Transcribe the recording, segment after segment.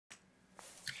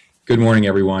Good morning,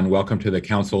 everyone. Welcome to the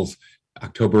Council's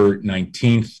October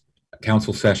 19th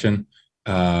Council session.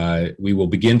 We will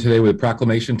begin today with a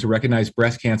proclamation to recognize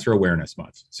Breast Cancer Awareness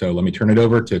Month. So let me turn it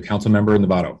over to Councilmember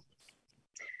Novato.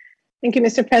 Thank you,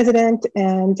 Mr. President.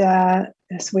 And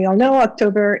as we all know,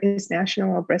 October is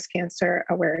National Breast Cancer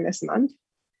Awareness Month.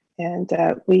 And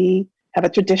we have a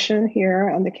tradition here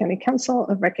on the County Council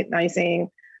of recognizing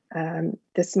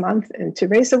this month and to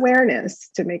raise awareness,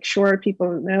 to make sure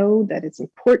people know that it's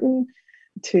important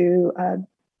to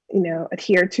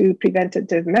adhere to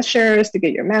preventative measures, to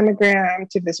get your mammogram,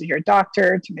 to visit your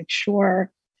doctor, to make sure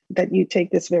that you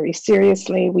take this very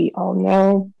seriously. We all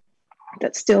know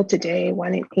that still today,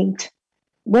 1 in 8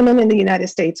 women in the United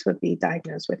States would be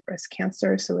diagnosed with breast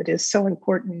cancer. So it is so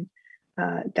important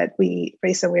that we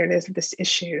raise awareness of this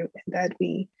issue and that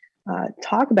we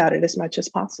talk about it as much as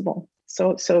possible.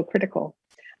 So critical.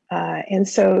 And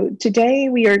so today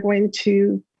we are going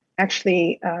to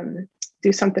actually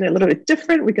do something a little bit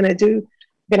different. We're going to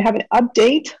have an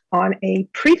update on a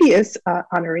previous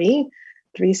honoree,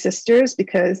 Three Sisters,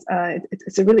 because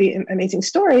it's a really amazing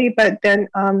story. But then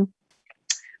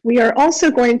we are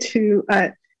also going to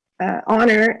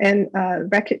honor and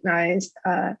recognize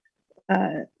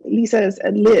Lisa's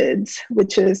Lids,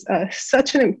 which is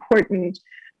such an important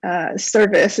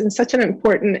service and such an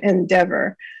important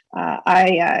endeavor.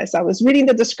 As I was reading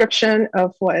the description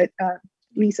of what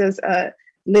Lisa's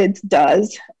Lids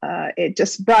does, it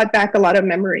just brought back a lot of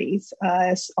memories.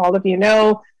 As all of you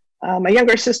know, my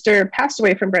younger sister passed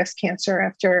away from breast cancer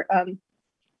after,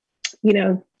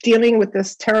 dealing with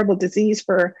this terrible disease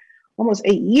for almost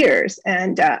 8 years.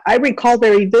 And I recall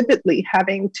very vividly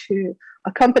having to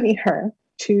accompany her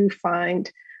to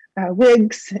find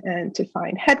wigs and to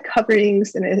find head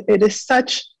coverings. And it is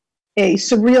such a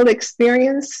surreal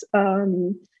experience.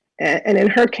 And in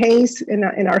her case, in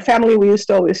our family, we used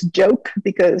to always joke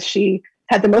because she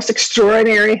had the most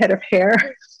extraordinary head of hair.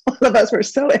 All of us were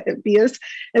so envious.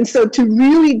 And so to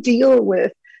really deal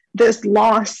with this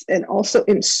loss and also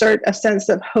insert a sense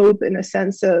of hope and a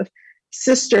sense of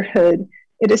sisterhood,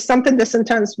 it is something that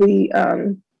sometimes we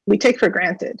take for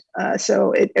granted.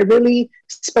 So it really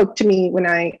spoke to me when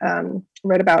I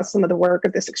read about some of the work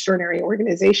of this extraordinary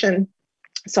organization.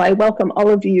 So I welcome all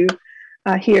of you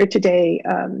here today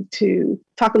to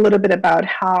talk a little bit about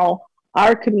how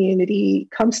our community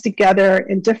comes together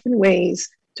in different ways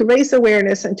to raise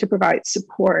awareness and to provide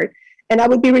support. And I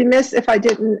would be remiss if I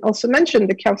didn't also mention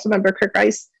the Councilmember Kirk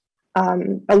Rice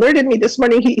alerted me this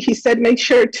morning. He said, make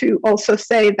sure to also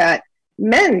say that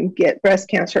men get breast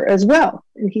cancer as well.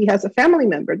 And he has a family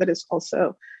member that is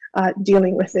also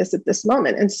dealing with this at this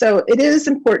moment. And so it is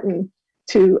important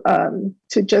to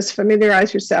just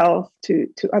familiarize yourself, to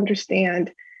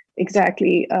understand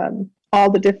exactly all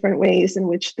the different ways in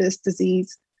which this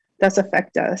disease does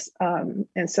affect us.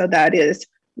 And so that is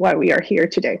why we are here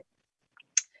today.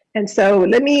 And so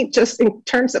let me just, in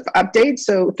terms of updates,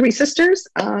 so Three Sisters,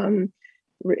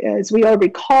 as we all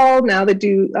recall, now they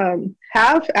do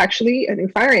have actually a new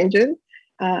fire engine,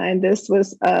 and this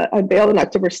was unveiled on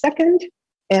October 2nd.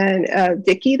 And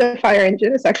Dicky, the fire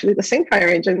engine, is actually the same fire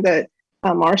engine that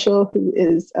Marshall, who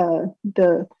is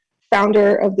the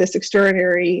founder of this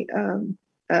extraordinary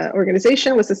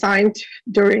organization, was assigned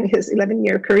during his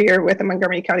 11-year career with the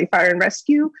Montgomery County Fire and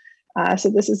Rescue. So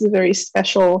this is a very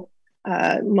special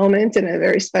moment and a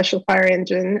very special fire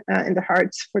engine in the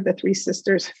hearts for the Three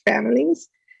Sisters families.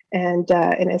 And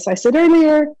as I said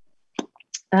earlier,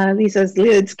 Lisa's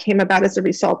Lids came about as a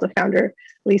result of founder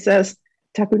Lisa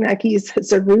Takunaki's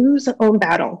Zaru's own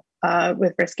battle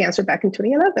with breast cancer back in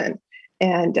 2011.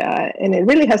 And it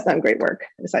really has done great work,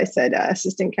 as I said,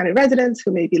 assisting county residents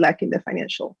who may be lacking the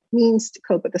financial means to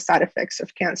cope with the side effects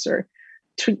of cancer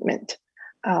treatment.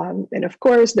 And of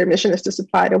course, their mission is to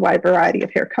supply a wide variety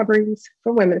of hair coverings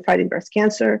for women fighting breast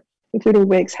cancer, including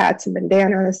wigs, hats, and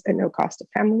bandanas at no cost to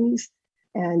families.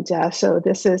 And so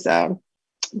this is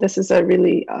a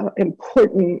really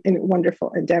important and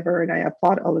wonderful endeavor, and I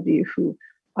applaud all of you who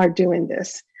are doing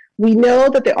this. We know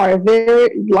that there are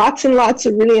lots and lots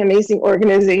of really amazing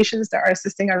organizations that are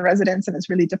assisting our residents, and it's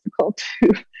really difficult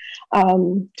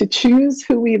to choose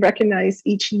who we recognize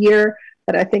each year.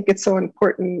 But I think it's so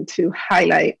important to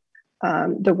highlight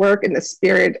the work and the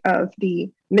spirit of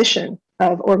the mission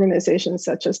of organizations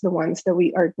such as the ones that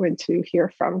we are going to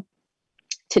hear from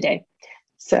today.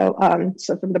 So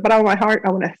from the bottom of my heart,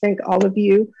 I want to thank all of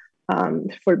you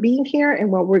for being here. And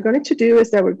what we're going to do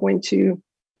is that we're going to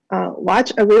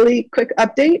watch a really quick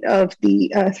update of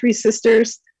the Three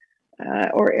Sisters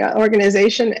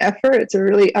organization effort. It's a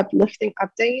really uplifting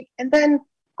update. And then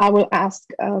I will ask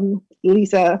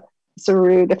Lisa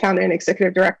Zaru, the founder and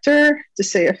executive director, to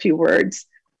say a few words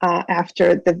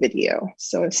after the video.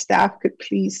 So if staff could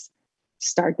please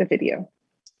start the video.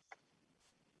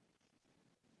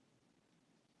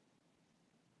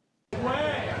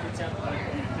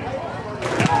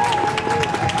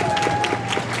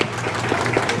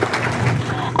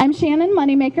 I'm Shannon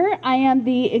Moneymaker. I am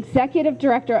the executive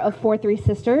director of 4-3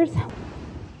 Sisters.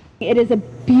 It is a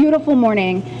beautiful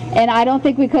morning, and I don't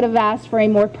think we could have asked for a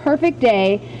more perfect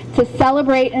day to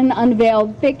celebrate and unveil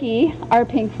Vicki, our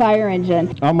pink fire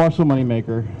engine. I'm Marshall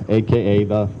Moneymaker, aka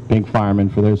the Pink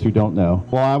Fireman, for those who don't know.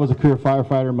 While I was a career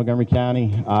firefighter in Montgomery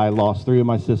County, I lost 3 of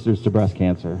my sisters to breast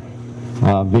cancer.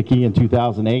 Vicki in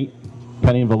 2008,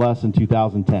 Penny and Valesse in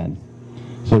 2010.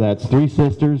 So that's 3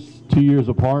 sisters, 2 years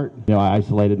apart. You know, I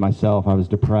isolated myself. I was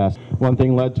depressed. One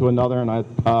thing led to another, and I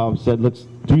said, let's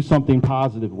do something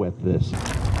positive with this.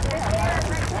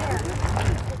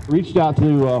 Reached out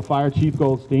to Fire Chief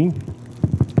Goldstein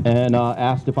and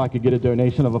asked if I could get a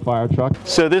donation of a fire truck.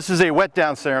 So this is a wet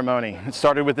down ceremony. It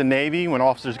started with the Navy. When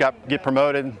officers get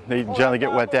promoted, they generally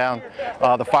get wet down.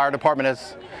 The fire department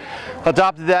has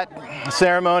adopted that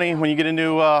ceremony. When you get a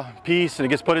new piece and it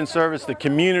gets put in service, the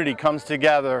community comes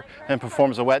together and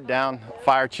performs a wet down.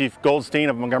 Fire Chief Goldstein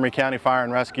of Montgomery County Fire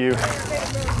and Rescue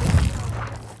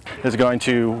is going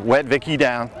to wet Vicki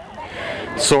down,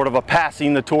 sort of a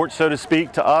passing the torch, so to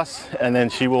speak, to us, and then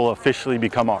she will officially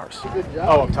become ours.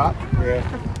 Oh, up top? Yeah.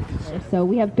 So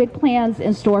we have big plans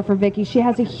in store for Vicki. She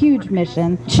has a huge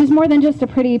mission. She's more than just a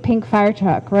pretty pink fire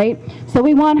truck, right? So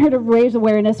we want her to raise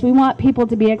awareness. We want people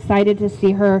to be excited to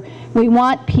see her. We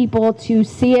want people to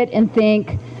see it and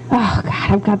think, oh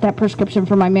God, I've got that prescription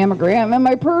for my mammogram in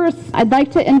my purse. I'd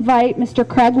like to invite Mr.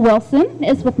 Craig Wilson,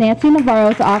 is with Nancy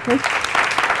Navarro's office.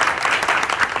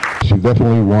 She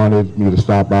definitely wanted me to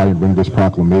stop by and bring this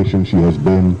proclamation. She has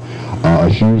been a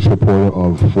huge supporter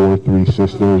of 4-3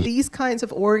 Sisters. These kinds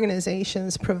of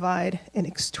organizations provide an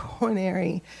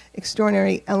extraordinary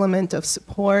element of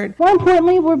support. More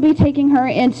importantly, we'll be taking her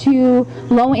into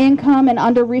low-income and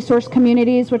under-resourced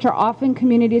communities, which are often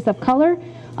communities of color.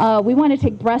 We want to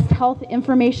take breast health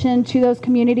information to those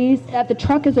communities, that the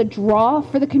truck is a draw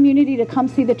for the community to come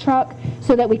see the truck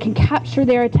so that we can capture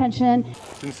their attention.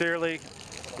 Sincerely,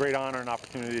 great honor and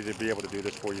opportunity to be able to do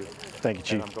this for you. Thank you,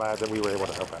 Chief. And I'm glad that we were able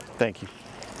to help out. Thank you.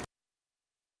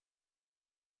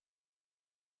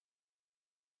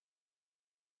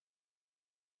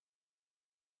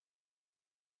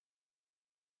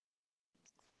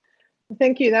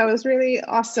 Thank you. That was really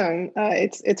awesome.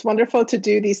 It's wonderful to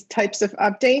do these types of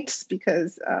updates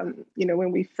because you know,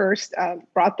 when we first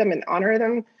brought them and honored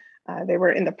them, they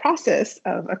were in the process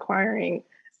of acquiring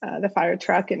the fire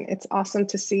truck, and it's awesome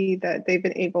to see that they've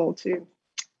been able to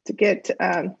get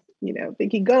you know,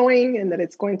 Vicki going, and that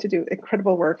it's going to do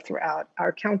incredible work throughout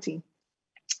our county.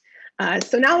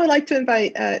 So now I'd like to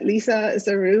invite Lisa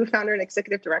Zaru, founder and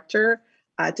executive director,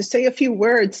 to say a few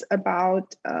words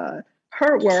about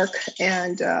her work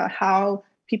and how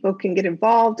people can get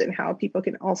involved and how people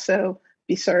can also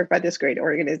be served by this great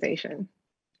organization.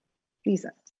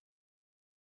 Lisa.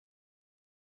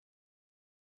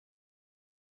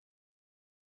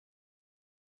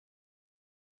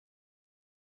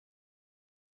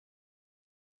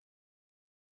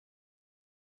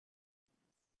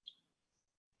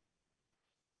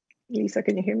 Lisa,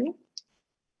 can you hear me?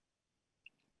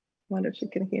 Wonder if she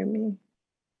can hear me.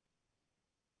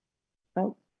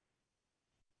 Oh,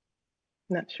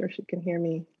 not sure she can hear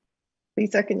me.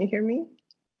 Lisa, can you hear me?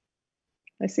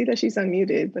 I see that she's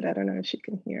unmuted, but I don't know if she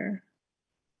can hear.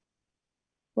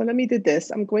 Well, let me do this.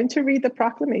 I'm going to read the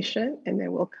proclamation and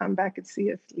then we'll come back and see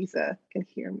if Lisa can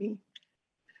hear me.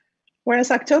 Whereas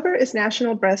October is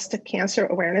National Breast Cancer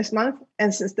Awareness Month,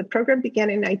 and since the program began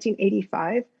in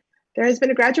 1985, there has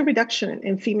been a gradual reduction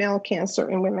in female cancer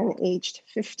in women aged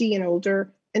 50 and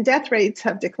older, and death rates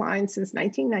have declined since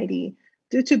 1990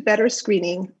 due to better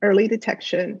screening, early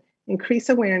detection, increased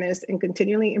awareness, and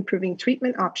continually improving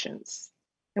treatment options.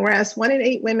 And whereas 1 in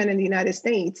 8 women in the United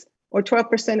States, or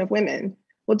 12% of women,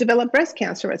 will develop breast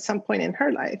cancer at some point in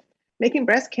her life, making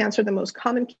breast cancer the most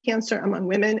common cancer among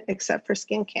women except for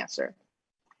skin cancer.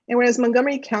 And whereas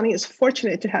Montgomery County is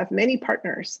fortunate to have many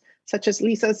partners, such as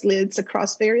Lisa's Lids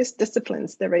across various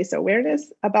disciplines that raise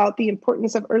awareness about the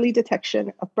importance of early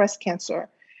detection of breast cancer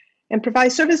and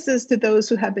provide services to those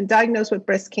who have been diagnosed with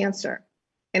breast cancer.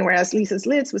 And whereas Lisa's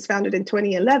Lids was founded in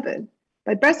 2011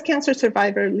 by breast cancer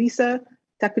survivor Lisa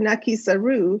Takunaki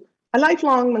Zaru, a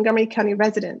lifelong Montgomery County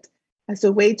resident, as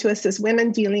a way to assist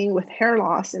women dealing with hair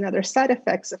loss and other side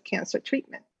effects of cancer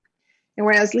treatment. And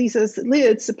whereas Lisa's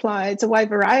Lids supplies a wide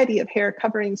variety of hair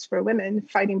coverings for women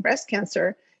fighting breast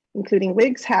cancer, including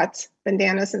wigs, hats,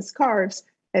 bandanas, and scarves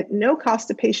at no cost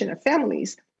to patient or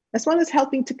families, as well as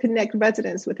helping to connect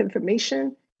residents with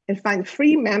information and find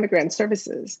free mammogram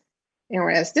services. And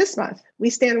whereas this month, we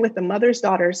stand with the mothers,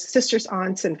 daughters, sisters,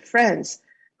 aunts, and friends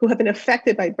who have been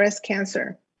affected by breast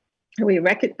cancer. And we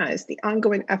recognize the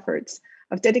ongoing efforts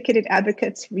of dedicated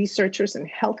advocates, researchers,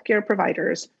 and healthcare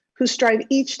providers who strive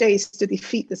each day to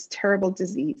defeat this terrible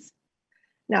disease.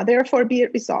 Now, therefore, be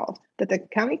it resolved that the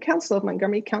County Council of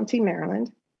Montgomery County,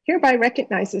 Maryland, hereby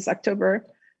recognizes October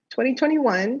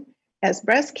 2021 as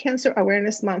Breast Cancer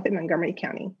Awareness Month in Montgomery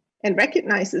County, and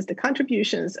recognizes the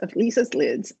contributions of Lisa's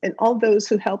Lids and all those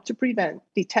who help to prevent,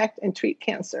 detect, and treat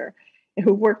cancer, and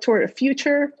who work toward a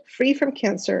future free from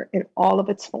cancer in all of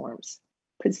its forms,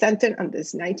 presented on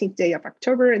this 19th day of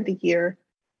October in the year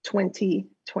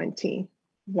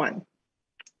 2021.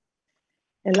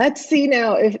 And let's see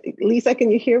now if, Lisa,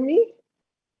 can you hear me?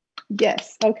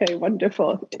 Yes, okay,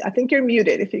 wonderful. I think you're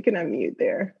muted, if you can unmute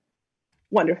there.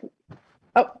 Wonderful.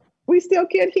 Oh, we still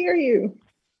can't hear you.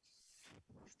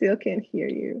 Still can't hear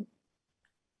you.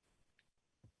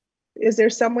 Is there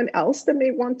someone else that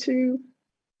may want to?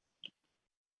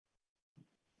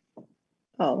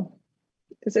 Oh,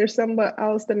 is there someone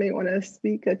else that may want to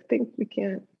speak? I think we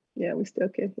can't. Yeah, we still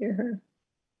can't hear her.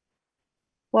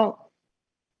 Well,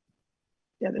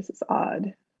 yeah, this is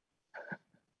odd.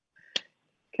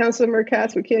 Councilor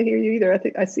Mercatz, we can't hear you either. I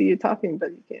think I see you talking,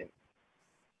 but you can't.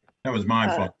 That was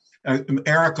my fault.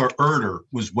 Erica Erder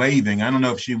was waving. I don't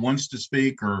know if she wants to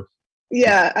speak or.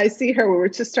 Yeah, I see her. We were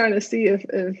just trying to see if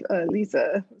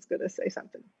Lisa was going to say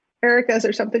something. Erica, is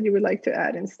there something you would like to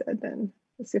add instead then?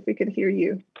 Let's see if we can hear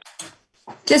you.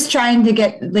 Just trying to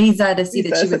get Lisa to see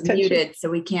that she was attention. muted, so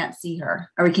we can't see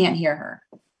her, or we can't hear her.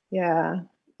 Yeah.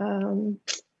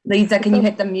 Lisa, can you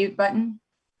hit the mute button?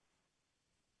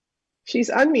 She's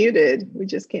unmuted. We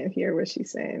just can't hear what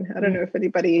she's saying. I don't know if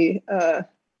anybody,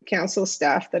 council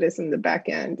staff that is in the back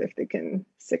end, if they can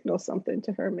signal something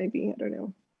to her, maybe, I don't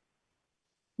know.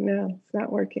 No, it's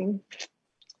not working.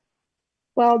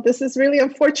 Well, this is really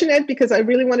unfortunate because I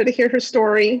really wanted to hear her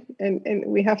story, and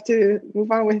we have to move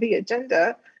on with the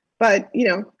agenda. But, you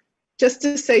know, just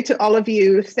to say to all of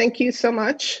you, thank you so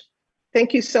much.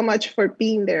 Thank you so much for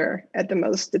being there at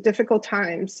the difficult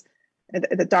times,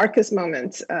 at the darkest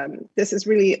moments. This is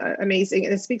really amazing,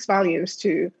 and it speaks volumes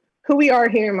to who we are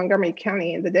here in Montgomery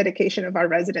County and the dedication of our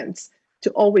residents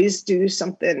to always do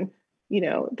something, you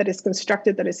know, that is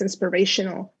constructive, that is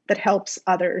inspirational, that helps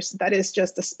others. That is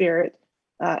just the spirit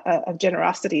of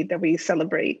generosity that we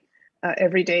celebrate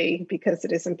every day, because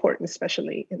it is important,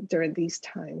 especially during these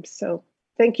times. So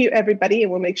thank you, everybody,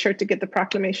 and we'll make sure to get the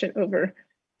proclamation over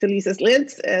to Lisa's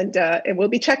Lids, and we'll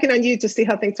be checking on you to see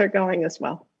how things are going as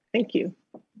well. Thank you.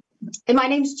 And my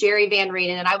name's Jerry Van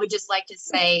Reenen, and I would just like to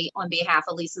say on behalf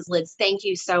of Lisa's Lids, thank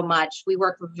you so much. We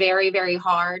work very, very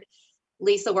hard.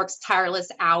 Lisa works tireless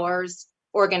hours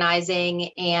organizing,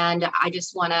 and I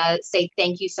just want to say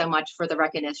thank you so much for the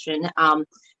recognition.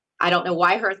 I don't know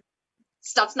why her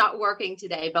stuff's not working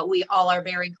today, but we all are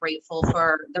very grateful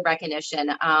for the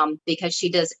recognition, because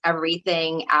she does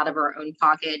everything out of her own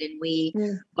pocket, and we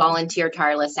volunteer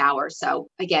tireless hours. So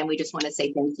again, we just want to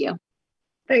say thank you.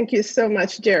 Thank you so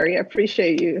much, Jerry. I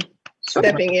appreciate you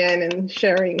stepping in and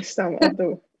sharing some of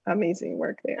the amazing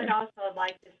work there. And also I'd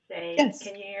like to say, yes.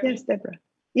 Can you hear me? Yes, Deborah.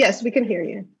 Yes, we can hear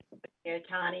you. Yeah,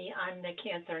 Tani, I'm the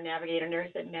Cancer Navigator Nurse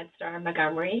at MedStar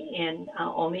Montgomery in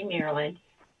Olney, Maryland.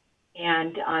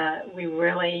 And we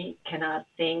really cannot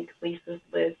thank Lisa's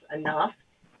Lids enough.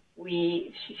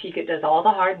 She does all the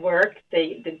hard work.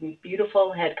 The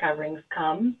beautiful head coverings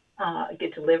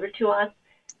get delivered to us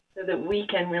so that we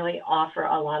can really offer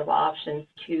a lot of options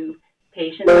to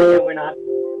patients. I know we're not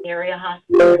an area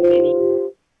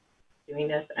hospital doing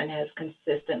this and has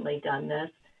consistently done this.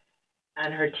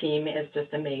 And her team is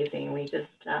just amazing. We just,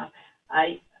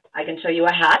 I can show you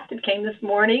a hat that came this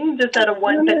morning, just out of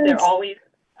one, but there are always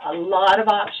a lot of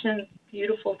options,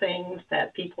 beautiful things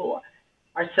that people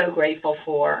are so grateful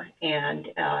for. And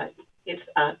it's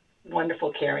a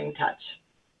wonderful, caring touch.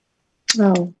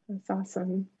 Oh, that's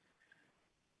awesome.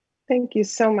 Thank you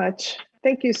so much.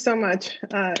 Thank you so much.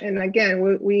 And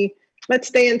again, let's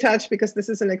stay in touch, because this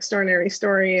is an extraordinary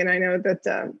story. And I know that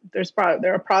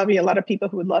there are probably a lot of people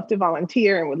who would love to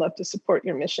volunteer and would love to support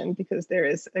your mission, because there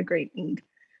is a great need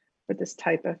for this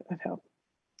type of help.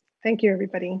 Thank you,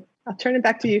 everybody. I'll turn it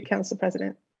back to you, Council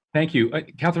President. Thank you.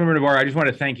 Councilmember Navarro, I just want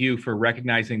to thank you for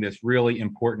recognizing this really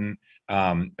important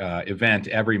event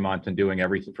every month and doing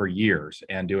everything for years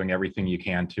and doing everything you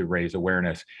can to raise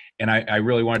awareness. And I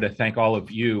really wanted to thank all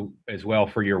of you as well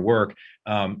for your work.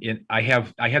 I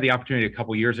had the opportunity a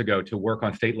couple years ago to work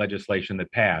on state legislation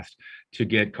that passed to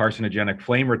get carcinogenic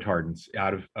flame retardants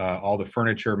out of all the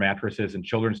furniture, mattresses, and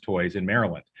children's toys in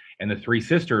Maryland. And the three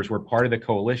sisters were part of the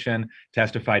coalition,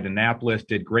 testified in Annapolis,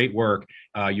 did great work.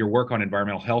 Your work on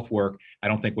environmental health work, I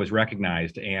don't think was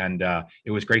recognized. And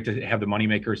it was great to have the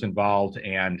moneymakers involved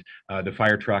and the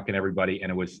fire truck and everybody.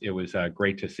 And it was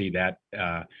great to see that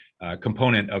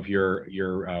component of your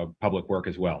public work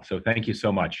as well. So thank you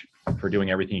so much for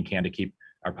doing everything you can to keep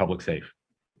our public safe.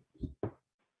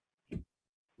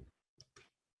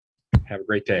 Have a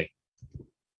great day.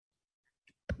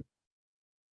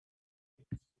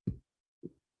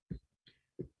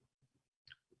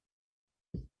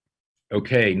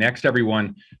 Okay, next,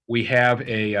 everyone, we have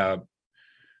a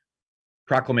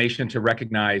proclamation to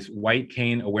recognize White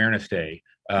Cane Awareness Day,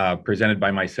 presented by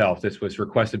myself. This was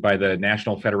requested by the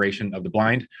National Federation of the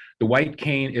Blind. The white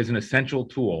cane is an essential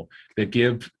tool that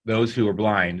gives those who are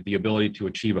blind the ability to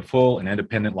achieve a full and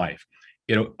independent life.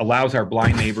 It allows our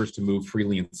blind neighbors to move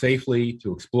freely and safely,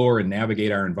 to explore and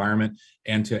navigate our environment,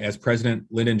 and to, as President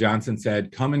Lyndon Johnson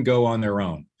said, come and go on their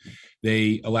own.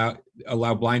 They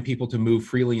allow blind people to move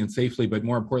freely and safely, but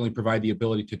more importantly, provide the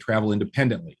ability to travel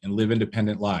independently and live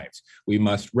independent lives. We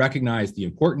must recognize the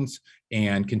importance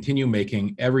and continue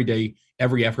making every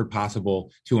effort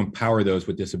possible to empower those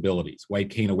with disabilities.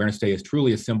 White Cane Awareness Day is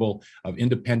truly a symbol of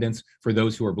independence for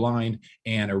those who are blind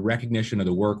and a recognition of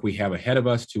the work we have ahead of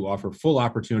us to offer full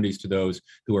opportunities to those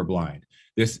who are blind.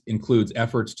 This includes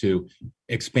efforts to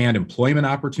expand employment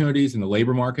opportunities in the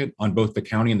labor market on both the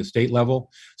county and the state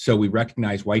level. So we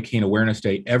recognize White Cane Awareness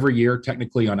Day every year,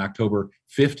 technically on October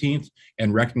 15th,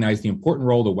 and recognize the important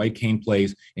role the white cane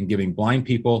plays in giving blind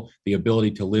people the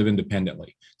ability to live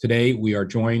independently. Today, we are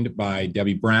joined by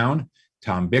Debbie Brown,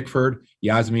 Tom Bickford,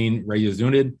 Yasmin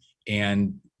Reyes-Zunid,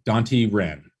 and Dante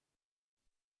Wren.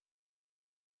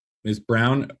 Ms.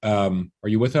 Brown, are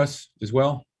you with us as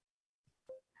well?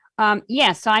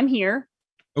 Yes, I'm here.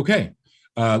 Okay.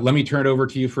 Let me turn it over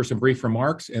to you for some brief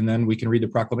remarks, and then we can read the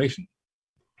proclamation.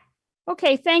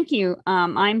 Okay, thank you.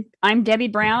 I'm Debbie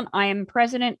Brown. I am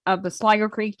president of the Sligo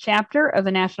Creek chapter of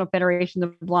the National Federation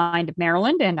of the Blind of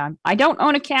Maryland, and I don't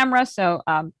own a camera, so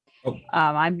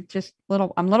I'm just I'm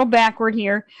a little backward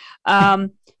here. But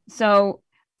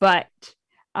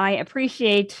I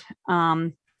appreciate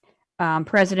President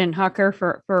Hucker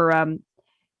for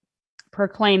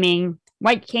proclaiming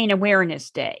White Cane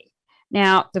Awareness Day.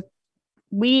 Now,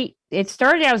 it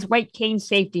started out as White Cane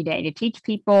Safety Day to teach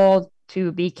people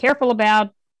to be careful about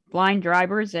blind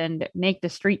drivers and make the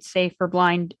streets safe for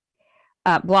blind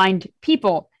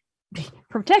people,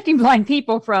 protecting blind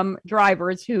people from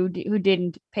drivers who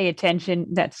didn't pay attention.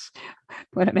 That's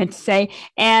what I meant to say.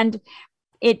 And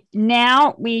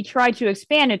now we try to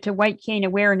expand it to White Cane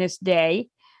Awareness Day.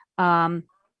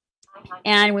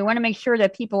 And we want to make sure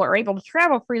that people are able to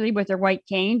travel freely with their white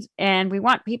canes. And we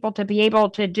want people to be able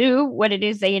to do what it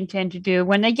is they intend to do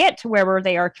when they get to wherever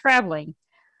they are traveling.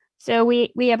 So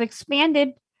we have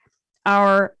expanded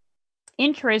our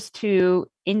interest in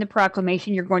the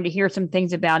proclamation, you're going to hear some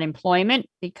things about employment,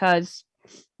 because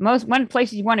one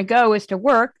place you want to go is to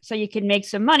work so you can make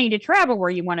some money to travel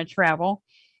where you want to travel.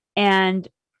 And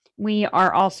we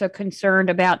are also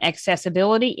concerned about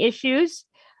accessibility issues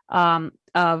of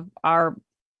our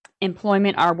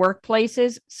employment, our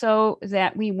workplaces, so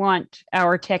that we want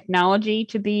our technology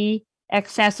to be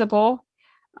accessible.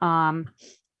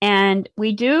 And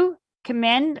we do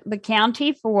commend the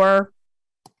county for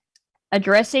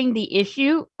addressing the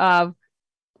issue of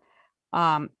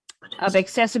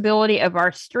accessibility of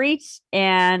our streets.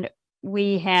 And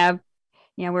we have,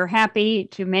 we're happy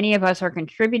many of us are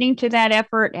contributing to that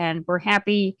effort, and we're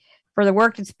happy for the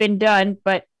work that's been done.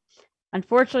 But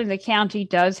unfortunately, the county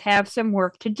does have some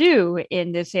work to do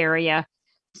in this area.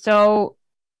 So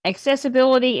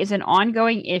accessibility is an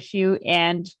ongoing issue,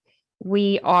 and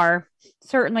we are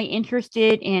certainly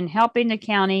interested in helping the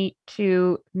county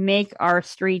to make our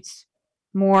streets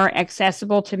more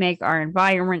accessible, to make our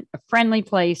environment a friendly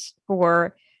place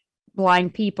for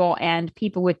blind people and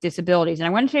people with disabilities. And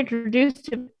I wanted to introduce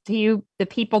to you the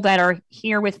people that are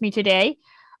here with me today.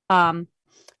 I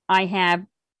have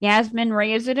Yasmin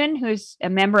Reyes-Zunid, who's a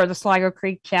member of the Sligo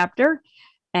Creek chapter,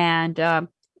 and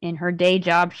in her day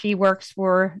job, she works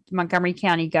for the Montgomery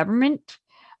County government.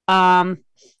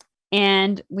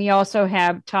 And we also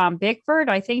have Tom Bickford.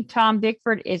 I think Tom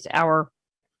Bickford is our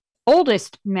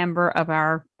oldest member of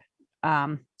our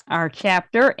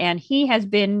chapter, and he has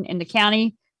been in the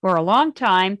county for a long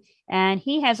time, And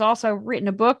he has also written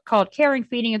a book called Caring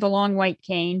Feeding of the Long White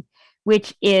Cane,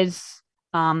 which is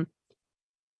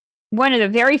one of the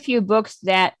very few books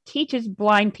that teaches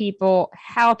blind people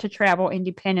how to travel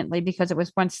independently, because it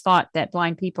was once thought that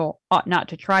blind people ought not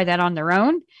to try that on their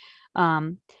own.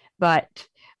 But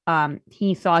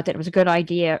he thought that it was a good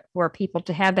idea for people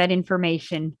to have that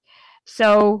information.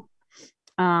 So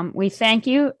we thank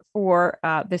you for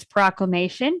this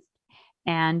proclamation,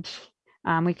 and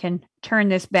we can turn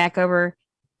this back over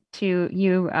to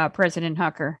you, President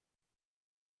Hucker.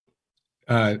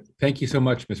 Thank you so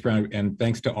much, Ms. Brown, and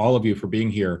thanks to all of you for being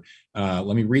here.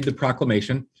 Let me read the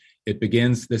proclamation. It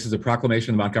begins, this is a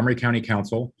proclamation of the Montgomery County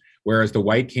Council, whereas the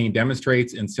white cane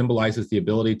demonstrates and symbolizes the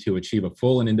ability to achieve a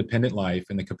full and independent life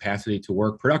and the capacity to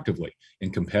work productively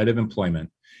in competitive employment.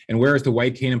 And whereas the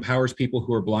white cane empowers people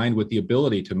who are blind with the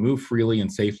ability to move freely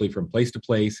and safely from place to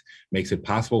place, makes it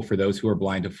possible for those who are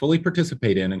blind to fully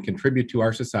participate in and contribute to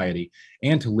our society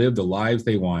and to live the lives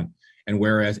they want. And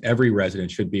whereas every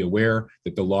resident should be aware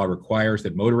that the law requires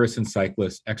that motorists and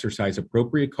cyclists exercise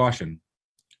appropriate caution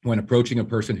when approaching a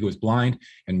person who is blind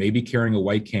and may be carrying a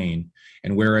white cane.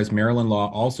 And whereas Maryland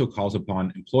law also calls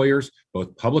upon employers,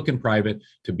 both public and private,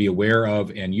 to be aware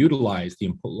of and utilize the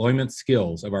employment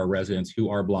skills of our residents who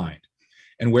are blind.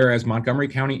 And whereas Montgomery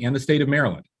County and the state of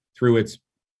Maryland, through its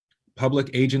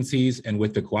public agencies and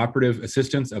with the cooperative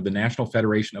assistance of the National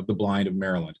Federation of the Blind of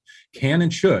Maryland, can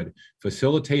and should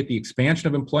facilitate the expansion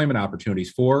of employment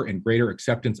opportunities for and greater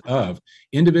acceptance of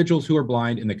individuals who are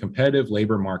blind in the competitive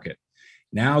labor market.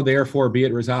 Now, therefore, be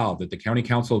it resolved that the County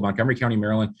Council of Montgomery County,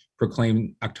 Maryland,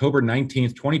 proclaim October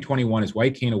 19th, 2021 as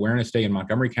White Cane Awareness Day in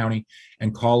Montgomery County,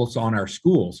 and calls on our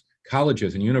schools,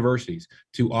 colleges, and universities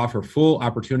to offer full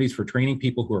opportunities for training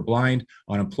people who are blind,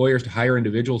 on employers to hire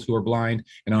individuals who are blind,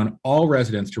 and on all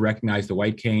residents to recognize the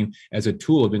white cane as a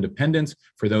tool of independence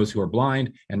for those who are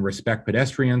blind and respect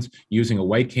pedestrians using a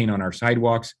white cane on our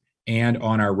sidewalks and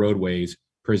on our roadways,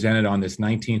 presented on this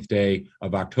 19th day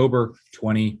of October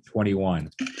 2021.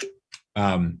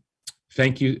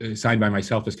 Thank you, signed by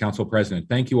myself as council president.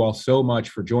 Thank you all so much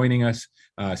for joining us.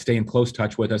 Stay in close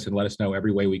touch with us and let us know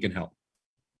every way we can help.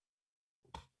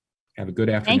 Have a good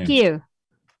afternoon. Thank you.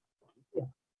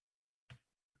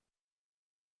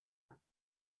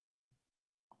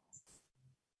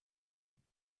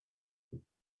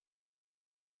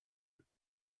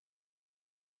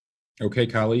 Okay,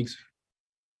 colleagues.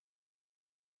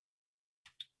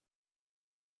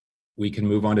 We can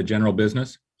move on to general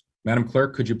business. Madam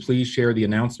Clerk, could you please share the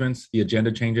announcements, the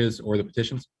agenda changes, or the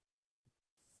petitions?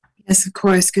 Yes, of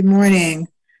course. Good morning.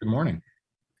 Good morning.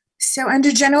 So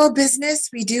under general business,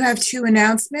 we do have two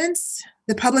announcements.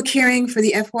 The public hearing for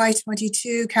the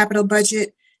FY22 capital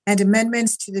budget and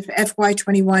amendments to the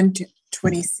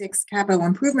FY21-26 capital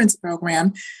improvements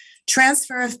program,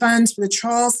 transfer of funds for the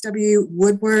Charles W.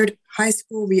 Woodward High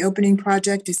School reopening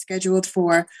project is scheduled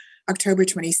for October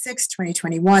 26,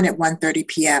 2021 at 1:30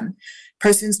 p.m.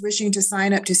 Persons wishing to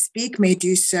sign up to speak may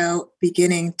do so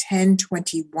beginning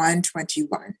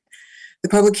 10/21/21. The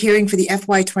public hearing for the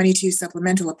FY22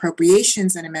 supplemental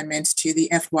appropriations and amendments to the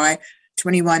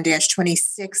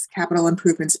FY21-26 capital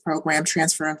improvements program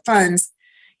transfer of funds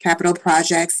capital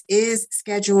projects is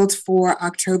scheduled for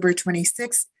October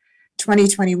 26,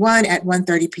 2021 at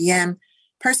 1:30 p.m.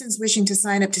 Persons wishing to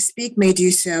sign up to speak may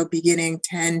do so beginning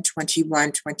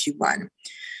 10/21/21.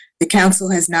 The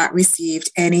council has not received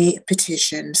any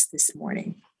petitions this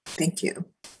morning. Thank you.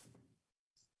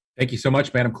 Thank you so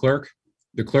much, Madam Clerk.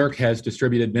 The clerk has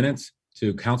distributed minutes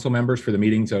to council members for the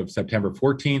meetings of September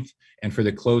 14th and for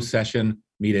the closed session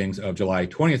meetings of July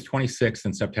 20th, 26th,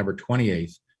 and September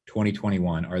 28th,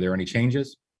 2021. Are there any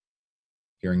changes?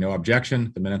 Hearing no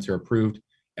objection, the minutes are approved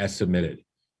as submitted.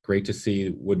 Great to see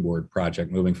the Woodward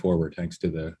project moving forward, thanks to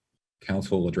the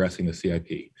council addressing the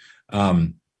CIP.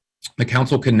 The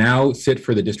council can now sit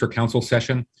for the district council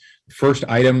session. First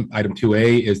item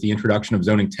 2A, is the introduction of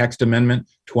zoning text amendment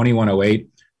 2108,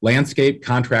 landscape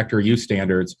contractor use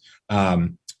standards.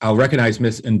 I'll recognize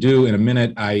Ms. Ndu in a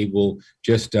minute. I will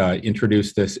just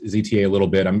introduce this ZTA a little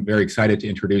bit. I'm very excited to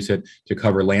introduce it to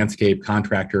cover landscape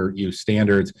contractor use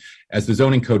standards. As the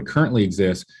zoning code currently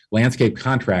exists, landscape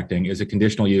contracting is a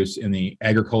conditional use in the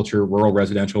agriculture, rural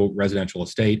residential, residential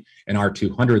estate, and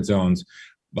R200 zones.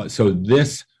 But so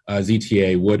this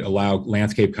ZTA would allow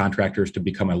landscape contractors to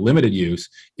become a limited use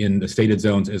in the stated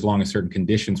zones as long as certain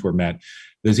conditions were met.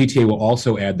 The ZTA will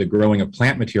also add the growing of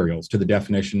plant materials to the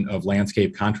definition of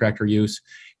landscape contractor use.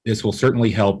 This will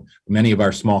certainly help many of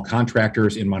our small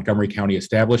contractors in Montgomery County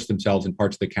establish themselves in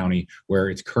parts of the county where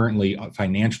it's currently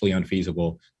financially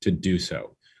unfeasible to do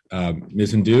so.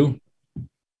 Ms. Ndu?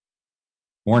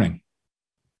 Morning.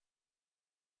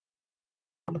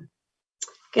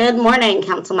 Good morning,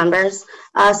 council members.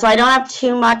 So I don't have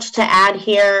too much to add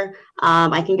here.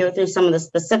 I can go through some of the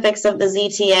specifics of the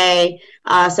ZTA.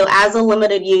 So as a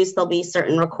limited use, there'll be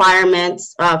certain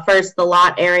requirements. First, the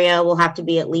lot area will have to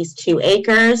be at least 2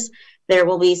 acres. There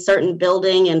will be certain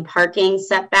building and parking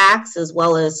setbacks, as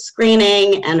well as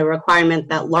screening, and a requirement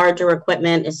that larger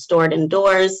equipment is stored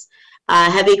indoors.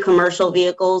 Heavy commercial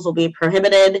vehicles will be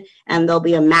prohibited, and there'll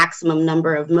be a maximum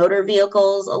number of motor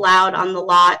vehicles allowed on the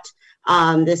lot.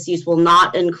 This use will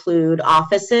not include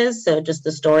offices, so just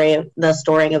the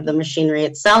storing of the machinery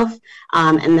itself.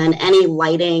 And then any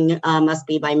lighting must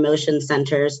be by motion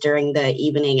sensors during the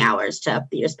evening hours to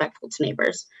be respectful to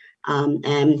neighbors.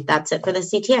 And that's it for the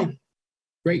CTA.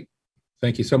 Great.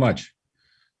 Thank you so much.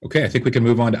 Okay, I think we can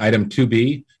move on to item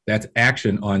 2B. That's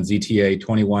action on ZTA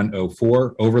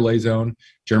 2104 overlay zone,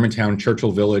 Germantown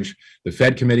Churchill Village. The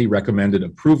Fed committee recommended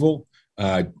approval.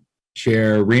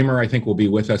 Chair Reamer, I think, will be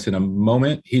with us in a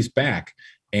moment. He's back.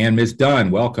 And Ms. Dunn,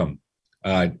 welcome.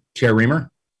 Chair Reamer.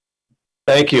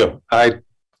 Thank you. I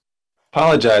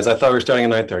apologize. I thought we were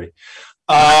starting at 9:30.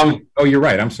 Oh, you're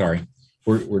right. I'm sorry.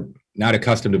 We're not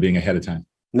accustomed to being ahead of time.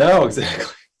 No,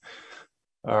 exactly.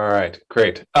 All right,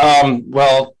 great.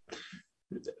 Well,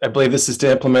 I believe this is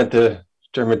to implement the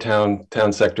Germantown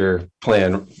Town Sector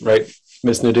Plan, right,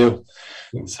 Ms. Nadeau?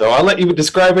 So I'll let you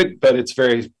describe it, but it's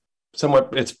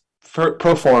it's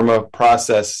pro forma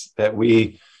process that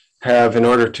we have in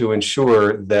order to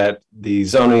ensure that the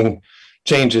zoning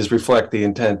changes reflect the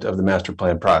intent of the master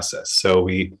plan process. So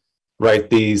we write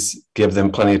these, give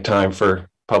them plenty of time for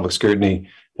public scrutiny,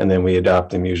 and then we adopt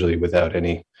them usually without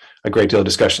a great deal of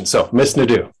discussion. So, Ms.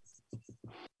 Nadeau.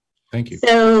 Thank you.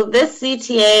 So this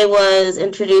CTA was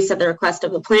introduced at the request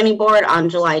of the planning board on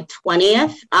July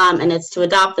 20th, and it's to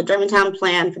adopt the Germantown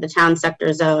plan for the town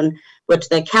sector zone, which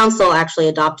the council actually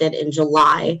adopted in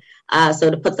July.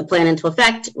 So to put the plan into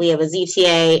effect, we have a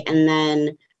ZTA, and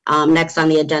then next on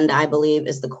the agenda, I believe,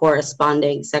 is the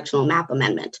corresponding sectional map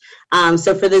amendment.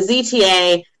 So for the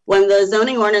ZTA, when the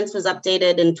zoning ordinance was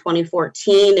updated in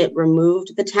 2014, it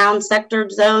removed the town sector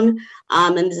zone,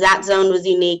 and that zone was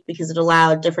unique because it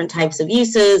allowed different types of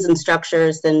uses and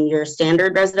structures than your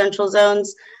standard residential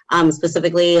zones,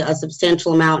 specifically a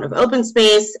substantial amount of open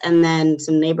space and then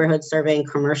some neighborhood serving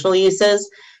commercial uses.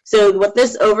 So what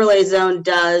this overlay zone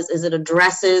does is it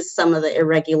addresses some of the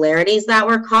irregularities that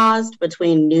were caused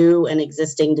between new and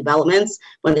existing developments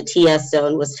when the TS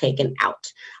zone was taken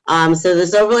out. So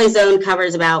this overlay zone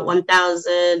covers about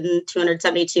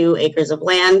 1,272 acres of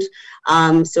land.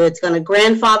 So it's going to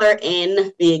grandfather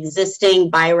in the existing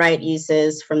by right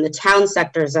uses from the town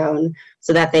sector zone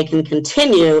so that they can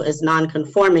continue as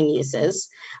non-conforming uses.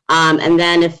 And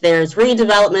then if there's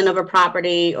redevelopment of a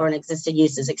property or an existing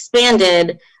use is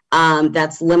expanded,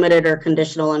 that's limited or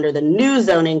conditional under the new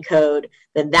zoning code,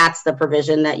 then that's the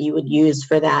provision that you would use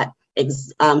for that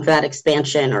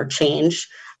expansion or change.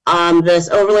 This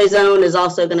overlay zone is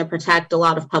also going to protect a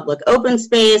lot of public open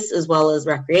space as well as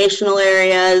recreational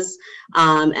areas.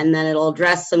 And then it'll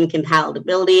address some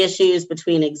compatibility issues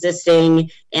between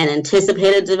existing and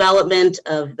anticipated development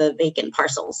of the vacant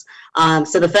parcels.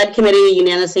 So the Fed committee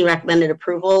unanimously recommended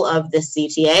approval of this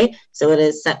CTA. So it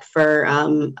is set for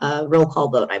a roll call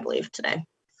vote, I believe, today.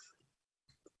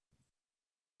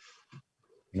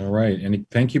 All right.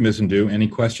 Thank you, Ms. Nadeau. Any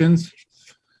questions?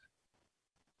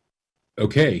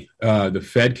 Okay, the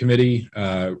Fed committee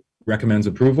recommends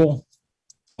approval.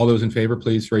 All those in favor,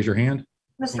 please raise your hand.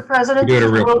 Mr. President, do it a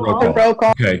roll call.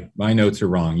 call. Okay, my notes are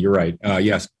wrong. You're right.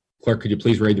 Yes, clerk, could you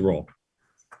please read the roll?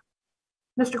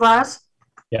 Mr. Glass?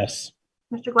 Yes.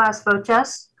 Mr. Glass votes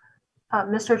yes.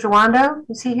 Mr. Jawando,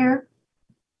 is he here?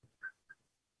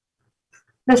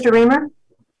 Mr. Reamer?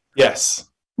 Yes.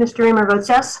 Mr. Reamer votes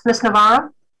yes. Ms.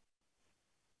 Navarro?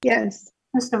 Yes.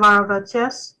 Ms. Navarro votes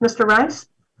yes. Mr. Rice?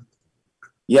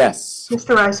 Yes.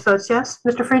 Mr. Rice votes yes.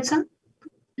 Mr. Friedson?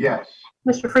 Yes.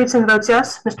 Mr. Friedson votes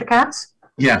yes. Mr. Katz?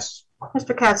 Yes.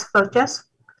 Mr. Katz votes yes.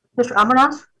 Mr.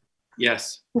 Albornoz?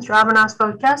 Yes. Mr. Albornoz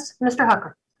votes yes. Mr.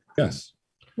 Hucker? Yes.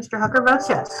 Mr. Hucker votes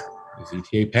yes. The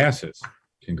ZTA passes.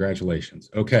 Congratulations.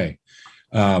 Okay.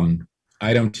 Item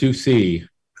 2C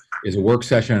is a work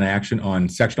session and action on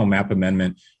sectional map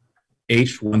amendment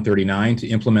H139 to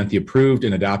implement the approved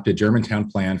and adopted Germantown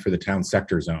plan for the town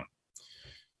sector zone.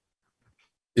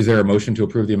 Is there a motion to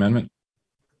approve the amendment?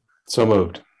 So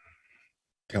moved.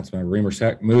 Councilmember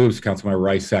Reamer moves. Councilmember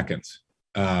Rice seconds.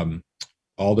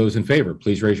 All those in favor,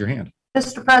 please raise your hand.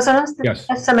 Mr. President? Yes.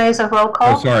 SMA is a roll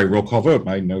call. Oh, sorry, roll call vote.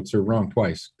 My notes are wrong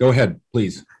twice. Go ahead,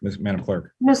 please, Madam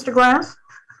Clerk. Mr. Glass?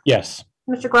 Yes.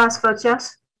 Mr. Glass votes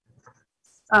yes.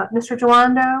 Mr.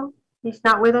 Jawando, he's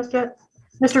not with us yet.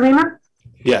 Mr. Reamer?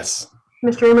 Yes.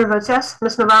 Mr. Reamer votes yes.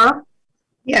 Ms. Navarro?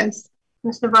 Yes.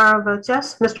 Ms. Navarro votes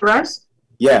yes. Mr. Rice?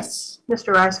 Yes.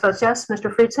 Mr. Rice votes yes.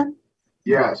 Mr. Friedson?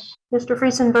 Yes. Mr.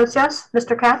 Friedson votes yes.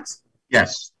 Mr. Katz?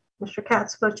 Yes. Mr.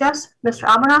 Katz votes yes. Mr.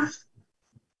 Albornoz?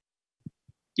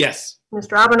 Yes.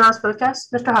 Mr. Albornoz votes yes.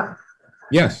 Mr. Hucker?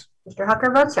 Yes. Mr.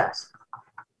 Hucker votes yes.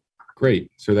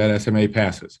 Great. So that SMA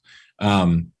passes.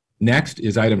 Next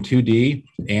is item 2D,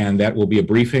 and that will be a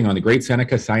briefing on the Great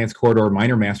Seneca Science Corridor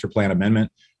Minor Master Plan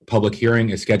Amendment. Public hearing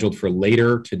is scheduled for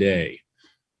later today.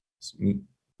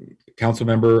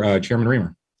 Councilmember Chairman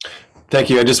Reamer. Thank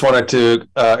you. I just wanted to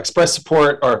express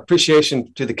support or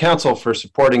appreciation to the council for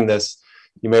supporting this.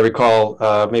 You may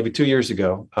recall maybe 2 years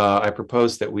ago, I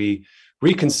proposed that we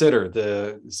reconsider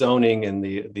the zoning and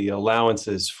the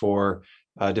allowances for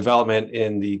development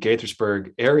in the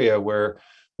Gaithersburg area, where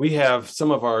we have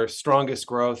some of our strongest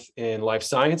growth in life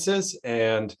sciences,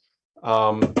 and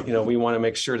we want to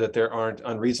make sure that there aren't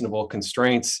unreasonable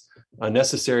constraints,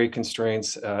 unnecessary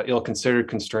constraints, ill-considered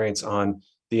constraints on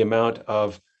the amount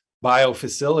of bio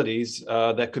facilities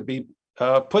that could be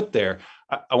put there.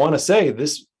 I want to say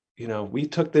this, we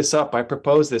took this up, I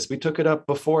proposed this, we took it up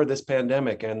before this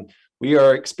pandemic, and we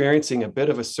are experiencing a bit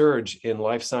of a surge in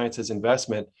life sciences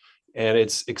investment, and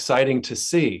it's exciting to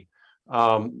see.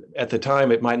 At the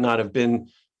time, it might not have been,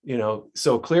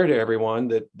 so clear to everyone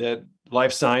that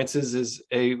life sciences is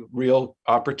a real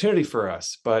opportunity for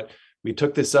us. But we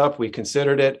took this up, we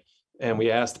considered it, and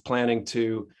we asked planning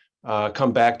to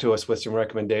come back to us with some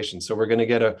recommendations. So we're going to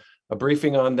get a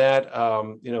briefing on that.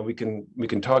 We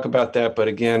can talk about that, but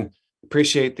again,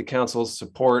 appreciate the council's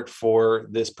support for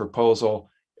this proposal.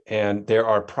 And there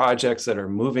are projects that are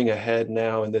moving ahead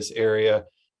now in this area.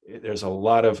 There's a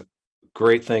lot of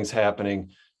great things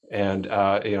happening, and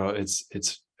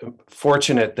it's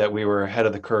fortunate that we were ahead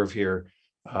of the curve here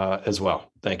as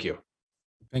well. Thank you.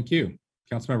 Thank you.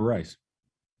 Councilmember Rice.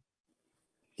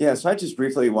 Yeah, so I just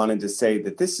briefly wanted to say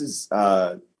that this is,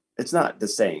 it's not the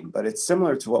same, but it's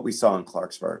similar to what we saw in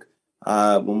Clarksburg.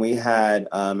 When we had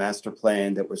a master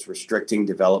plan that was restricting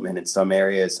development in some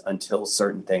areas until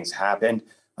certain things happened,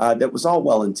 that was all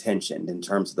well-intentioned in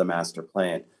terms of the master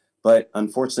plan. But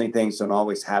unfortunately, things don't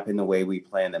always happen the way we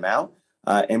plan them out.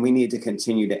 And we need to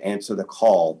continue to answer the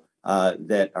call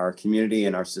that our community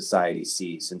and our society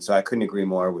sees. And so I couldn't agree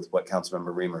more with what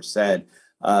Councilmember Reamer said,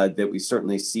 that we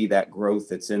certainly see that growth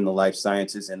that's in the life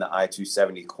sciences in the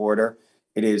I-270 corridor.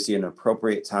 It is an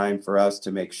appropriate time for us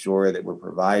to make sure that we're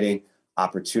providing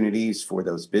opportunities for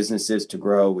those businesses to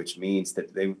grow, which means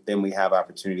that then we have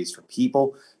opportunities for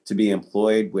people to be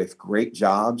employed with great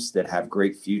jobs that have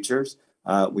great futures.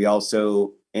 We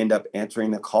also end up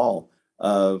answering the call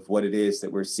of what it is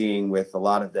that we're seeing with a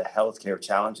lot of the healthcare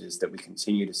challenges that we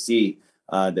continue to see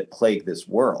that plague this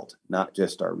world, not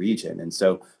just our region. And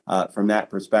so from that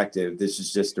perspective, this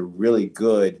is just a really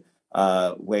good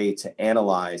way to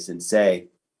analyze and say,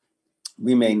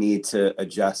 we may need to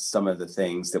adjust some of the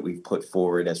things that we've put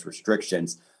forward as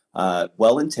restrictions,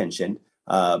 well-intentioned,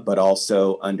 but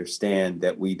also understand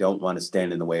that we don't want to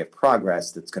stand in the way of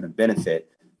progress that's going to benefit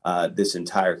this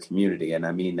entire community. And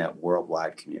I mean that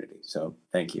worldwide community. So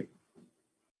thank you.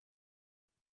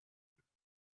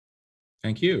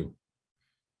 Thank you.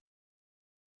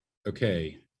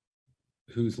 Okay.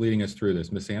 Who's leading us through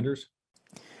this? Ms. Sanders?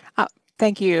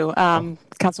 Thank you,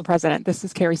 Council President. This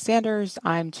is Carrie Sanders.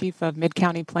 I'm Chief of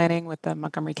Mid-County Planning with the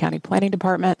Montgomery County Planning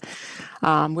Department.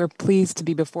 We're pleased to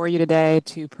be before you today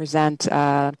to present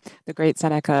the Great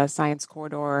Seneca Science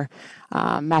Corridor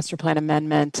Master Plan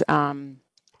Amendment,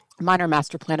 Minor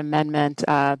Master Plan Amendment,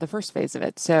 the first phase of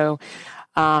it. So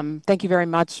thank you very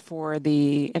much for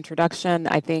the introduction.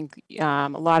 I think a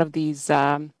lot of these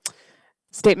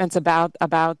statements about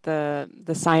the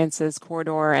sciences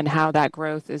corridor and how that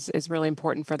growth is really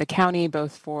important for the county,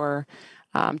 both for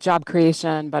job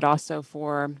creation, but also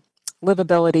for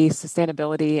livability,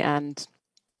 sustainability, and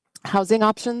housing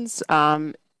options.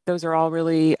 Those are all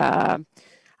really, I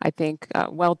think,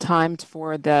 well-timed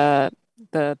for the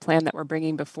plan that we're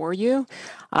bringing before you.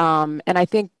 And I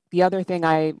think the other thing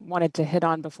I wanted to hit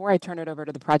on before I turn it over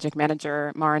to the project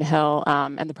manager, Maren Hill,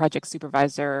 and the project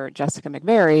supervisor, Jessica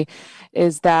McVary,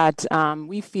 is that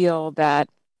we feel that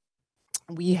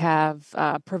we have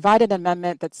provided an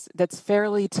amendment that's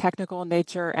fairly technical in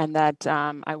nature, and that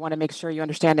I want to make sure you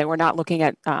understand that we're not looking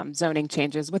at zoning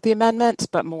changes with the amendment,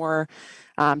 but more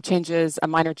changes, a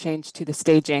minor change to the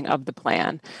staging of the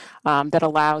plan that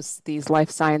allows these life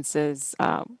sciences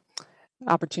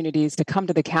opportunities to come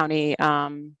to the county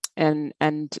and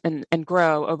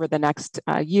grow over the next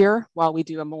year while we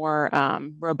do a more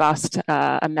robust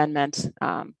amendment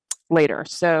later.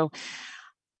 So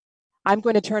I'm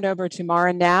going to turn over to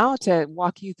Maren now to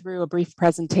walk you through a brief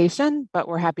presentation, but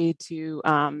we're happy to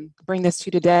bring this to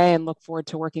you today and look forward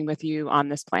to working with you on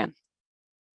this plan.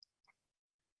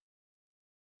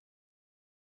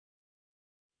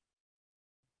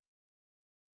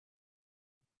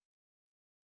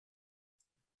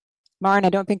 Maren, I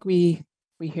don't think we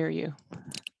hear you.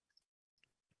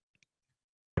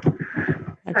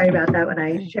 Sorry about that. When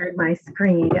I shared my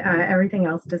screen, everything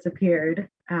else disappeared.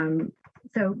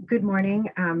 So good morning.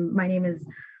 My name is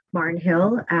Maren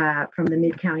Hill from the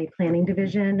Mid-County Planning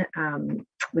Division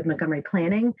with Montgomery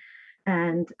Planning.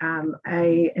 And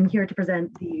I am here to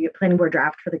present the Planning Board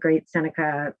draft for the Great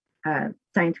Seneca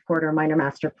Science Corridor Minor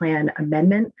Master Plan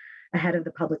Amendment ahead of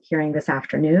the public hearing this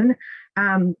afternoon.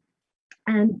 And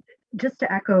just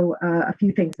to echo a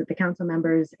few things that the council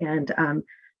members and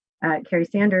Carrie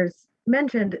Sanders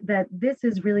mentioned, that this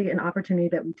is really an opportunity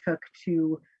that we took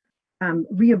to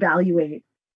reevaluate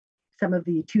some of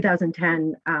the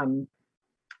 2010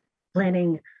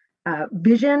 planning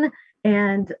vision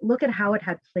and look at how it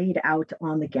had played out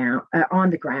on the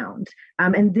ground.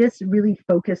 And this really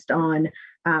focused on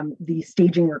the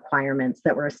staging requirements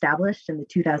that were established in the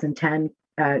 2010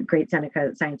 Great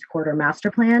Seneca Science Corridor Master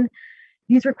Plan.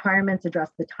 These requirements address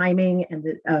the timing and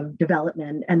of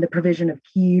development and the provision of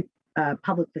key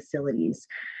public facilities.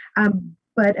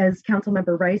 But as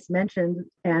Councilmember Rice mentioned,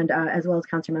 and as well as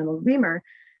Councilmember Weimer,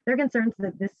 they're concerned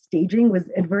that this staging was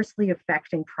adversely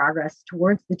affecting progress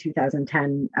towards the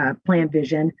 2010 plan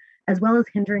vision, as well as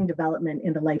hindering development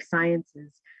in the life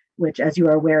sciences, which, as you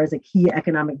are aware, is a key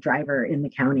economic driver in the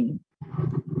county.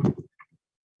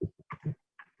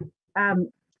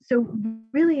 So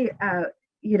really,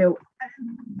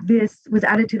 this was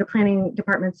added to the Planning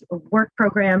Department's work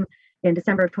program in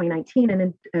December of 2019,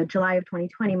 and in July of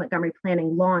 2020, Montgomery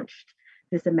Planning launched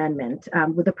this amendment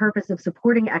with the purpose of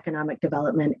supporting economic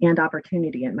development and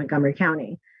opportunity in Montgomery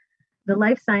County. The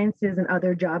life sciences and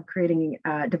other job-creating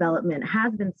development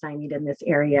has been stymied in this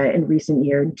area in recent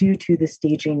years due to the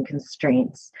staging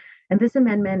constraints. And this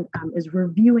amendment is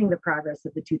reviewing the progress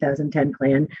of the 2010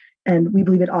 plan, and we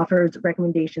believe it offers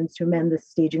recommendations to amend the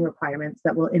staging requirements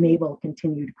that will enable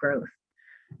continued growth.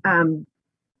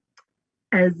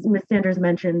 As Ms. Sanders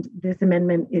mentioned, this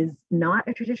amendment is not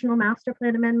a traditional master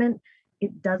plan amendment.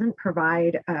 It doesn't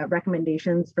provide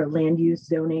recommendations for land use,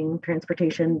 zoning,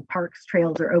 transportation, parks,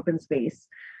 trails, or open space.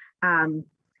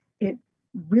 It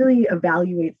really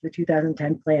evaluates the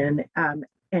 2010 plan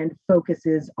and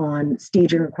focuses on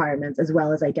staging requirements as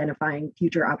well as identifying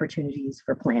future opportunities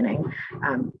for planning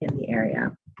in the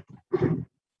area.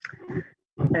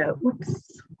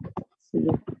 Whoops. Let's see.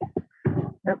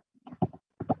 Yep.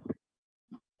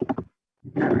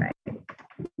 All right.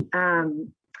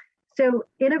 So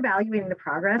in evaluating the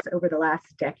progress over the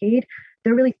last decade,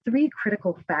 there are really three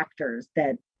critical factors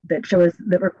that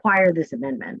require this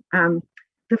amendment.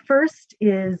 The first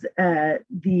is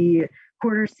the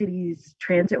Corridor Cities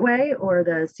Transitway, or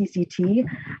the CCT,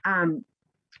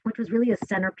 which was really a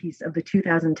centerpiece of the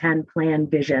 2010 plan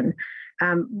vision.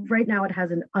 Right now, it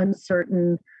has an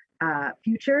uncertain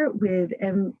future with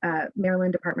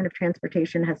Maryland Department of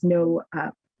Transportation has no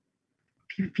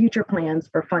future plans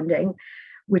for funding,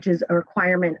 which is a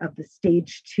requirement of the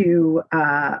stage 2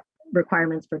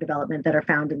 requirements for development that are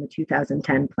found in the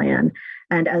 2010 plan.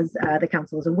 And as the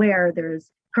council is aware,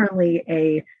 there's currently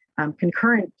a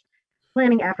concurrent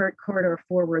planning effort, Corridor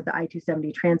Forward, the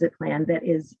I-270 transit plan, that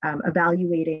is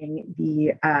evaluating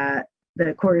the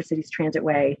Corridor Cities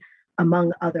Transitway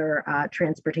among other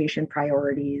transportation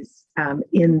priorities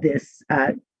in this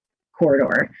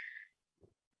corridor.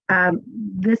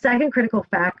 The second critical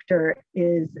factor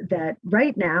is that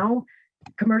right now,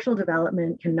 commercial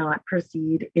development cannot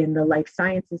proceed in the Life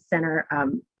Sciences Center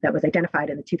that was identified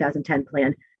in the 2010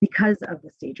 plan because of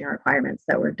the staging requirements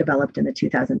that were developed in the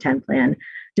 2010 plan.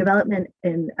 Development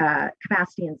in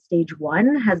capacity in stage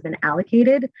 1 has been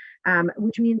allocated,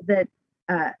 which means that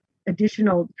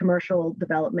additional commercial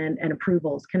development and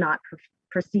approvals cannot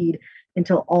proceed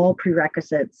until all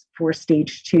prerequisites for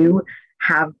stage 2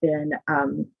 have been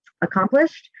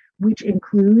accomplished, which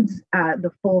includes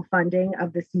the full funding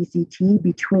of the CCT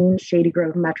between Shady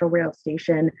Grove Metro Rail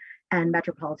Station and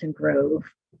Metropolitan Grove.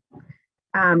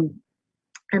 And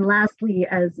lastly,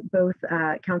 as both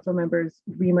council members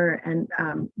Weimer and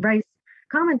Rice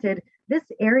commented, this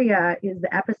area is the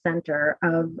epicenter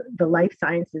of the life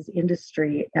sciences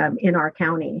industry in our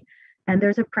county. And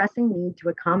there's a pressing need to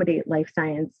accommodate life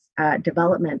science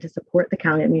development to support the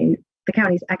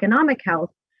county's economic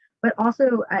health, but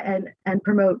also and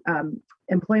promote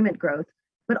employment growth,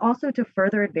 but also to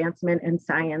further advancement in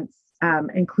science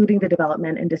including the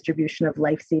development and distribution of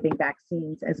life-saving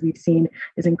vaccines, as we've seen,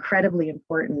 is incredibly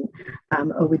important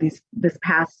over this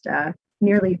past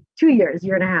nearly 2 years,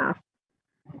 year and a half.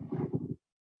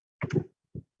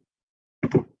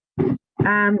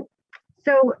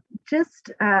 So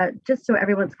just so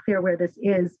everyone's clear where this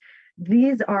is,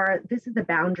 this is the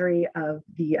boundary of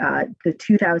the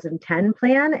 2010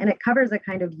 plan, and it covers a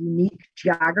kind of unique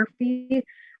geography.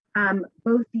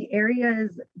 Both the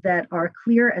areas that are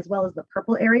clear as well as the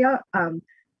purple area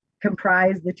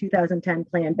comprise the 2010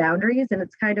 plan boundaries, and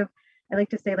it's kind of, I like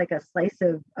to say, like a slice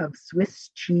of Swiss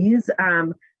cheese,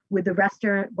 with the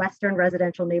western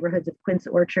residential neighborhoods of Quince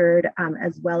Orchard,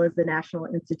 as well as the National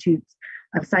Institutes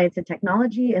of Science and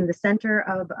Technology in the center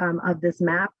of this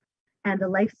map, and the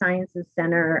Life Sciences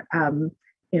Center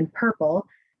in purple.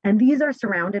 And these are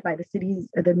surrounded by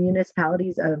the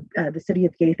municipalities of the city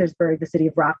of Gaithersburg, the city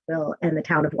of Rockville, and the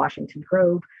town of Washington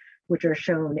Grove, which are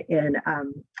shown in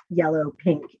yellow,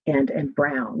 pink, and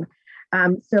brown.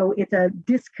 So it's a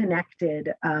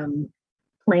disconnected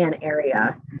plan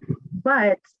area.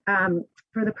 But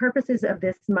for the purposes of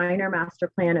this minor master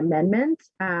plan amendment,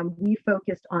 we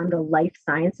focused on the Life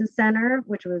Sciences Center,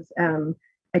 which was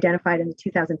identified in the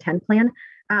 2010 plan.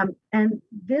 And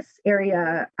this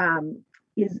area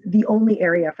is the only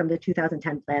area from the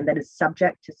 2010 plan that is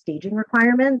subject to staging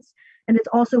requirements. And it's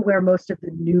also where most of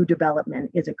the new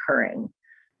development is occurring.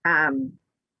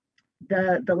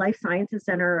 The Life Sciences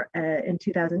Center in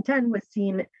 2010 was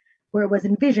seen where it was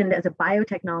envisioned as a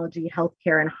biotechnology,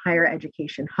 healthcare, and higher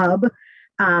education hub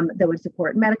that would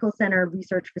support medical center,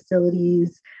 research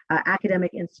facilities,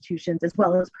 academic institutions, as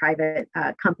well as private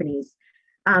companies.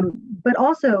 But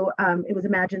also, it was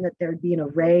imagined that there'd be an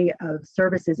array of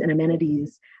services and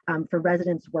amenities for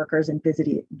residents, workers, and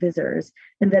visitors,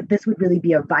 and that this would really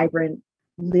be a vibrant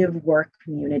live-work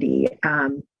community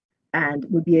and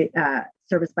would be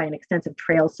serviced by an extensive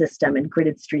trail system and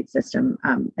gridded street system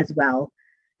as well.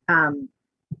 And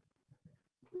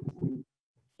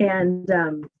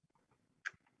then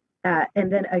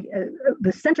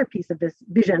the centerpiece of this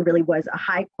vision really was a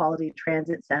high-quality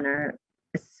transit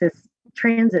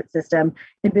system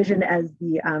envisioned as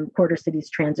the Quarter Cities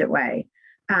Transitway.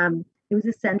 It was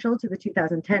essential to the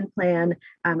 2010 plan,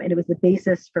 and it was the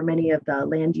basis for many of the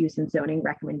land use and zoning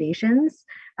recommendations.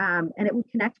 And it would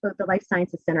connect both the Life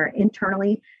Sciences Center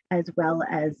internally as well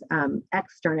as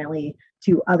externally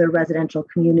to other residential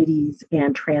communities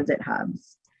and transit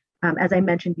hubs. As I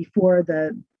mentioned before,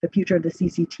 the future of the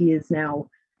CCT is now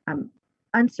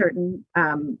uncertain,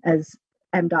 as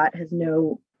MDOT has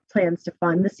no plans to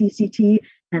fund the CCT,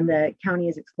 and the county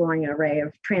is exploring an array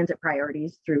of transit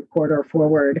priorities through Corridor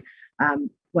Forward,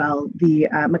 while the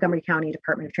Montgomery County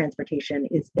Department of Transportation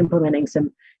is implementing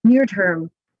some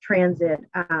near-term transit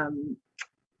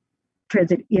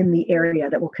in the area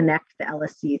that will connect the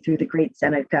LSC through the Great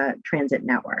Seneca Transit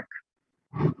Network.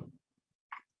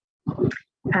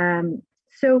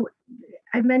 So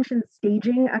I've mentioned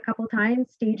staging a couple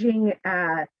times. Staging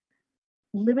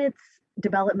limits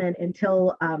development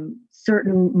until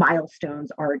certain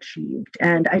milestones are achieved.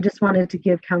 And I just wanted to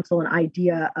give council an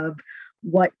idea of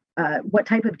what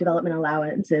type of development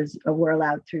allowances were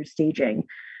allowed through staging.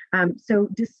 So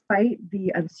despite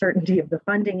the uncertainty of the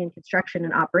funding and construction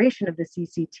and operation of the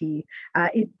CCT,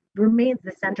 it remains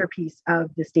the centerpiece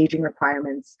of the staging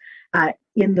requirements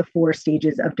in the 4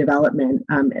 stages of development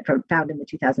found in the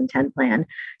 2010 plan.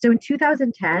 So in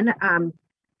 2010,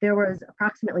 there was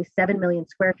approximately 7 million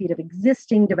square feet of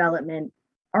existing development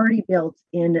already built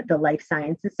in the Life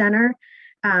Sciences Center.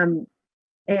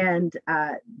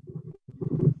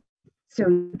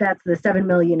 So that's the 7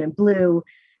 million in blue.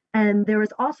 And there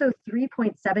was also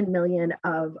 3.7 million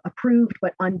of approved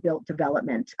but unbuilt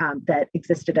development that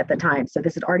existed at the time. So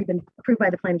this had already been approved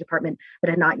by the planning department, but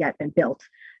had not yet been built.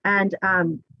 And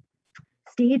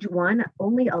Stage 1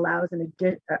 only allowed an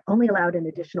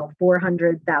additional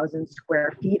 400,000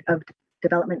 square feet of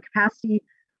development capacity,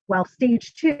 while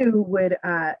Stage 2 would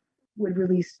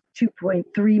release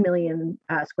 2.3 million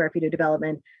square feet of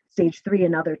development. Stage 3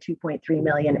 another 2.3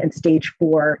 million, and Stage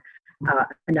 4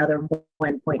 another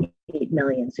 1.8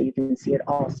 million. So you can see it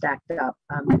all stacked up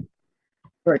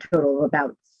for a total of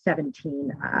about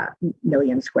 17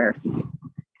 million square feet.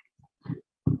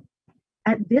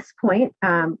 At this point,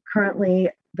 currently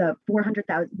the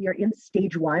 400,000, we are in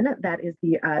Stage 1. That is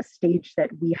the stage that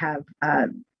we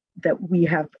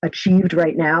have achieved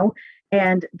right now.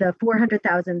 And the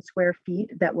 400,000 square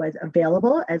feet that was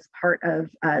available as part of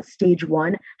Stage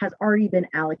 1 has already been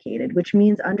allocated, which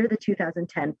means under the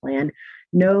 2010 plan,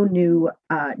 no new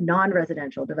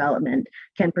non-residential development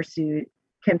can proceed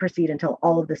can proceed until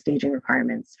all of the staging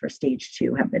requirements for stage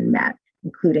 2 have been met,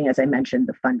 including, as I mentioned,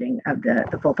 the funding of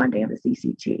the full funding of the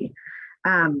CCT.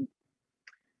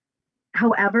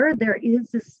 However, there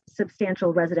is this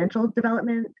substantial residential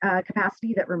development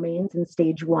capacity that remains in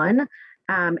stage 1.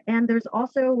 And there's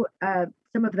also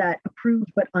some of that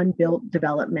approved but unbuilt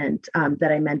development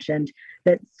that I mentioned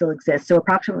that still exists. So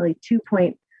approximately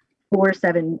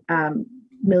 2.47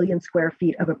 million square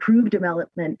feet of approved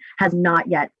development has not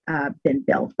yet been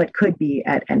built, but could be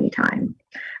at any time.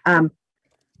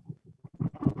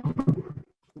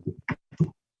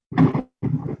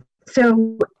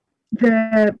 So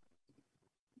the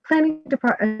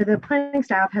planning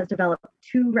staff has developed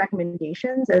 2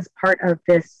 recommendations as part of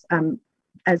this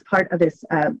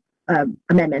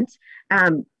amendment.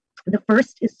 The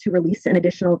first is to release an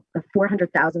additional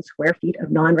 400,000 square feet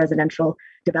of non-residential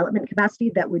development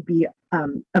capacity that would be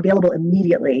available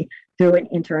immediately through an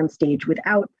interim stage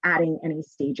without adding any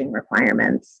staging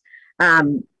requirements.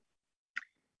 And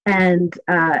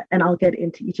I'll get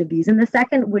into each of these. And the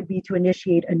second would be to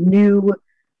initiate a new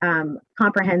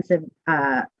comprehensive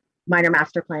minor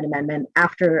master plan amendment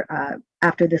after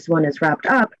this one is wrapped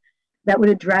up, that would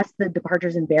address the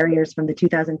departures and barriers from the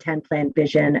 2010 plan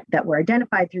vision that were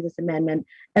identified through this amendment,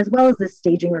 as well as the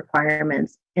staging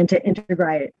requirements, and to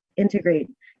integrate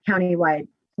countywide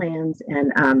plans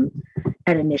and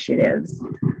initiatives.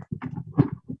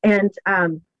 And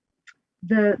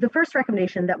the first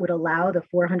recommendation that would allow the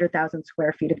 400,000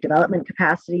 square feet of development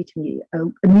capacity to be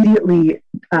immediately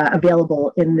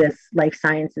available in this life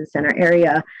sciences center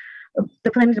area,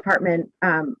 the planning department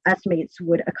estimates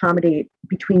would accommodate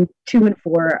between 2 and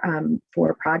 4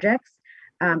 projects,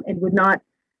 and would not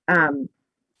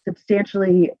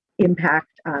substantially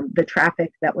impact the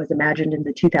traffic that was imagined in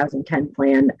the 2010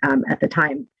 plan at the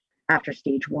time after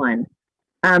stage 1.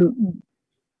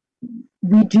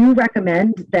 We do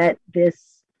recommend that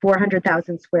this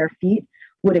 400,000 square feet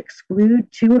would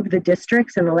exclude 2 of the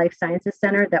districts in the Life Sciences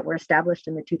Center that were established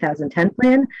in the 2010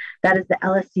 plan. That is the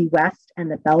LSC West and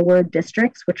the Bellward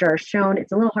districts, which are shown,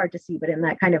 it's a little hard to see, but in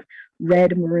that kind of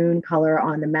red maroon color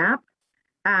on the map.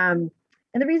 And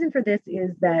the reason for this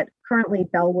is that currently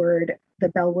the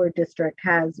Bellward district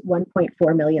has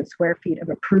 1.4 million square feet of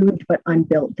approved but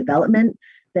unbuilt development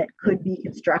that could be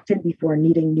constructed before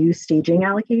needing new staging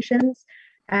allocations.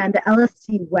 And the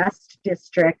LSC West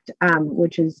district,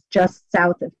 which is just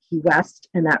south of Key West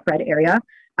in that red area,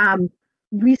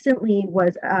 recently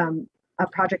was a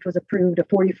project was approved, a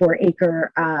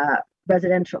 44-acre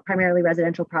primarily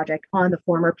residential project on the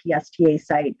former PSTA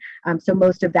site. So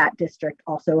most of that district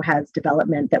also has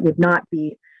development that would not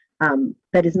be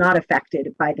that is not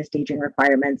affected by the staging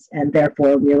requirements, and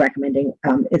therefore we are recommending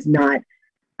is not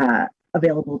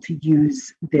available to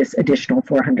use this additional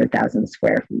 400,000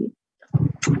 square feet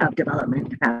of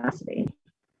development capacity.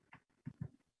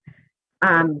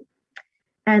 And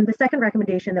the second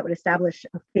recommendation that would establish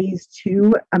a phase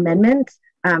 2 amendment,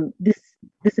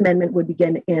 this amendment would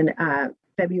begin in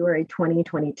February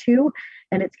 2022,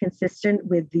 and it's consistent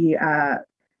with the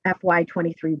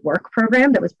FY23 work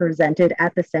program that was presented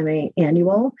at the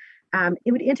semi-annual.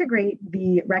 It would integrate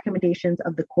the recommendations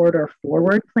of the Corridor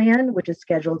Forward Plan, which is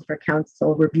scheduled for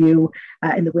council review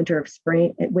in the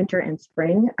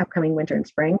upcoming winter and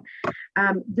spring.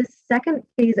 This second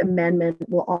phase amendment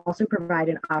will also provide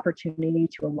an opportunity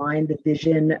to align the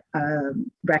vision,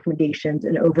 recommendations,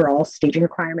 and overall staging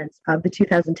requirements of the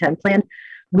 2010 plan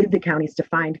with the county's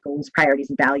defined goals, priorities,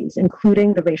 and values,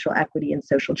 including the Racial Equity and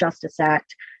Social Justice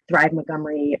Act, Thrive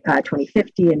Montgomery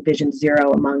 2050, and Vision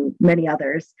Zero, among many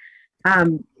others.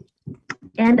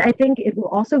 And I think it will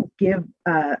also give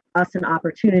us an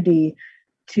opportunity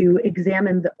to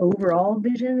examine the overall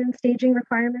vision and staging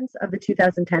requirements of the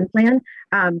 2010 plan,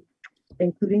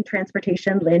 including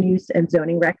transportation, land use, and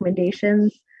zoning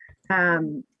recommendations,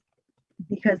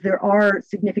 because there are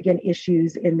significant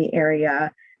issues in the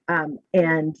area,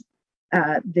 and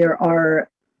there are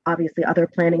obviously other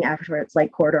planning efforts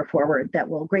like Corridor Forward that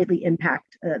will greatly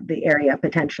impact the area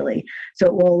potentially. So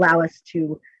it will allow us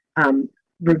to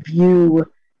review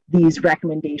these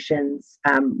recommendations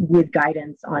with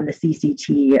guidance on the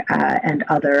CCT and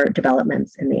other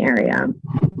developments in the area.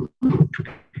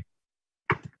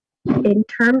 In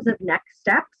terms of next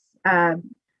steps,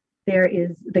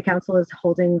 the council is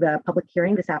holding the public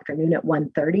hearing this afternoon at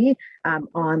 1:30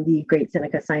 on the Great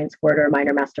Seneca Science Corridor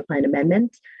Minor Master Plan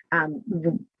Amendment.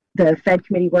 The Fed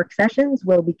Committee work sessions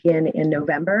will begin in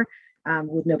November,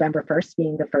 with November 1st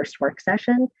being the first work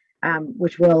session,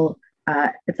 which will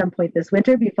at some point this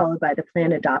winter be followed by the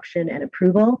plan adoption and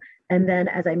approval. And then,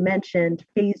 as I mentioned,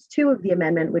 phase 2 of the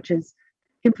amendment, which is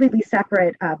completely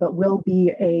separate, but will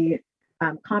be a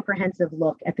comprehensive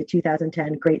look at the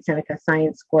 2010 Great Seneca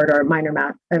Science Corridor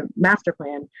Minor Master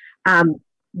Plan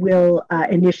will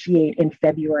initiate in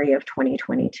February of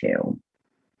 2022.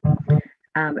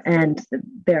 And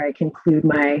there I conclude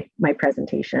my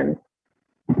presentation.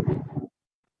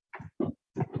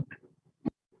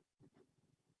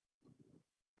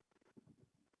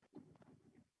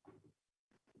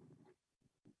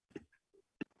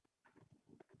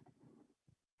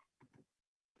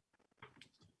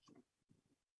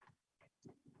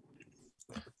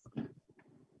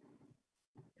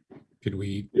 Could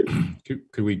we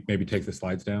maybe take the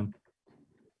slides down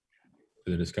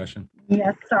for the discussion?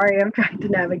 Yes, sorry, I'm trying to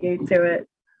navigate to it.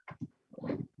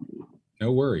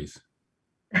 No worries.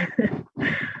 Thank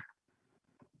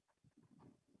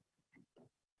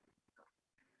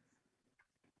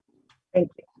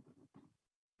you.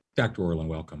 Dr. Orland,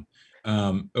 welcome.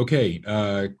 Okay,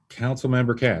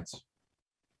 Councilmember Katz.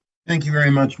 Thank you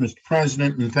very much, Mr.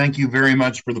 President, and thank you very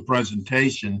much for the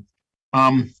presentation.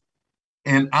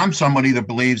 And I'm somebody that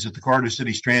believes that the Carter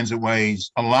City Transit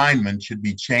Way's alignment should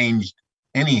be changed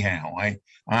anyhow.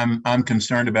 I'm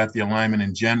concerned about the alignment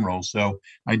in general, so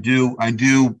I do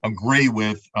agree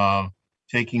with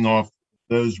taking off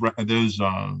those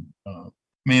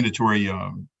mandatory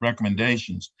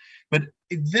recommendations. But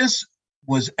this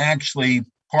was actually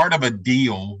part of a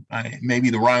deal, maybe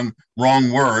the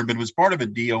wrong word, but it was part of a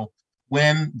deal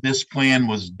when this plan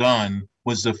was done.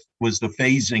 Was the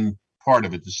phasing part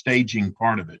of it, the staging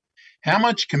part of it. How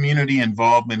much community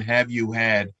involvement have you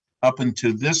had up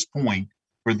until this point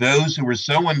for those who were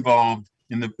so involved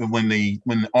in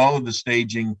when all of the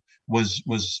staging was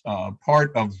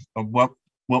part of what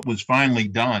was finally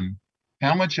done?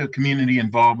 How much of community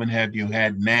involvement have you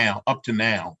had now, up to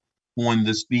now, on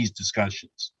these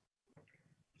discussions?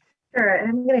 Sure, and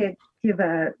I'm going to give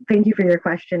thank you for your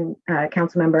question,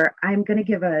 Council Member. I'm going to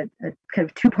give a kind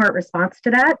of two-part response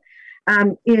to that.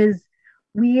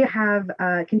 We have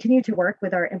continued to work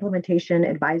with our Implementation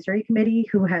Advisory Committee,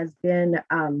 who has been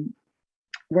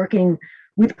working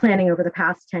with planning over the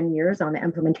past 10 years on the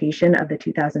implementation of the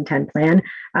 2010 plan.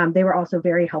 They were also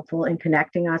very helpful in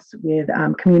connecting us with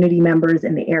community members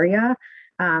in the area.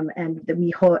 And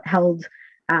we held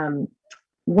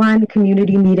one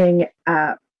community meeting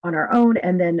on our own,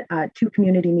 and then 2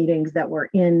 community meetings that were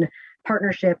in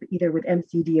partnership either with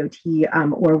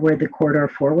MCDOT or with the Corridor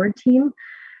Forward team.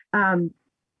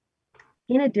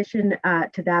 In addition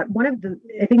to that,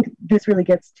 I think this really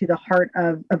gets to the heart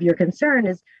of your concern,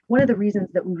 is one of the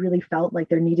reasons that we really felt like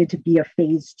there needed to be a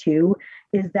phase 2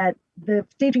 is that the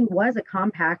staging was a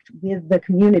compact with the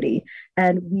community,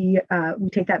 and we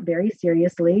take that very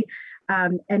seriously.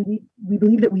 And we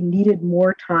believe that we needed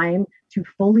more time to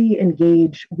fully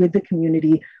engage with the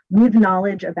community with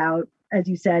knowledge about, as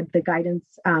you said, the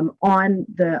guidance on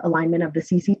the alignment of the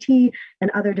CCT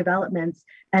and other developments,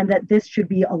 and that this should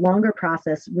be a longer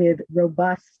process with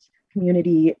robust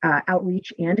community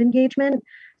outreach and engagement.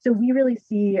 So we really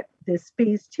see this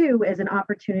phase 2 as an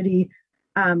opportunity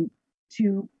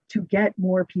to get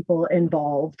more people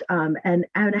involved and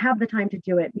have the time to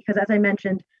do it, because as I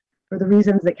mentioned, for the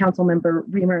reasons that Councilmember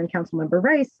Reamer and Councilmember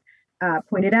Rice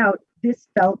pointed out, this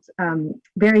felt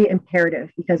very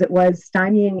imperative because it was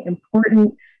stymieing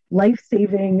important,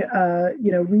 life-saving,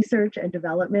 research and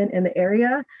development in the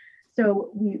area.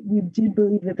 So we did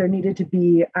believe that there needed to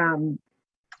be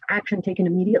action taken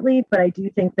immediately, but I do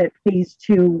think that phase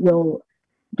 2 will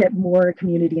get more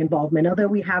community involvement, although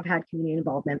we have had community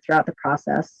involvement throughout the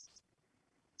process.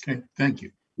 Okay, thank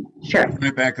you. Sure. Turn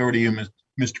it back over to you,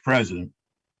 Mr. President.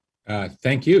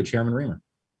 Thank you, Chairman Reamer.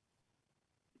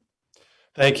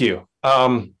 Thank you.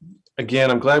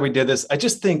 Again, I'm glad we did this. I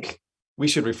just think we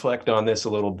should reflect on this a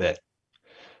little bit.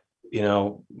 You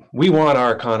know, we want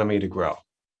our economy to grow.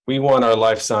 We want our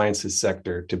life sciences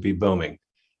sector to be booming.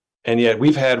 And yet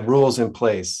we've had rules in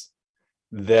place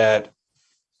that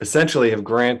essentially have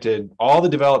granted all the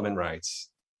development rights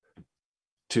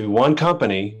to one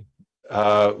company,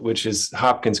 which is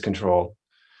Hopkins controlled.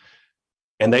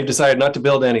 And they've decided not to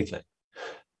build anything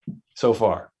so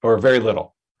far, or very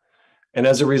little. And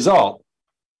as a result,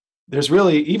 there's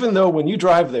really, even though when you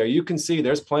drive there, you can see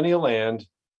there's plenty of land,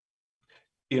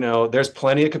 there's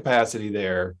plenty of capacity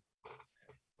there.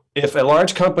 If a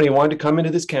large company wanted to come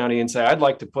into this county and say, I'd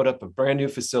like to put up a brand new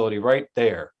facility right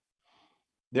there,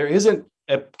 there isn't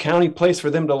a county place for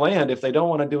them to land if they don't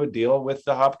want to do a deal with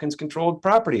the Hopkins controlled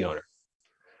property owner.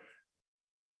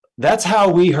 That's how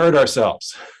we hurt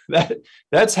ourselves.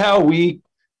 That's how we,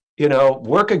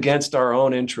 work against our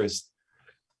own interests,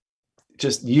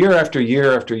 just year after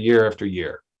year after year after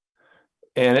year.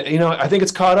 And, I think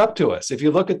it's caught up to us. If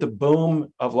you look at the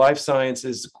boom of life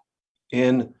sciences,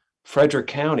 in Frederick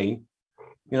County,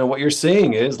 what you're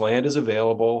seeing is land is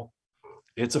available,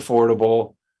 it's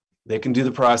affordable, they can do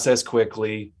the process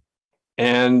quickly,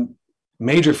 and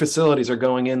major facilities are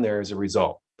going in there as a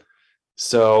result.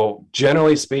 So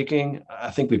generally speaking,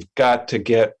 I think we've got to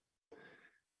get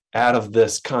out of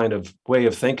this kind of way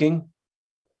of thinking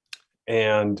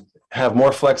and have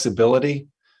more flexibility.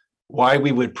 Why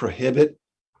we would prohibit,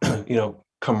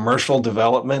 commercial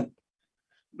development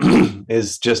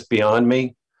is just beyond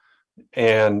me.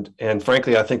 And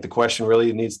frankly, I think the question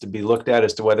really needs to be looked at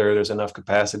as to whether there's enough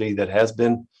capacity that has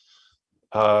been,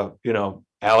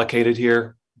 allocated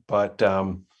here. But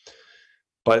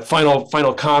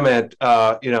final comment,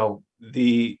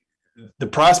 the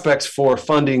prospects for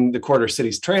funding the Quarter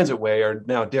Cities Transitway are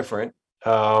now different.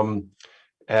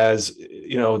 As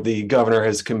the governor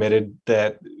has committed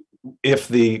that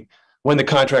when the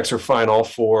contracts are final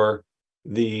for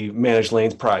the managed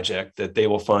lanes project, that they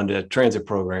will fund a transit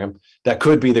program that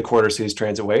could be the Quarter Cities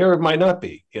Transitway, or it might not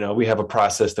be. We have a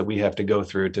process that we have to go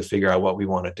through to figure out what we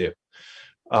want to do.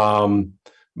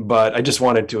 But I just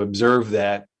wanted to observe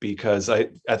that, because I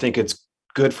think it's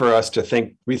good for us to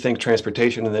rethink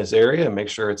transportation in this area and make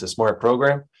sure it's a smart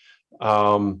program.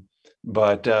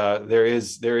 But there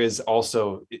is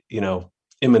also,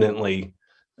 imminently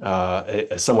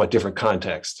a somewhat different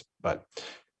context. But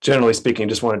generally speaking,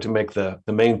 just wanted to make the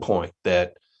main point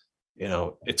that,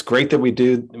 it's great that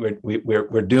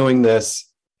we're doing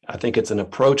this. I think it's an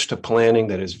approach to planning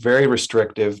that is very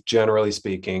restrictive, generally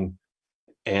speaking.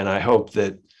 And I hope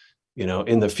that,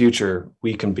 in the future,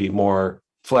 we can be more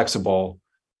flexible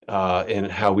in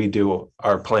how we do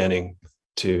our planning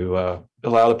to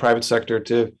allow the private sector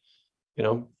to,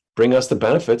 bring us the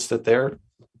benefits that they're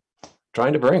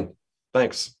trying to bring.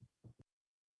 Thanks.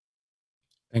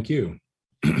 Thank you.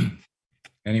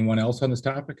 Anyone else on this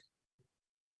topic?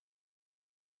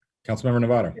 Councilmember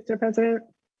Novato. Mr.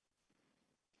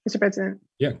 President.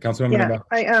 Yeah, Councilmember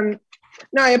Novato.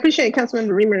 I appreciate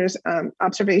Councilmember Reamer's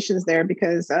observations there,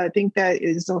 because I think that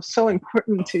is so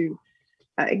important to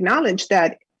acknowledge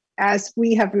that as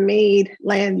we have made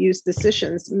land use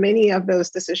decisions, many of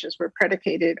those decisions were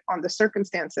predicated on the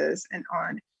circumstances and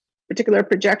on particular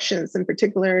projections and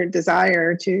particular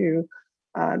desire to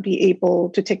be able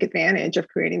to take advantage of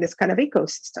creating this kind of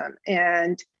ecosystem.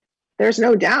 And there's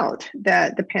no doubt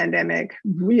that the pandemic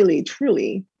really,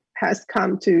 truly has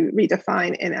come to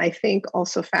redefine and I think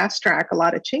also fast track a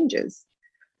lot of changes.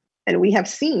 And we have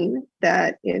seen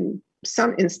that in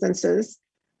some instances,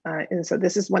 and so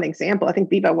this is one example. I think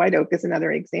Viva White Oak is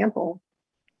another example.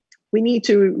 We need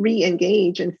to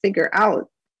re-engage and figure out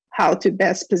how to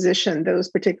best position those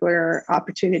particular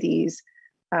opportunities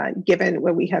given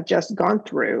what we have just gone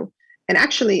through. And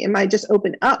actually, it might just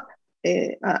open up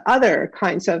other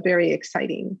kinds of very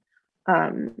exciting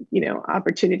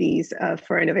opportunities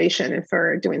for innovation and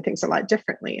for doing things a lot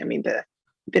differently. I mean,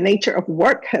 the nature of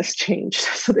work has changed.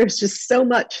 So there's just so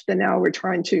much that now we're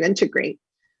trying to integrate.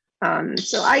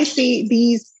 So I see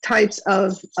these types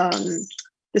of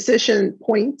decision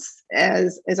points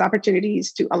as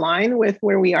opportunities to align with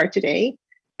where we are today.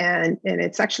 And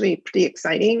it's actually pretty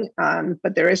exciting,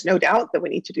 but there is no doubt that we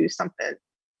need to do something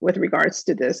with regards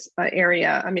to this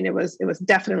area. I mean, it was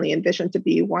definitely envisioned to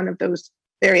be one of those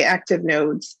very active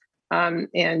nodes. I'm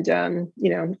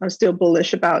still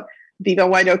bullish about Viva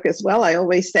White Oak as well. I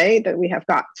always say that we have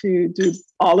got to do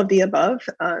all of the above,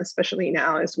 especially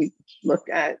now as we look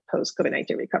at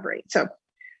post-COVID-19 recovery. So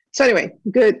anyway,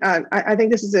 good. I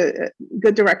think this is a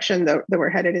good direction that we're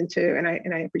headed into, and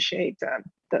I appreciate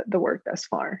the work thus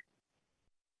far.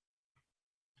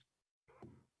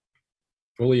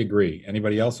 Fully agree.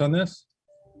 Anybody else on this?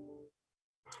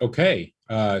 Okay.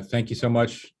 Thank you so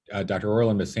much, Dr.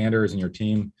 Orland, Ms. Sanders, and your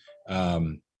team.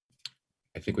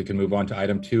 I think we can move on to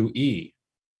item 2E.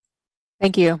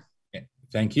 Thank you.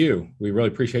 Thank you. We really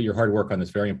appreciate your hard work on this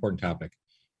very important topic.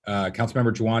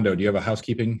 Councilmember Juando, do you have a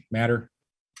housekeeping matter?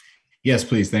 Yes,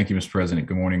 please. Thank you, Mr. President.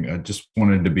 Good morning. I just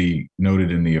wanted to be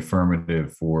noted in the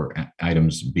affirmative for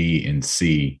items B and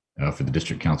C for the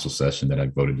district council session that I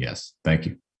voted yes. Thank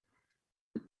you.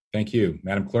 Thank you.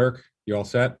 Madam Clerk, you all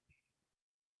set?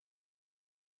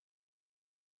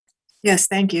 Yes,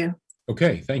 thank you.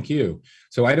 Okay, thank you.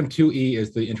 So item 2E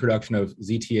is the introduction of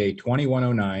ZTA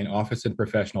 2109 Office and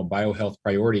Professional Biohealth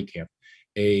Priority Camp.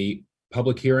 A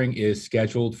public hearing is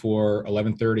scheduled for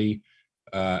November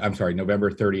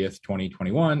 30th,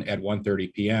 2021 at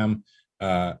 1:30 p.m.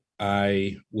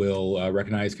 I will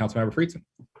recognize Councilmember Friedson.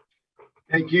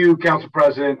 Thank you, Council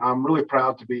President. I'm really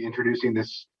proud to be introducing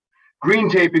this green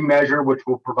taping measure, which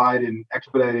will provide an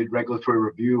expedited regulatory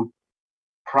review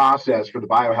process for the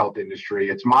biohealth industry.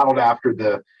 It's modeled after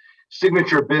the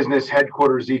signature business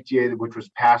headquarters ZTA, which was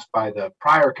passed by the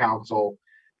prior council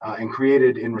and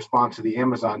created in response to the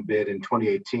Amazon bid in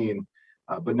 2018,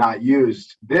 but not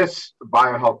used. This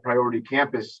BioHealth Priority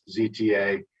Campus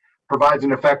ZTA provides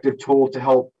an effective tool to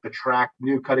help attract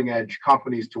new cutting-edge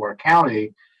companies to our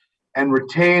county and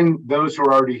retain those who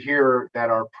are already here that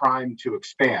are primed to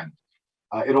expand.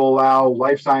 It'll allow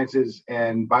life sciences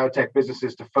and biotech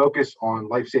businesses to focus on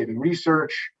life-saving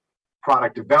research,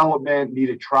 product development,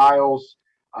 needed trials,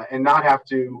 and not have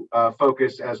to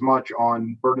focus as much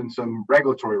on burdensome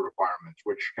regulatory requirements,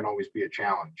 which can always be a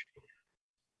challenge.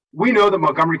 We know that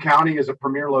Montgomery County is a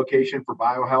premier location for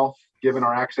biohealth, given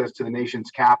our access to the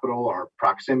nation's capital, our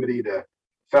proximity to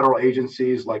federal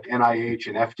agencies like NIH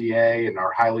and FDA, and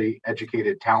our highly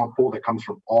educated talent pool that comes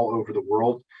from all over the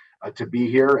world to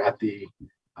be here at the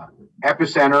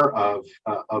epicenter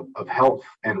of health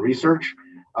and research.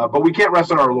 But we can't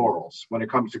rest on our laurels when it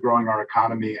comes to growing our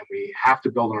economy, and we have to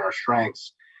build on our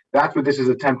strengths. That's what this is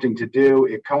attempting to do.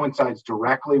 It coincides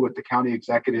directly with the county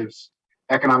executive's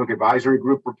Economic Advisory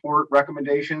Group report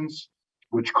recommendations,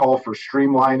 which call for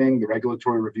streamlining the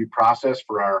regulatory review process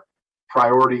for our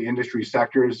priority industry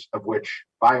sectors, of which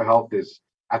biohealth is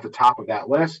at the top of that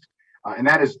list. And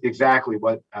that is exactly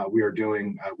what we are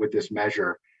doing with this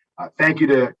measure. Thank you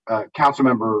to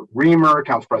Councilmember Reamer,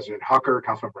 Council President Hucker,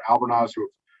 Councilmember Albornoz, who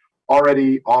have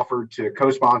already offered to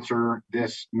co-sponsor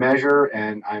this measure,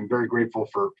 and I'm very grateful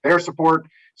for their support.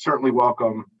 Certainly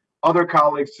welcome other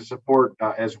colleagues to support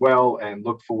as well, and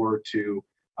look forward to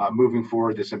moving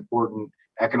forward this important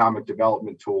economic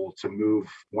development tool to move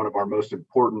one of our most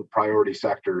important priority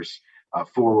sectors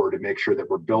forward and make sure that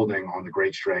we're building on the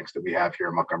great strengths that we have here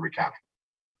in Montgomery County.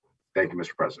 Thank you,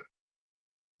 Mr. President.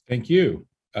 Thank you.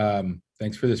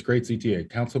 Thanks for this great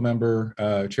ZTA.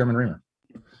 Councilmember Chairman Reamer.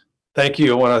 Thank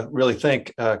you. I want to really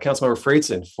thank Councilmember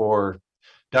Friedson for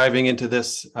diving into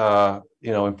this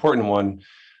important one.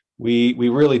 We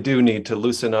really do need to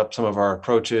loosen up some of our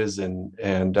approaches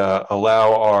and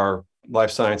allow our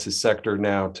life sciences sector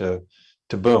now to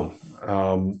boom.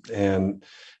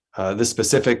 This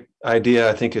specific idea,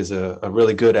 I think, is a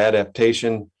really good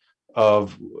adaptation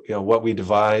of what we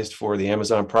devised for the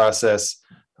Amazon process.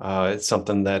 It's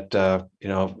something that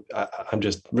I'm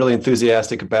just really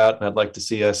enthusiastic about, and I'd like to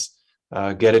see us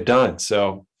get it done.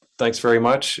 So thanks very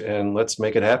much, and let's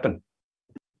make it happen.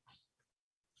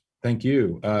 Thank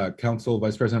you. Council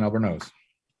Vice President Albornoz.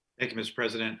 Thank you, Mr.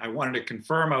 President. I wanted to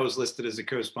confirm I was listed as a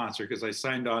co-sponsor because I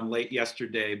signed on late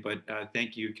yesterday, but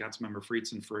thank you, Councilmember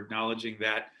Friedson, for acknowledging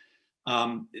that.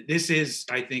 This is,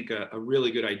 I think, a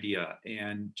really good idea,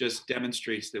 and just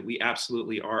demonstrates that we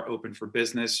absolutely are open for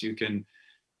business. You can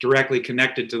directly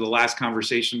connect it to the last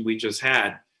conversation we just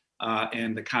had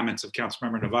and the comments of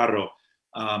Councilmember Navarro,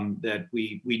 that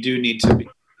we do need to be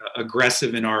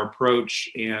aggressive in our approach.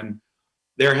 And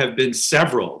there have been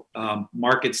several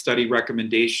market study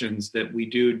recommendations that we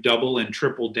do double and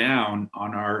triple down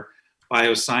on our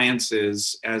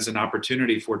biosciences as an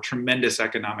opportunity for tremendous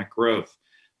economic growth.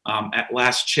 At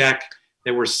last check,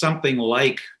 there were something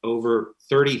like over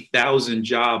 30,000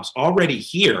 jobs already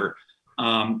here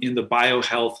in the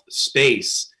biohealth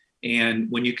space. And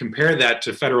when you compare that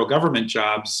to federal government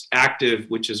jobs, active,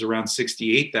 which is around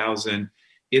 68,000,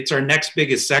 it's our next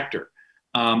biggest sector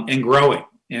and growing,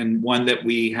 and one that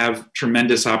we have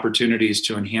tremendous opportunities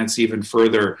to enhance even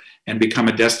further and become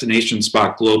a destination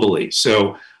spot globally.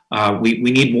 So we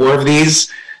need more of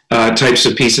these types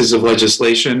of pieces of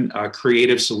legislation,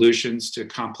 creative solutions to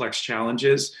complex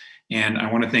challenges. And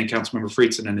I want to thank Councilmember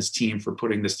Friedson and his team for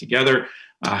putting this together.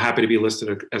 Happy to be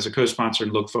listed as a co-sponsor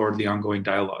and look forward to the ongoing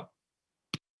dialogue.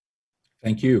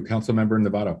 Thank you. Councilmember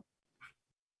Navarro.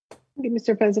 Thank you,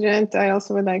 Mr. President. I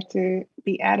also would like to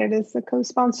be added as a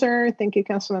co-sponsor. Thank you,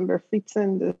 Councilmember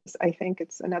Friedson. I think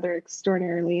it's another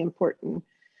extraordinarily important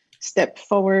step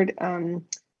forward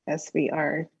as we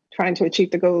are trying to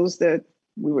achieve the goals that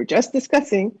we were just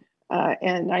discussing.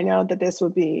 And I know that this will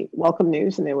be welcome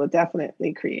news, and it will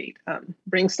definitely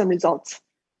bring some results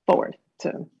forward.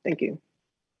 So thank you.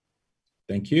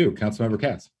 Thank you. Councilmember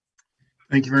Katz.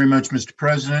 Thank you very much, Mr.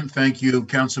 President. Thank you,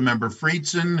 Councilmember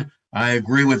Friedson. I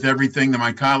agree with everything that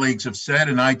my colleagues have said,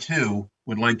 and I too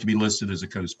would like to be listed as a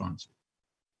co-sponsor.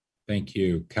 Thank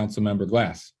you. Councilmember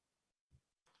Glass.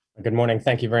 Good morning.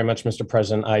 Thank you very much, Mr.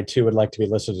 President. I too would like to be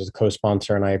listed as a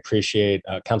co-sponsor, and I appreciate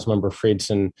Councilmember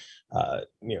Friedson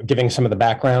giving some of the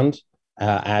background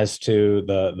as to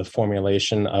the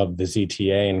formulation of the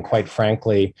ZTA. And quite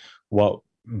frankly, what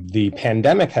the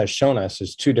pandemic has shown us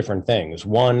is two different things.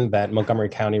 One, that Montgomery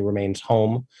County remains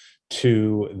home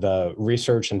to the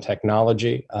research and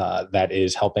technology that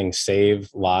is helping save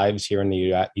lives here in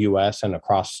the U.S. and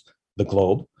across the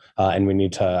globe. And we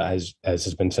need to, as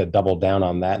has been said, double down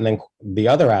on that. And then the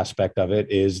other aspect of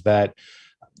it is that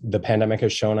the pandemic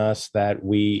has shown us that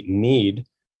we need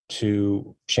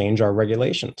to change our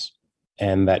regulations,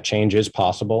 and that change is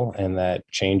possible and that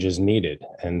change is needed.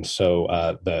 And so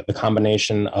the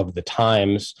combination of the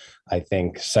times, I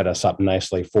think, set us up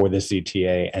nicely for the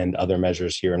ZTA and other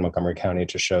measures here in Montgomery County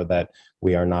to show that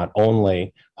we are not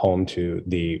only home to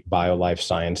the bio-life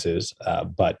sciences,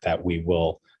 but that we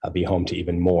will be home to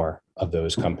even more of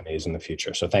those companies in the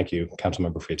future. So thank you,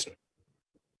 Councilmember Friedson.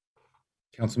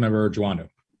 Councilmember Joando.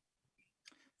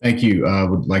 Thank you.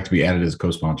 Would like to be added as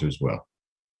co-sponsor as well.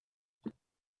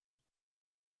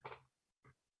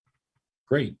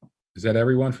 Great. Is that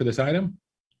everyone for this item?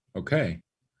 Okay.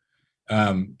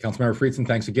 Councilmember Friedson,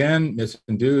 thanks again. Ms.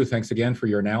 Ndu, thanks again for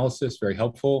your analysis, very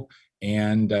helpful.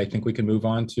 And I think we can move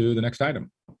on to the next item.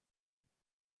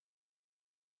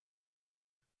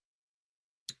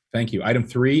 Thank you. Item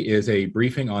 3 is a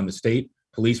briefing on the state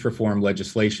police reform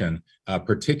legislation,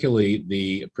 particularly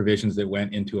the provisions that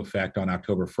went into effect on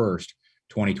October 1st,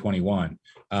 2021.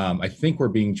 I think we're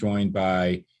being joined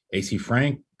by AC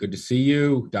Frank. Good to see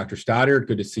you. Dr. Stoddard,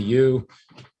 good to see you.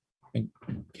 I think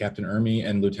Captain Ermey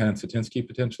and Lieutenant Satinsky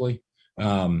potentially.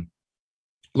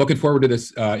 Looking forward to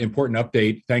this important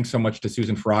update. Thanks so much to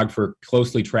Susan Frog for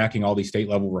closely tracking all these state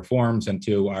level reforms, and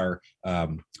to our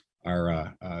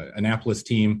Annapolis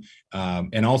team,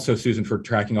 and also Susan for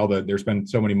tracking there's been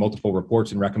so many multiple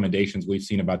reports and recommendations we've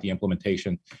seen about the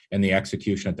implementation and the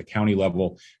execution at the county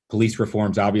level. Police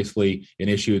reform is obviously an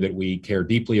issue that we care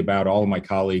deeply about, all of my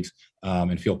colleagues,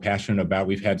 and feel passionate about.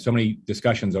 We've had so many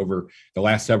discussions over the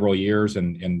last several years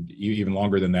and even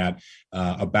longer than that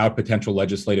about potential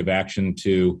legislative action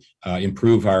to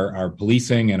improve our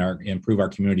policing and improve our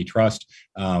community trust.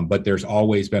 But there's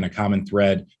always been a common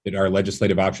thread that our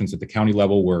legislative options at the county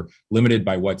level were limited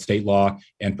by what state law,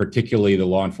 and particularly the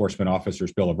Law Enforcement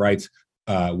Officers Bill of Rights,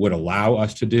 would allow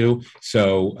us to do.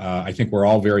 So I think we're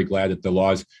all very glad that the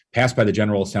laws passed by the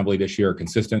General Assembly this year are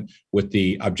consistent with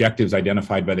the objectives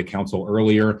identified by the council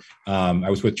earlier. I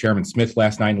was with Chairman Smith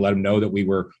last night and let him know that we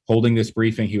were holding this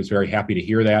briefing. He was very happy to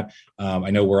hear that.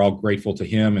 I know we're all grateful to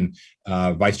him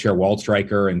and Vice Chair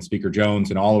Waldstreicher and Speaker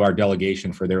Jones and all of our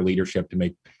delegation for their leadership to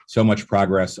make so much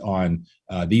progress on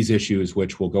these issues,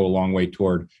 which will go a long way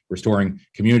toward restoring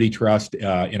community trust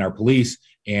in our police.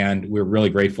 And we're really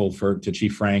grateful to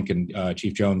Chief Frank and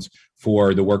Chief Jones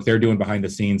for the work they're doing behind the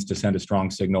scenes to send a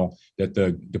strong signal that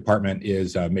the department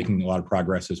is making a lot of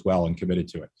progress as well and committed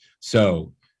to it.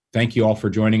 So thank you all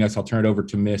for joining us. I'll turn it over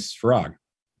to Ms. Frog.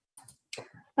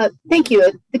 Thank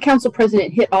you. The council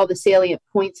president hit all the salient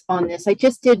points on this. I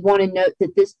just did want to note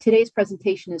that today's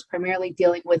presentation is primarily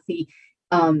dealing with the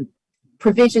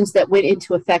provisions that went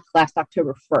into effect last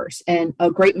October 1st, and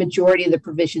a great majority of the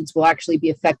provisions will actually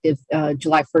be effective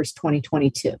July 1st,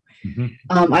 2022.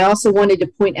 Mm-hmm. I also wanted to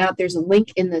point out there's a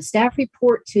link in the staff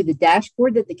report to the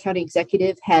dashboard that the county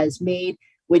executive has made,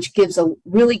 which gives a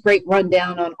really great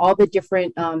rundown on all the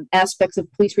different aspects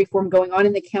of police reform going on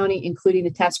in the county, including the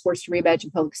Task Force to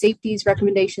Reimagine Public Safety's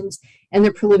recommendations and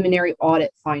the preliminary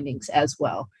audit findings as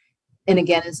well. And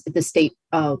again, as the state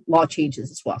law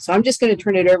changes as well. So I'm just going to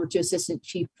turn it over to Assistant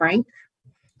Chief Frank,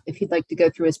 if he'd like to go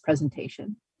through his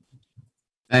presentation.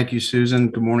 Thank you, Susan.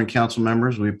 Good morning, council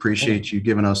members. We appreciate you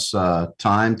giving us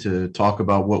time to talk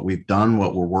about what we've done,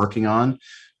 what we're working on.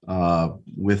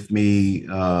 With me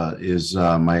is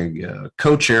my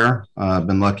co-chair. I've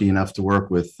been lucky enough to work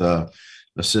with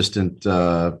Assistant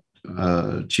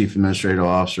Chief Administrative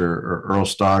Officer Earl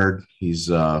Stoddard. He's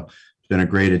been a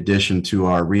great addition to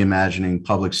our Reimagining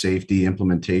Public Safety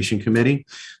Implementation Committee.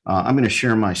 I'm going to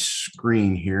share my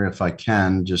screen here if I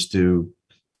can, just to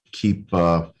keep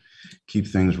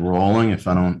things rolling. If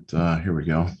I don't, here we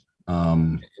go.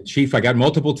 Chief, I got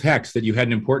multiple texts that you had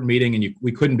an important meeting and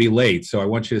we couldn't be late, so I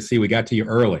want you to see we got to you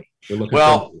early.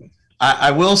 Well,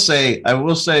 I will say,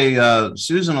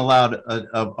 Susan allowed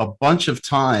a bunch of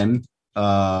time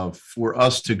for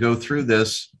us to go through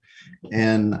this,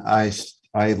 and I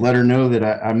let her know that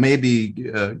I may be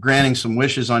granting some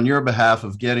wishes on your behalf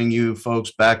of getting you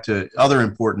folks back to other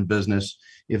important business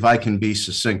if I can be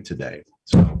succinct today.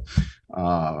 So,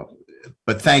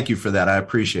 but thank you for that. I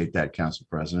appreciate that, Council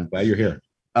President. Glad you're here.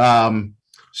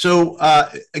 So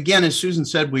again, as Susan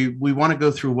said, we want to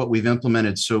go through what we've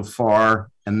implemented so far,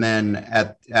 and then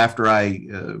after I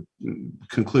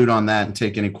conclude on that and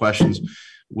take any questions,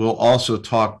 we'll also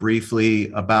talk briefly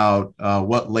about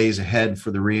what lays ahead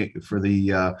for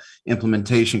the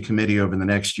implementation committee over the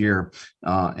next year,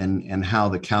 and how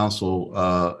the council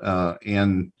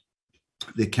and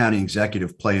the county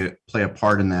executive play a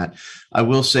part in that. I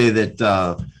will say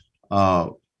that A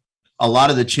lot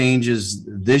of the changes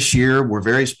this year were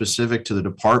very specific to the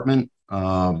department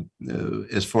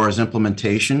as far as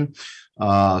implementation.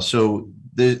 So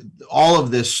all of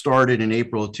this started in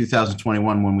April of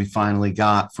 2021 when we finally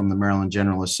got from the Maryland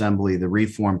General Assembly the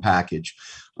reform package.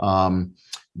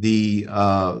 The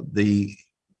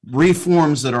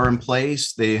reforms that are in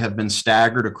place, they have been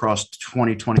staggered across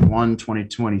 2021,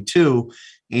 2022.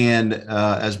 And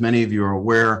as many of you are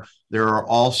aware, there are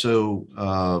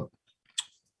also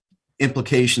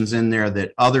implications in there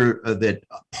that that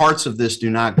parts of this do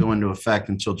not go into effect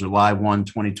until July 1,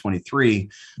 2023,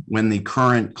 when the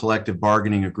current collective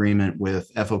bargaining agreement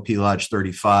with FOP Lodge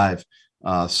 35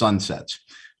 sunsets.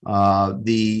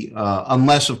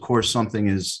 Unless, of course, something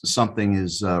is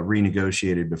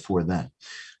renegotiated before then.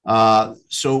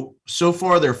 So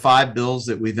far, there are 5 bills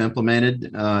that we've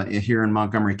implemented here in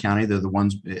Montgomery County. They're the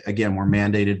ones, again, we're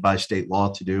mandated by state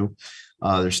law to do.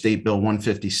 There's State Bill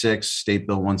 156, State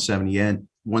Bill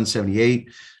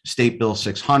 178, State Bill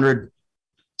 600,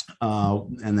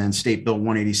 and then State Bill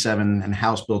 187 and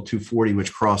House Bill 240,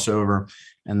 which cross over,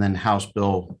 and then House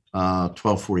Bill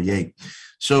 1248.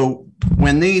 So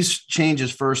when these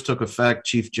changes first took effect,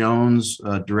 Chief Jones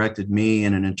directed me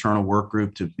and an internal work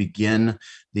group to begin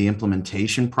the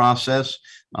implementation process.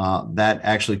 That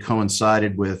actually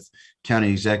coincided with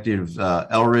County Executive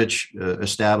Elrich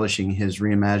establishing his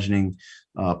Reimagining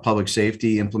Public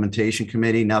Safety Implementation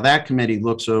Committee. Now that committee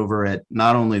looks over at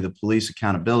not only the Police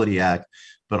Accountability Act,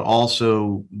 but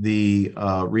also the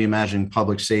Reimagining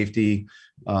Public Safety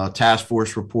Task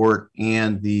Force report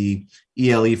and the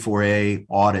ELE4A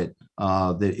audit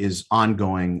that is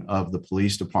ongoing of the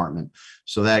police department.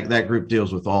 So that group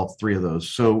deals with all 3 of those.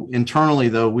 So internally,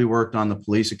 though, we worked on the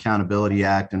Police Accountability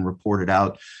Act and reported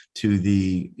out to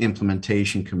the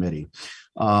implementation committee.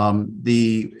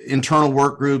 The internal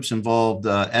work groups involved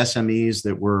SMEs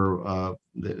that were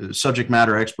subject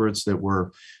matter experts that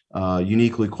were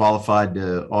uniquely qualified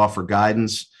to offer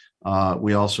guidance.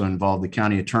 We also involved the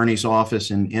county attorney's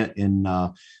office in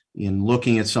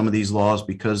looking at some of these laws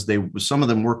because some of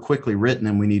them were quickly written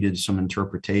and we needed some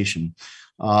interpretation.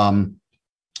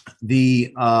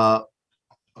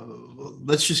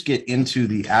 Let's just get into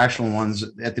the actual ones.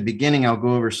 At the beginning, I'll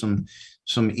go over some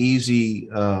easy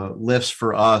lifts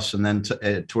for us, and then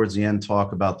towards the end,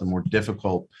 talk about the more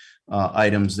difficult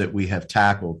items that we have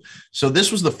tackled. So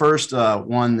this was the first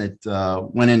one that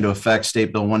went into effect,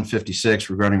 State Bill 156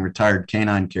 regarding retired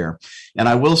canine care. And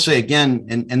I will say again,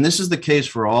 and this is the case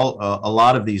for a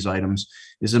lot of these items,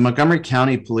 is that Montgomery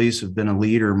County Police have been a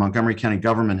leader, Montgomery County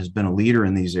government has been a leader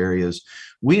in these areas.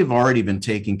 We have already been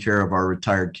taking care of our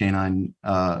retired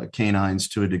canines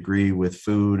to a degree with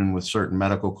food and with certain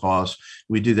medical costs.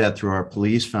 We do that through our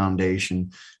police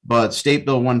foundation. But State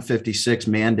Bill 156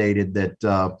 mandated that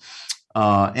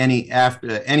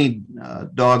any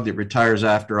dog that retires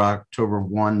after October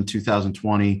 1,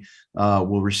 2020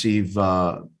 will receive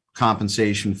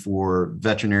compensation for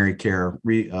veterinary care,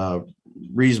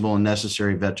 reasonable and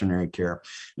necessary veterinary care.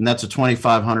 And that's a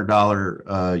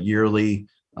 $2,500 yearly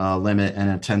limit and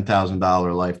a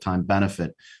 $10,000 lifetime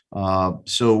benefit.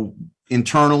 So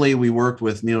internally, we worked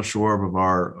with Neil Schwarb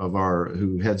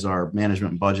who heads our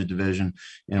management and budget division,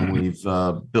 and we've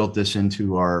built this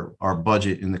into our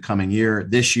budget in the coming year.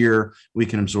 This year, we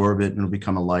can absorb it and it'll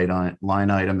become a line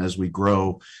item as we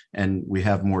grow and we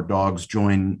have more dogs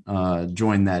join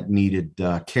that needed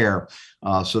care.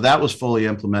 So that was fully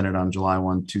implemented on July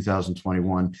 1,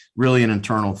 2021. Really an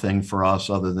internal thing for us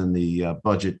other than the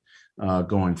budget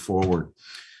going forward.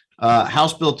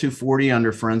 House Bill 240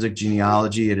 under forensic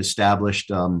genealogy, it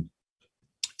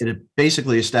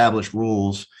basically established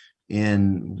rules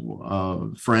in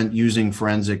using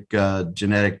forensic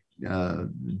genetic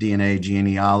DNA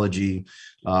genealogy.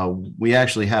 We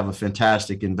actually have a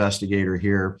fantastic investigator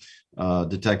here,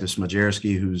 Detective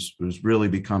Smajerski, who's really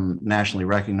become nationally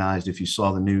recognized. If you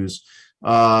saw the news,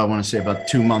 I want to say about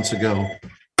 2 months ago,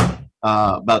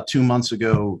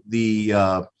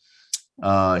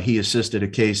 he assisted a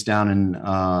case down in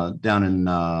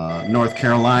North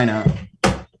Carolina.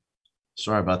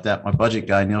 Sorry about that. My budget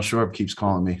guy, Neil Schwarb, keeps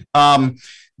calling me.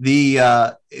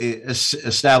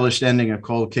 Established ending a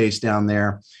cold case down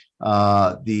there.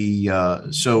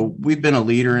 So we've been a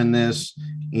leader in this,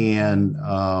 and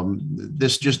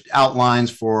this just outlines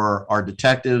for our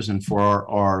detectives and for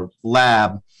our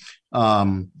lab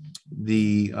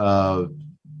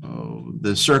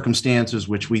the circumstances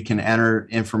which we can enter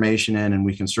information in, and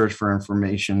we can search for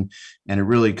information, and it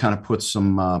really kind of puts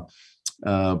some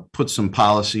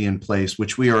policy in place,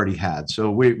 which we already had. So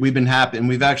we've been happy, and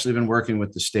we've actually been working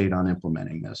with the state on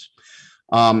implementing this.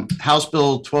 House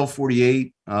Bill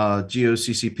 1248,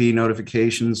 GOCCP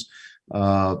notifications,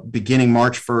 beginning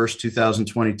March 1st,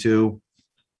 2022.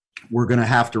 We're going to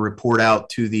have to report out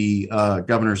to the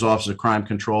Governor's Office of Crime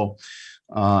Control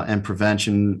and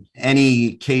Prevention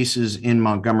any cases in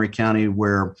Montgomery County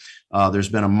where there's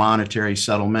been a monetary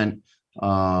settlement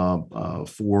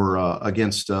against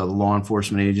the law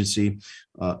enforcement agency.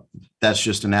 That's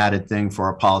just an added thing for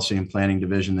our policy and planning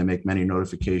division. They make many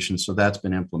notifications, so that's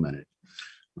been implemented.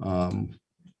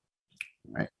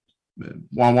 Right.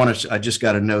 I just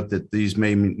got to note that these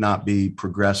may not be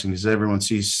progressing. Does everyone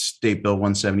see State Bill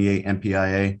 178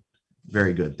 MPIA?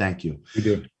 Very good. Thank you. We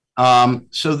do.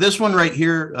 So this one right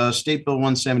here, State Bill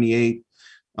 178,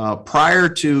 prior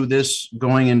to this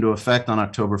going into effect on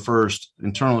October 1st,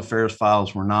 internal affairs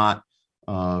files were not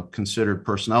considered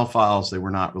personnel files. They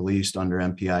were not released under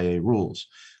MPIA rules.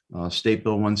 State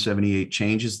Bill 178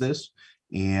 changes this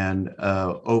and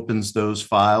opens those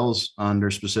files under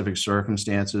specific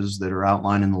circumstances that are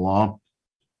outlined in the law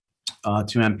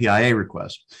to MPIA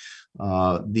requests.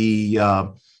 The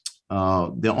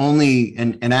only,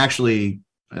 and actually,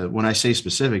 when I say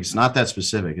specific, it's not that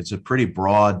specific. It's a pretty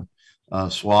broad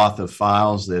swath of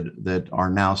files that are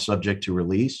now subject to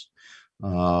release.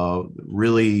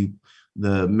 Really,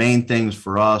 the main things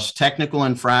for us: technical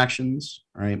infractions,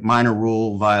 right? Minor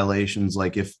rule violations,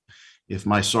 like if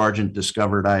my sergeant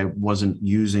discovered I wasn't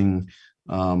using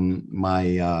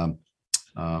my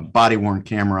body-worn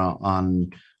camera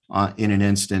in an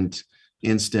instance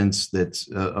that's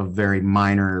of very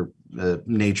minor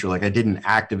nature, like I didn't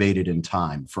activate it in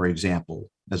time, for example,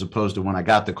 as opposed to when I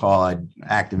got the call, I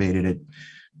activated it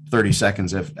 30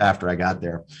 seconds after I got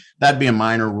there. That'd be a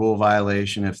minor rule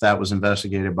violation. If that was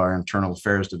investigated by our internal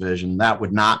affairs division, that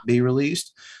would not be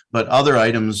released. But other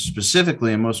items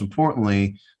specifically, and most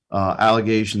importantly,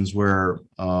 allegations where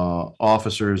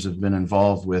officers have been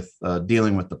involved with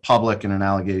dealing with the public and an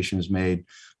allegation is made,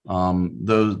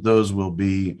 those will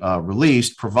be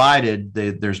released, provided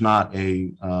that there's not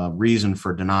a reason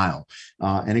for denial.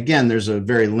 And again, there's a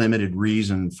very limited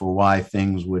reason for why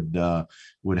things would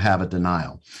have a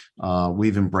denial.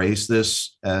 We've embraced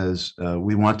this as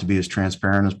we want to be as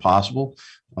transparent as possible.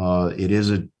 It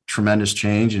is a tremendous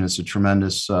change, and it's a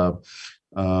tremendous for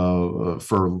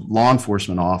law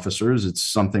enforcement officers. It's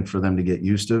something for them to get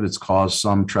used to. It's caused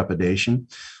some trepidation.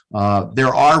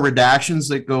 There are redactions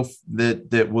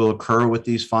that will occur with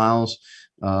these files,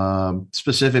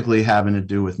 specifically having to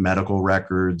do with medical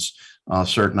records,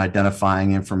 certain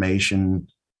identifying information,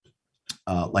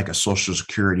 like a social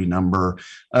security number,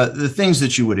 the things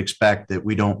that you would expect that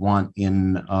we don't want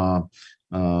in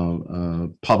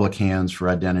public hands for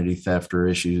identity theft or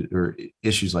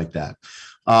issues like that.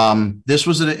 This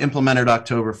was implemented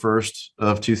October 1st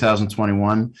of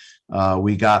 2021.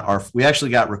 We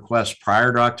actually got requests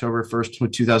prior to October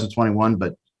 1st, 2021,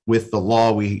 but with the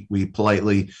law, we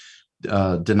politely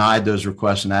denied those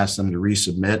requests and asked them to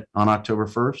resubmit on October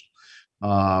 1st.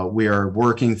 We are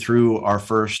working through our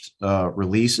first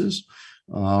releases.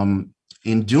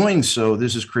 In doing so,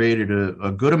 this has created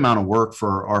a good amount of work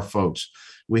for our folks.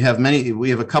 We have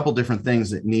a couple different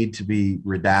things that need to be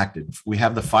redacted. We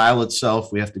have the file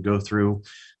itself. We have to go through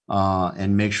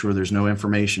and make sure there's no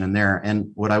information in there.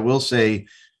 And what I will say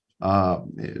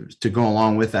to go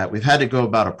along with that, we've had to go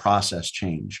about a process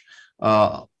change.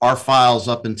 Our files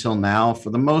up until now, for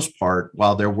the most part,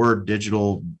 while there were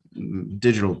digital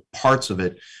parts of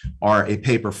it, are a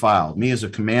paper file. Me as a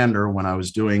commander, when I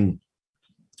was doing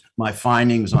my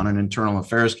findings on an internal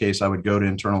affairs case, I would go to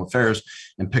internal affairs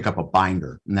and pick up a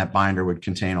binder, and that binder would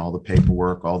contain all the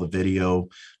paperwork, all the video,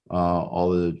 all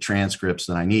the transcripts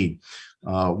that I need.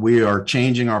 We are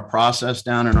changing our process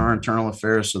down in our internal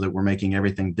affairs so that we're making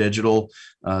everything digital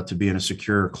to be in a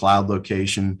secure cloud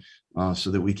location so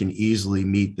that we can easily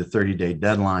meet the 30-day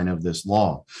deadline of this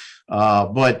law.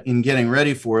 But in getting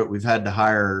ready for it, we've had to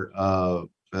hire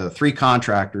 3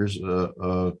 contractors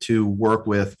to work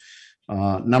with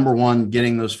number one,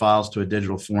 getting those files to a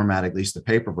digital format, at least the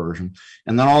paper version,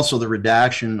 and then also the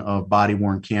redaction of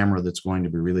body-worn camera that's going to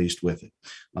be released with it.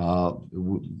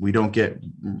 We don't get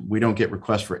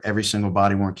requests for every single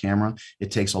body-worn camera.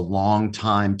 It takes a long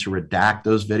time to redact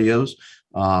those videos.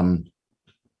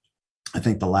 I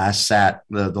think the last stat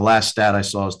I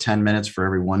saw is 10 minutes for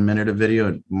every 1 minute of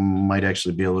video. It might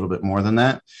actually be a little bit more than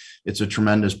that. It's a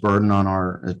tremendous burden on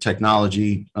our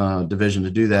technology division to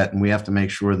do that, and we have to make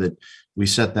sure that we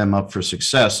set them up for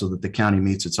success so that the county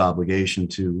meets its obligation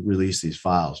to release these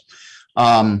files.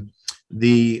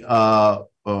 We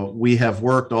have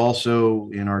worked also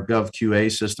in our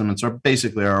GovQA system. It's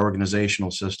basically our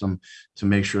organizational system to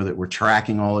make sure that we're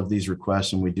tracking all of these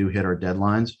requests and we do hit our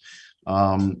deadlines.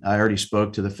 I already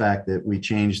spoke to the fact that we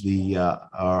changed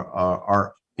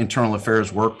our internal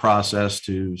affairs work process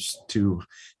to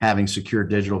having secure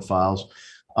digital files.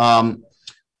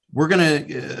 We're going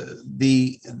to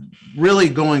be really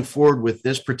going forward with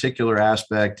this particular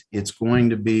aspect. It's going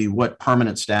to be what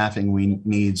permanent staffing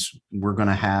we're going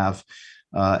to have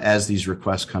as these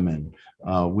requests come in.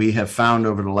 We have found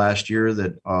over the last year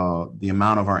that the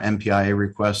amount of our MPIA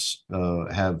requests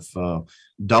have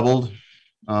doubled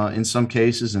in some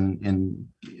cases and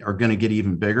are going to get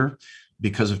even bigger.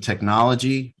 Because of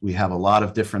technology, we have a lot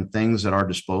of different things at our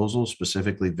disposal,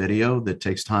 specifically video, that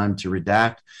takes time to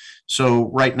redact.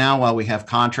 So right now, while we have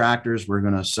contractors, we're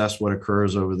going to assess what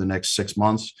occurs over the next 6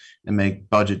 months and make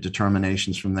budget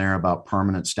determinations from there about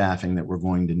permanent staffing that we're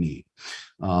going to need.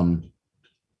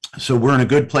 So we're in a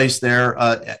good place there.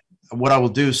 What I will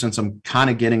do, since I'm kind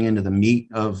of getting into the meat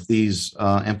of these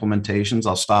implementations,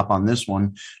 I'll stop on this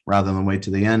one rather than wait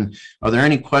to the end. Are there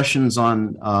any questions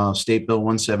on State Bill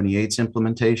 178's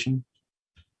implementation?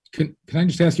 Can I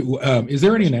just ask you, is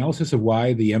there any analysis of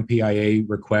why the MPIA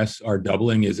requests are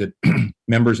doubling? Is it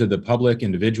members of the public,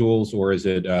 individuals, or is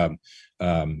it other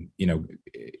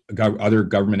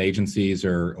government agencies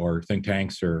or think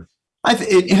tanks or?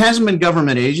 It hasn't been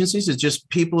government agencies. It's just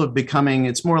people have becoming,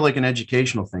 it's more like an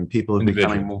educational thing. People are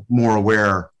becoming more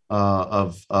aware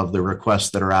of the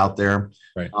requests that are out there.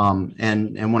 Right.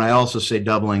 And when I also say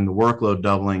doubling, the workload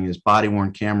doubling is body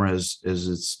worn cameras, as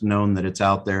it's known that it's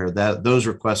out there, that those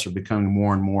requests are becoming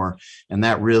more and more. And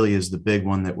that really is the big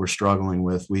one that we're struggling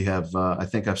with. We have, I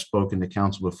think I've spoken to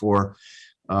council before.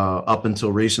 Up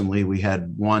until recently, we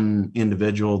had one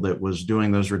individual that was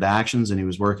doing those redactions, and he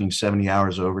was working 70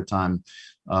 hours overtime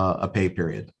a pay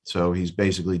period. So he's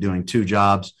basically doing 2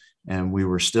 jobs, and we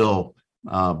were still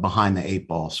behind the 8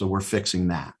 ball. So we're fixing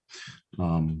that.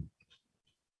 Okay,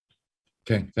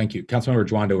 thank you. Councilmember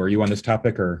Joando, are you on this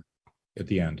topic or at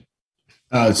the end?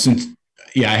 I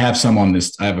have some on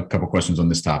this. I have a couple questions on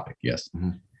this topic. Yes.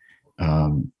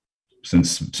 Mm-hmm.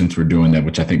 Since we're doing that,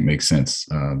 which I think makes sense.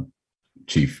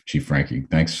 Chief Frankie,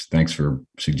 thanks for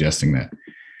suggesting that.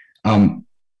 On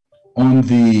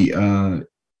the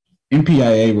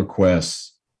MPIA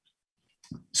requests,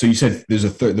 so you said there's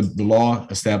the law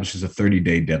establishes a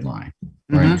 30-day deadline,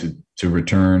 right, mm-hmm. to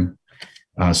return.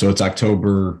 So it's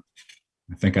October,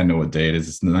 I think I know what day it is.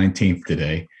 It's the 19th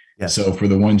today. Yes. So for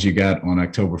the ones you got on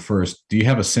October 1st, do you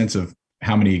have a sense of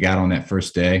how many you got on that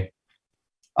first day?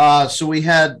 So we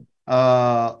had,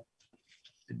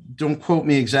 don't quote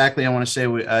me exactly. I want to say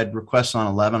I'd request on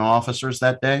 11 officers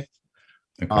that day.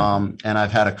 Okay. And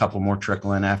I've had a couple more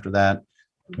trickle in after that.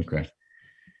 Okay.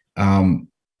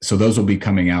 So those will be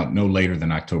coming out no later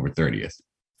than October 30th.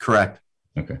 Correct.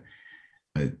 Okay.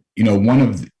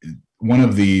 One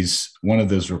of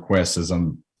those requests, as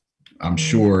I'm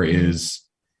sure, is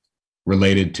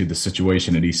related to the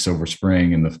situation at East Silver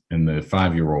Spring and the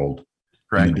 5-year-old,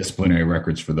 and the disciplinary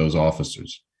records for those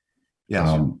officers.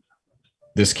 Yes.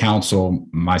 This council,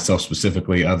 myself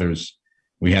specifically, others,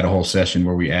 we had a whole session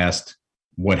where we asked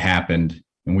what happened,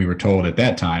 and we were told at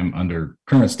that time, under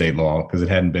current state law, because it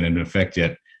hadn't been in effect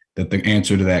yet, that the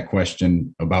answer to that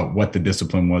question about what the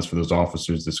discipline was for those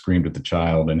officers that screamed at the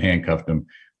child and handcuffed them,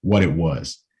 what it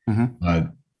was. Mm-hmm.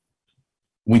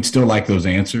 We'd still like those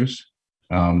answers.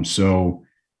 So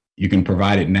you can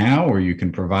provide it now, or you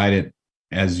can provide it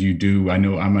as you do.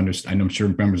 I'm sure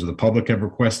members of the public have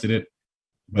requested it,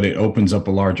 but it opens up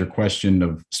a larger question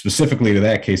of specifically to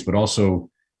that case, but also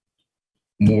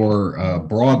more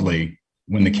broadly,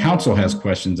 when the council has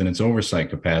questions in its oversight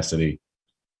capacity,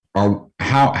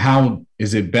 how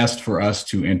is it best for us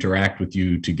to interact with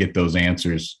you to get those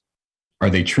answers? Are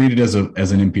they treated as an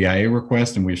MPIA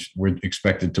request and we're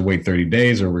expected to wait 30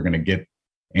 days, or we're going to get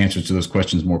answers to those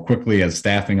questions more quickly as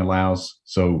staffing allows?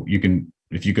 So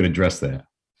if you could address that.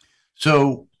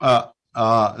 So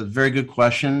a very good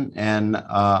question. And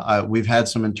we've had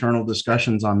some internal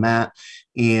discussions on that.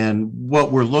 And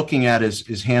what we're looking at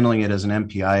is handling it as an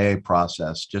MPIA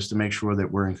process, just to make sure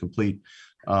that we're in complete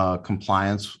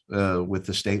compliance with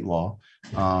the state law,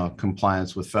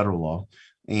 compliance with federal law.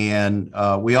 And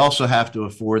we also have to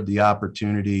afford the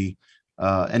opportunity.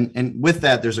 And with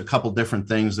that, there's a couple different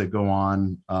things that go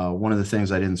on. One of the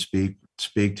things I didn't speak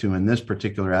to in this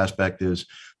particular aspect is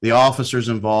the officers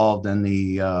involved and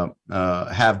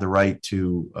have the right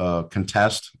to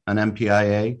contest an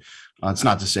MPIA. It's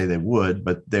not to say they would,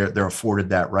 but they're afforded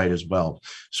that right as well.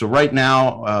 So right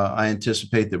now, I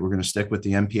anticipate that we're going to stick with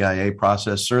the MPIA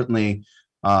process. Certainly,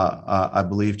 I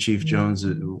believe Chief Jones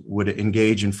would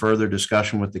engage in further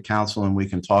discussion with the council, and we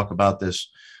can talk about this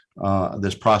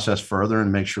this process further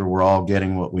and make sure we're all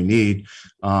getting what we need.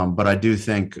 But I do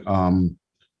think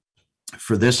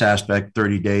for this aspect,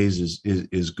 30 days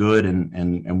is good,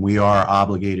 and we are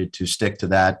obligated to stick to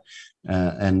that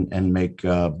and make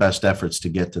best efforts to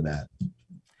get to that.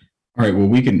 All right. Well,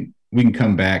 we can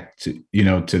come back to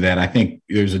to that. I think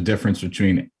there's a difference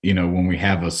between when we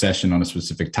have a session on a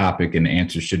specific topic and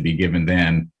answers should be given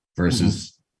then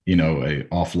versus a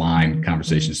offline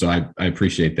conversation. So I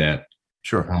appreciate that.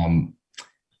 Sure.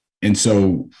 And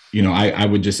so I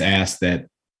would just ask that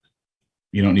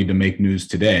you don't need to make news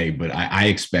today, but I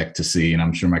expect to see, and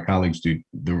I'm sure my colleagues do,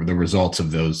 the results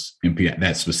of those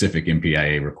that specific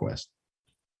MPIA request.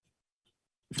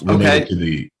 Related to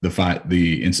the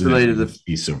incident related to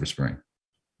East Silver Spring.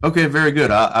 Okay, very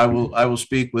good. I will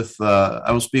speak with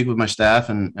my staff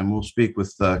and we'll speak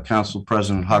with Council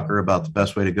President Hucker about the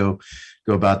best way to go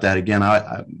about that. Again,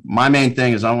 my main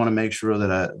thing is I want to make sure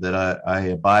that I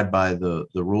abide by the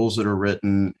rules that are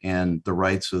written and the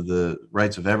rights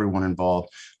of everyone involved.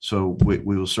 So we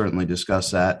will certainly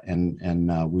discuss that and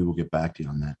we will get back to you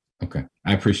on that. Okay,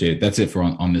 I appreciate it. That's it for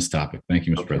on this topic. Thank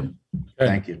you, Mr. President. Okay.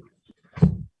 Thank you.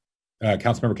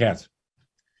 Councilmember Katz.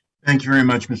 Thank you very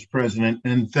much, Mr. President.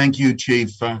 And thank you,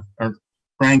 Chief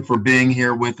Frank, for being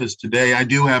here with us today. I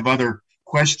do have other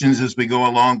questions as we go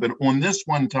along, but on this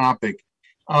one topic,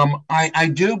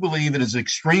 I do believe it is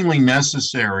extremely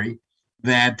necessary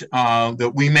that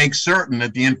we make certain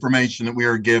that the information that we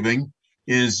are giving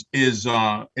is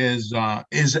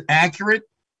accurate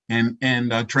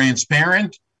and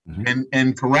transparent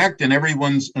and correct, and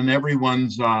everyone's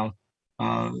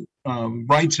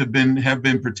rights have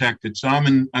been protected. So I'm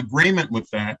in agreement with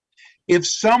that. If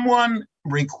someone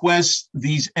requests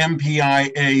these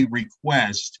MPIA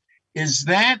requests, is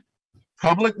that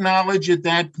public knowledge at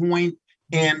that point?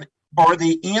 And are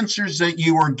the answers that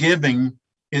you are giving,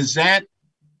 is that,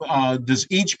 does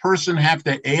each person have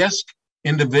to ask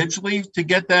individually to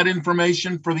get that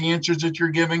information for the answers that you're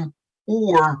giving?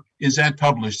 Or is that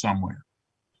published somewhere?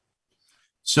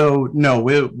 So no,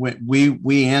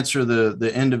 we answer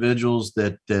the individuals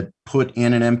that put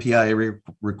in an MPIA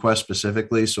request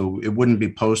specifically. So it wouldn't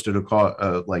be posted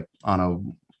like on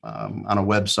a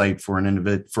website for an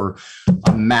individual for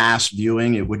a mass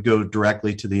viewing. It would go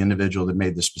directly to the individual that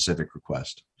made the specific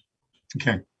request.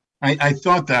 Okay, I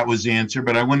thought that was the answer,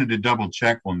 but I wanted to double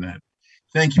check on that.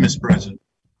 Thank you, Mr. President.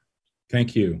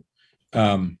 Thank you,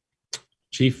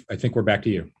 Chief. I think we're back to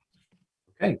you.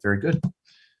 Okay, very good.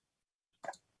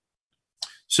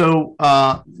 So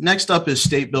next up is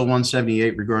State Bill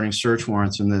 178 regarding search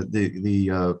warrants, and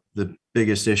the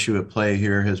biggest issue at play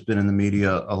here has been in the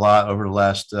media a lot over the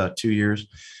last 2 years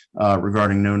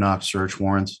regarding no-knock search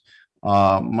warrants.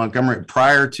 Montgomery,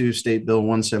 prior to State Bill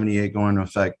 178 going into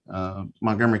effect,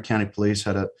 Montgomery County Police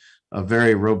had a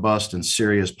very robust and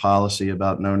serious policy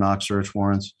about no-knock search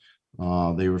warrants.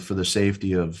 They were for the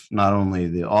safety of not only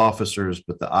the officers,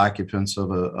 but the occupants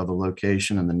of a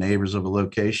location and the neighbors of a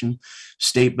location.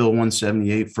 State Bill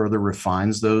 178 further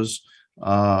refines those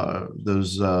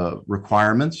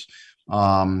requirements.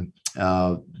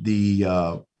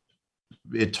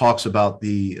 It talks about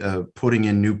the putting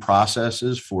in new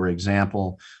processes, for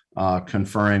example,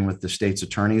 conferring with the state's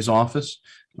attorney's office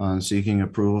on seeking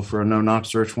approval for a no-knock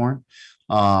search warrant.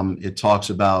 It talks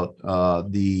about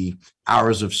the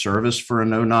hours of service for a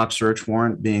no-knock search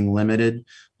warrant being limited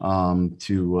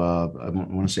to, I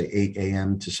want to say 8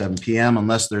 a.m. to 7 p.m.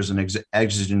 unless there's an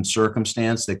exigent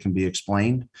circumstance that can be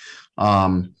explained.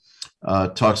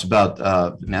 Talks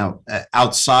about now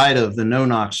outside of the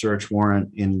no-knock search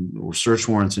warrant or search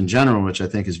warrants in general, which I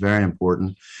think is very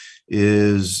important,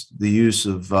 is the use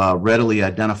of readily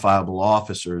identifiable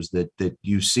officers that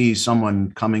you see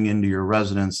someone coming into your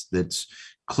residence that's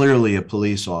clearly a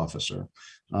police officer.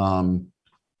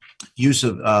 Use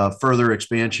of further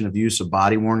expansion of use of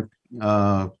body-worn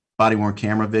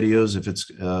camera videos if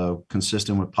it's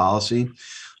consistent with policy.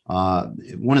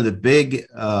 One of the big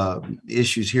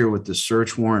issues here with the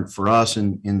search warrant for us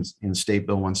in State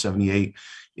Bill 178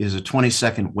 is a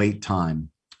 20-second wait time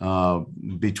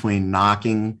between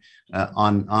knocking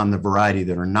on the variety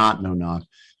that are not no-knock,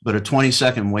 but a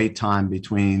 20-second wait time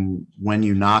between when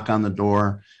you knock on the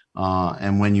door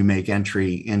and when you make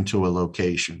entry into a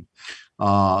location.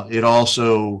 It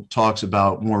also talks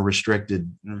about more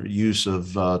restricted use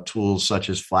of tools such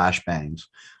as flashbangs.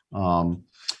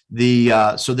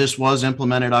 So this was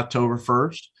implemented October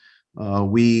 1st.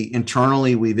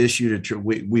 We've issued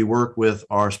we work with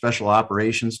our Special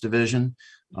Operations Division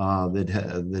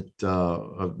that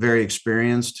very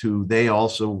experienced, who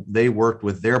they worked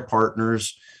with their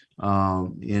partners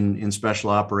in special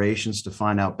operations to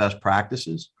find out best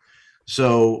practices.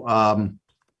 So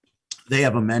they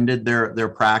have amended their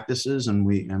practices, and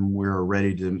we're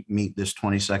ready to meet this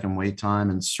 20-second wait time.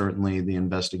 And certainly the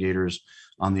investigators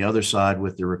on the other side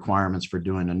with the requirements for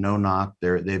doing a no-knock,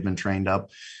 they've been trained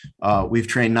up. We've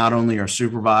trained not only our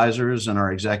supervisors and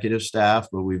our executive staff,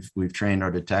 but we've trained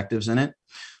our detectives in it.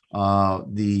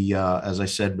 As I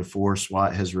said before,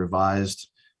 SWAT has revised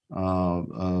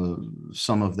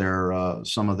some of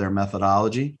their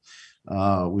methodology.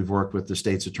 We've worked with the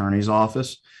state's attorney's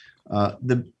office.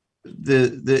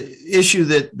 The issue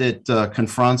that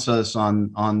confronts us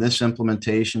on this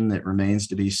implementation that remains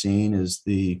to be seen is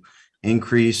the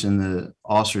increase in the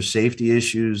officer safety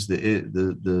issues,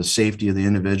 the safety of the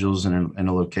individuals in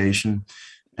a location,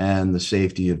 and the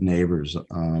safety of neighbors.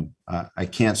 I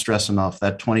can't stress enough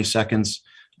that 20 seconds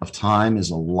of time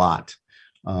is a lot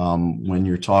when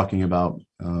you're talking about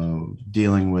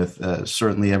dealing with,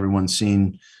 certainly everyone's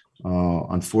seen,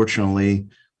 unfortunately,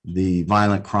 the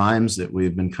violent crimes that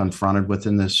we've been confronted with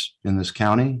in this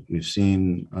county. We've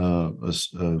seen a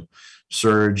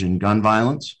surge in gun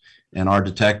violence, and our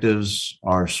detectives,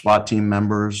 our SWAT team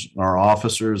members, our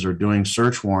officers are doing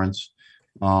search warrants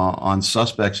on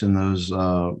suspects in those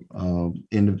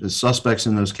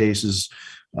cases,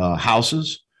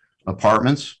 houses,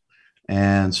 apartments,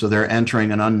 and so they're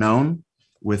entering an unknown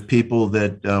with people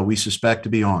that we suspect to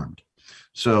be armed.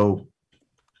 So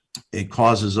it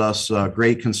causes us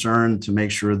great concern to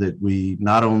make sure that we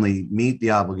not only meet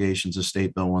the obligations of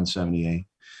State Bill 178,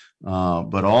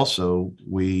 but also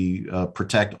we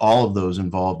protect all of those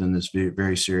involved in this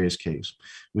very serious case.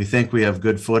 We think we have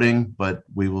good footing, but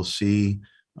we will see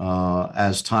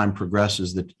as time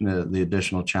progresses the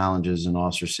additional challenges in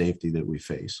officer safety that we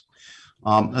face.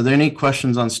 Are there any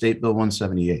questions on State Bill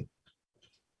 178?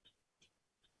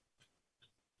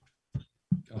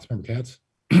 Councilmember Katz?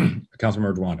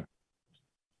 Councilmember Rwanda.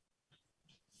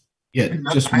 Yeah,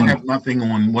 I have nothing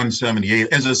on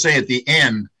 178. As I say at the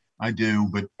end, I do,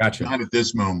 but gotcha. Not at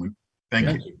this moment.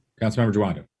 Thank you. Councilmember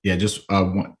Rwanda. Yeah, just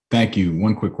thank you.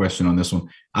 One quick question on this one.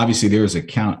 Obviously, there is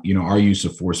our use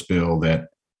of force bill that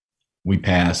we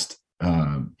passed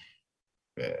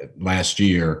last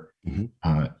year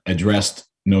addressed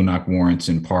no-knock warrants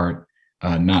in part,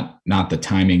 not the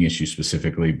timing issue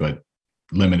specifically, but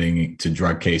limiting to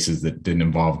drug cases that didn't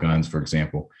involve guns, for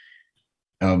example.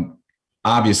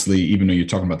 Obviously, even though you're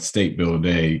talking about the state bill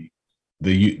today,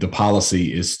 the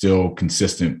policy is still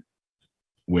consistent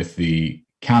with the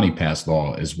county passed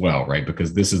law as well, right?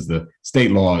 Because this is the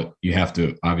state law, you have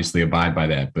to obviously abide by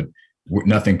that, but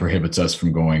nothing prohibits us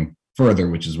from going further,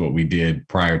 which is what we did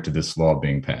prior to this law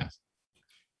being passed.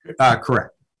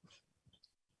 Correct.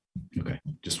 Okay,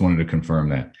 just wanted to confirm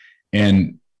that.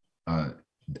 And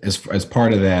as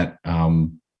part of that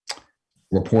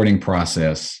reporting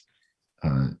process,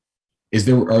 are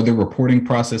there reporting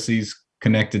processes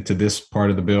connected to this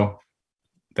part of the bill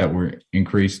that were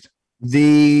increased?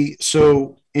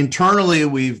 So internally,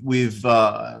 we've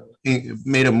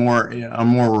made a more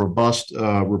robust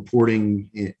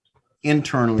reporting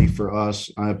internally for us.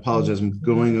 I apologize, I'm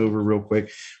going over real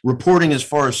quick. Reporting as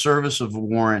far as service of a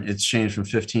warrant, it's changed from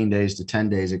 15 days to 10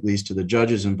 days, at least to the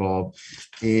judges involved.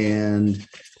 And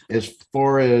as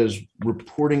far as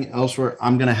reporting elsewhere,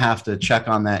 I'm going to have to check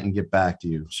on that and get back to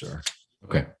you, sir.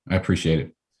 Okay, I appreciate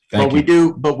it.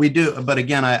 But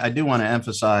again, I do want to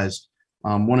emphasize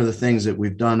one of the things that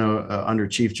we've done under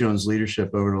Chief Jones'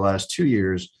 leadership over the last 2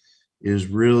 years is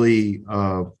really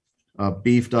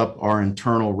beefed up our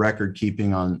internal record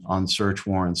keeping on search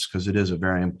warrants, because it is a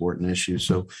very important issue.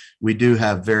 So we do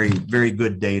have very, very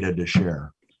good data to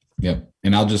share. Yep.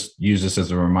 And I'll just use this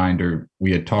as a reminder.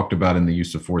 We had talked about in the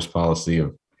use of force policy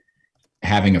of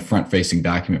having a front-facing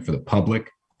document for the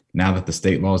public. Now that the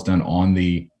state law is done on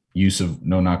the use of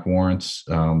no-knock warrants,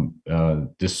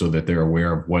 just so that they're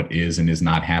aware of what is and is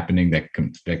not happening, that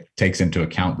takes into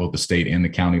account both the state and the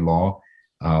county law.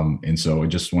 And so I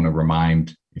just want to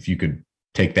remind, if you could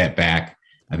take that back,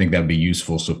 I think that'd be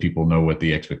useful so people know what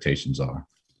the expectations are.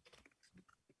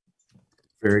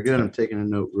 Very good. I'm taking a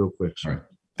note real quick, sir. All right.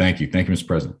 Thank you. Thank you, Mr.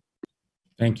 President.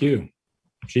 Thank you.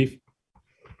 Chief?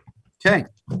 Okay.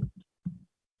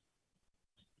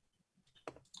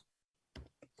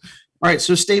 All right,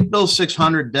 so State Bill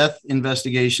 600, death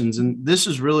investigations, and this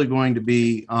is really going to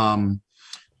be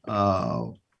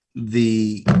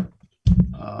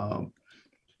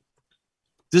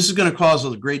this is going to cause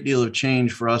a great deal of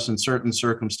change for us in certain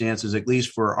circumstances, at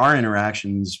least for our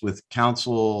interactions with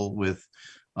counsel, with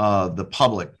the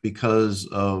public because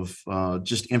of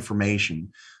just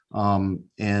information.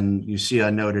 And you see, I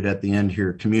noted at the end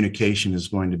here, communication is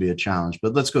going to be a challenge,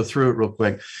 but let's go through it real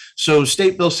quick. So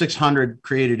State Bill 600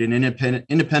 created an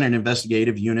independent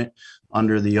investigative unit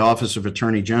under the Office of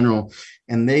Attorney General,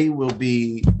 and they will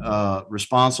be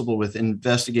responsible with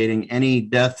investigating any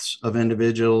deaths of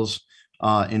individuals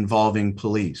involving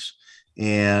police.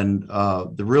 And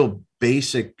the real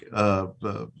basic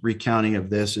recounting of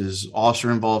this is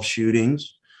officer-involved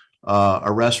shootings,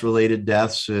 arrest-related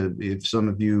deaths. If some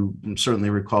of you certainly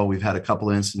recall, we've had a couple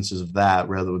of instances of that,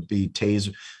 where there would be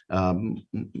taser,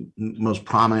 most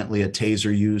prominently a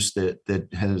taser use that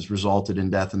has resulted in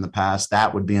death in the past.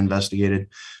 That would be investigated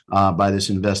by this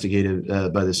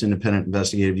independent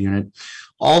investigative unit.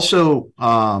 Also,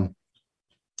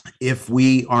 if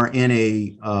we are in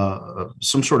a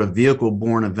some sort of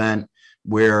vehicle-borne event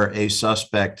where a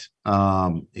suspect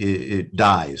it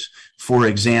dies. For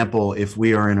example, if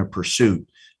we are in a pursuit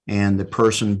and the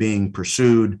person being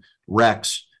pursued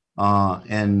wrecks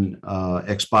and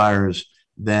expires,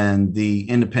 then the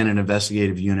independent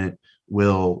investigative unit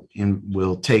will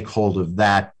take hold of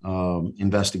that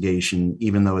investigation,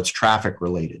 even though it's traffic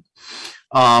related.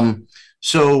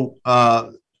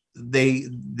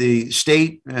 The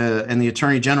state and the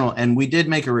Attorney General, and we did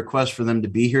make a request for them to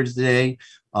be here today.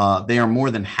 They are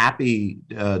more than happy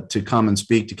to come and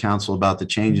speak to council about the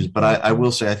changes. But I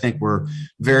will say, I think we're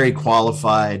very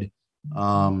qualified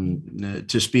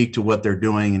to speak to what they're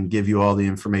doing and give you all the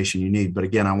information you need. But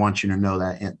again, I want you to know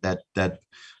that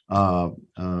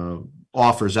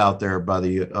offers out there by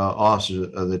the Office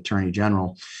of the Attorney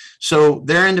General. So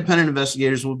their independent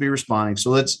investigators will be responding.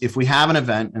 So if we have an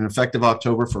event, and effective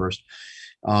October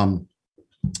 1st,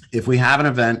 if we have an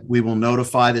event, we will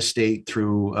notify the state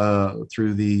through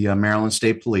the Maryland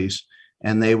State Police,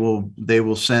 and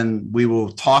we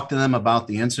will talk to them about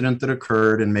the incident that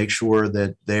occurred and make sure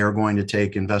that they are going to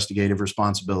take investigative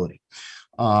responsibility.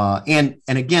 And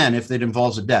again, if it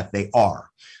involves a death,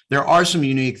 there are some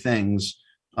unique things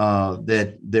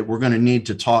that we're going to need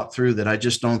to talk through that I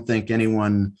just don't think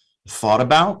anyone thought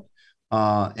about.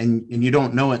 And you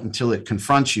don't know it until it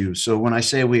confronts you. So when I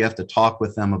say we have to talk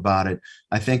with them about it,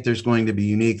 I think there's going to be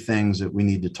unique things that we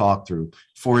need to talk through.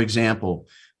 For example,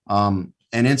 an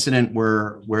incident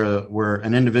where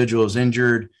an individual is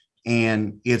injured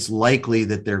and it's likely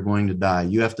that they're going to die.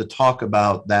 You have to talk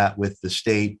about that with the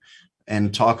state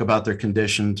and talk about their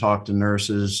condition, talk to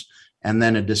nurses, and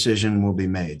then a decision will be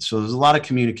made. So there's a lot of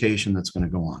communication that's going to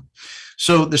go on.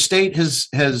 So the state has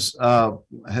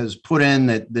put in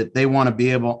that they want to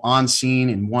be able on scene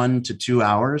in 1 to 2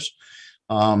 hours,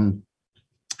 and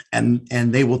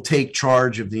they will take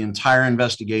charge of the entire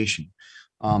investigation.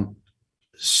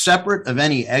 Separate of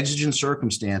any exigent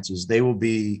circumstances, they will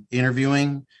be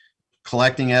interviewing,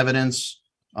 collecting evidence,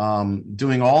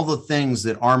 doing all the things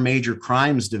that our major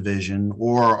crimes division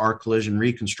or our collision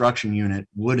reconstruction unit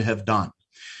would have done.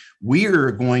 We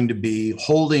are going to be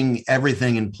holding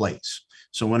everything in place.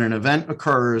 So when an event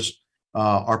occurs,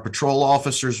 our patrol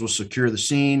officers will secure the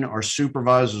scene, our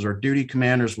supervisors, our duty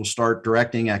commanders will start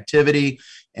directing activity,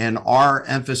 and our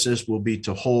emphasis will be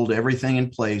to hold everything in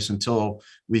place until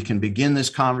we can begin this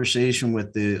conversation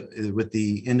with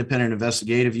the independent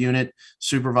investigative unit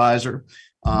supervisor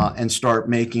and start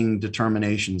making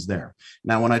determinations there.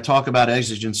 Now, when I talk about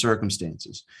exigent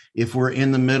circumstances, if we're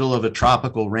in the middle of a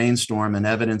tropical rainstorm and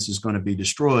evidence is going to be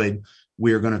destroyed,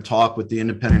 we are going to talk with the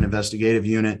independent investigative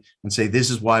unit and say,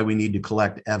 this is why we need to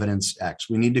collect evidence X.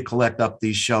 We need to collect up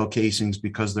these shell casings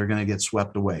because they're going to get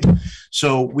swept away.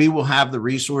 So we will have the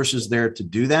resources there to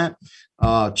do that.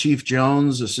 Chief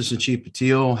Jones, Assistant Chief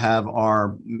Patil have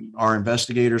our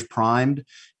investigators primed,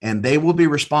 and they will be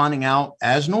responding out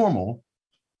as normal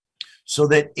so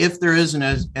that if there is an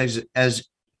as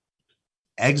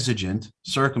exigent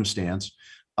circumstance,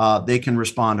 they can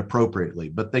respond appropriately.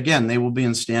 But again, they will be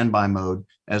in standby mode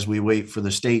as we wait for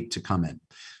the state to come in.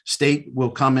 State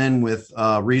will come in with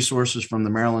resources from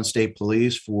the Maryland State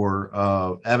Police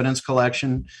for evidence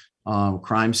collection,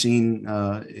 crime scene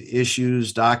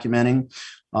issues, documenting.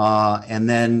 And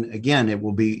then again,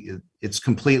 it's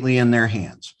completely in their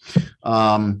hands.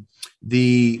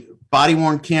 The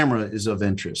body-worn camera is of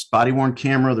interest. Body-worn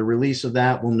camera, the release of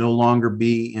that will no longer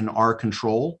be in our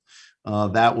control.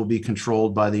 That will be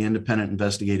controlled by the independent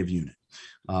investigative unit.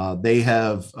 They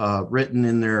have written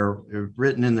in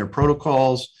their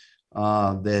protocols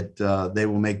that they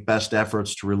will make best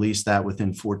efforts to release that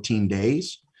within 14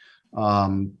 days,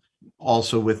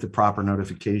 also with the proper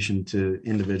notification to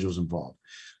individuals involved.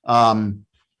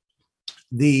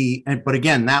 But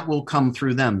again, that will come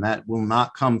through them. That will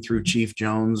not come through Chief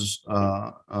Jones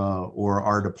or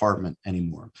our department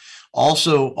anymore.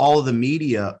 Also, all of the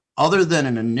media, other than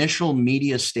an initial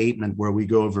media statement where we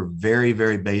go over very,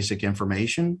 very basic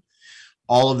information,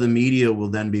 all of the media will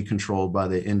then be controlled by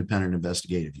the independent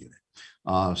investigative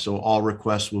unit. So all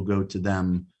requests will go to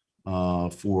them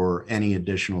for any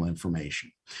additional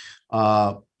information.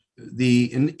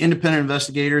 The independent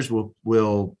investigators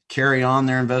will carry on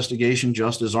their investigation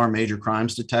just as our major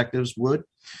crimes detectives would.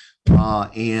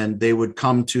 And they would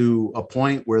come to a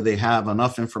point where they have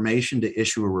enough information to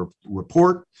issue a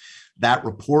report. That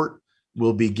report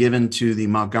will be given to the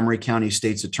Montgomery County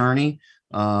State's Attorney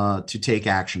to take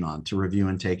action on, to review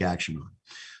and take action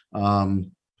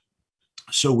on.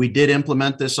 So we did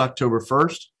implement this October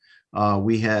 1st.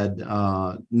 We had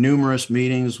numerous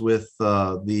meetings with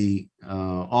the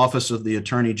Office of the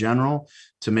Attorney General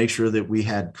to make sure that we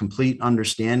had complete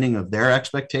understanding of their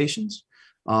expectations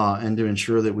and to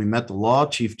ensure that we met the law.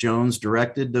 Chief Jones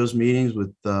directed those meetings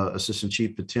with Assistant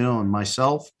Chief Patil and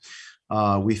myself.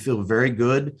 We feel very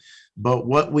good. But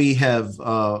what we have,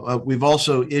 we've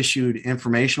also issued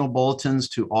informational bulletins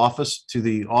to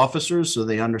the officers so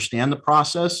they understand the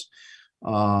process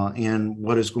and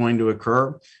what is going to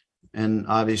occur. And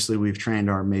obviously, we've trained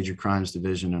our major crimes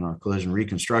division and our collision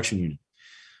reconstruction unit.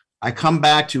 I come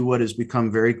back to what has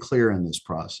become very clear in this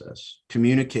process.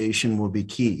 Communication will be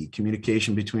key.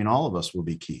 Communication between all of us will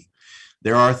be key.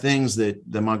 There are things that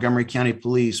the Montgomery County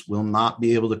Police will not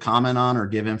be able to comment on or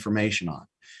give information on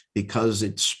because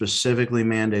it's specifically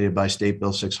mandated by State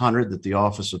Bill 600 that the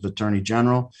Office of Attorney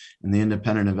General and the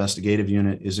Independent Investigative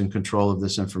Unit is in control of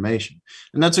this information.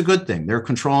 And that's a good thing. They're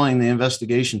controlling the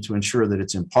investigation to ensure that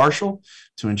it's impartial,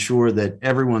 to ensure that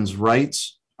everyone's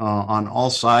rights on all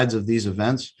sides of these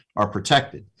events are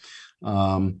protected.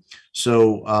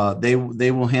 So they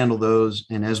will handle those.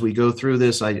 And as we go through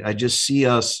this, I just see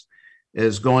us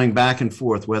as going back and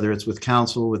forth, whether it's with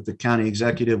council, with the county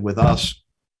executive, with us,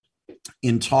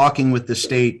 in talking with the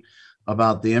state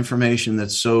about the information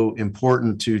that's so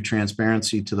important to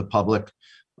transparency to the public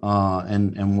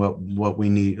and what we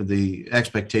need, the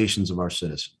expectations of our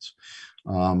citizens.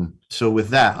 So with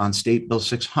that, on State Bill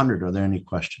 600, are there any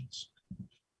questions?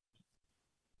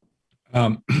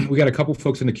 We got a couple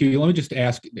folks in the queue. Let me just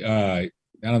ask, I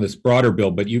don't know this broader bill,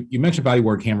 but you mentioned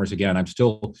body-worn cameras again. I'm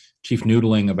still chief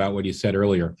noodling about what you said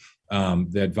earlier,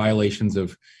 that violations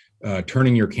of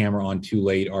turning your camera on too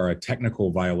late are a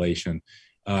technical violation.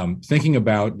 Thinking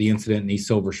about the incident in East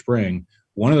Silver Spring,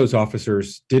 one of those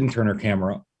officers didn't turn her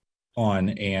camera on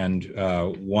and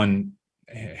one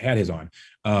had his on.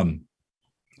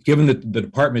 Given that the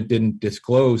department didn't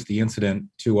disclose the incident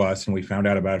to us and we found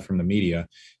out about it from the media,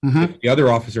 if the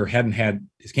other officer hadn't had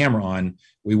his camera on,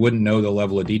 we wouldn't know the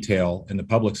level of detail and the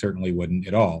public certainly wouldn't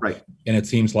at all. Right. And it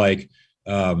seems like,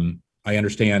 I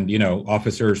understand,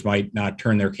 officers might not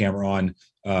turn their camera on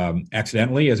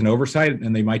accidentally as an oversight,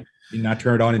 and they might not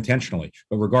turn it on intentionally.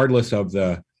 But regardless of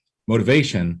the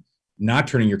motivation, not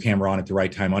turning your camera on at the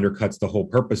right time undercuts the whole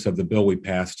purpose of the bill we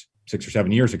passed 6 or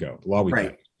 7 years ago, the law we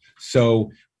passed.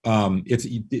 So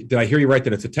did I hear you right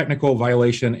that it's a technical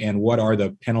violation, and what are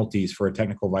the penalties for a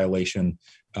technical violation?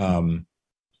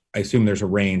 I assume there's a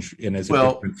range, and is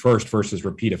it first versus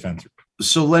repeat offender?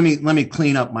 So let me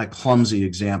clean up my clumsy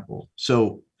example.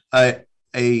 So a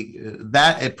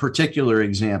particular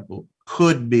example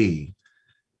could be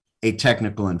a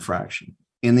technical infraction.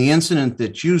 In the incident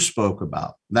that you spoke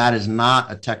about, that is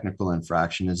not a technical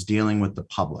infraction. It's dealing with the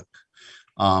public.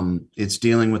 It's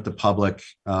dealing with the public,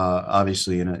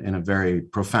 obviously, in a very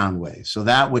profound way. So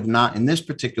that would not, in this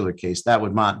particular case, that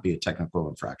would not be a technical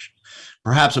infraction.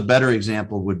 Perhaps a better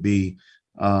example would be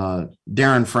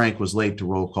Darren Frank was late to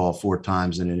roll call 4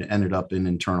 times and it ended up in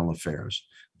internal affairs.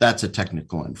 That's a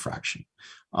technical infraction.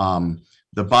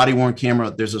 The body-worn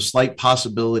camera, there's a slight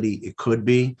possibility it could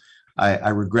be. I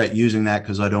regret using that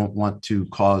because I don't want to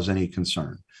cause any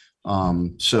concern.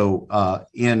 And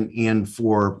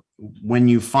for when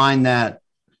you find that,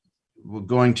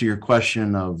 going to your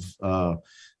question of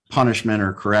punishment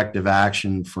or corrective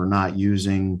action for not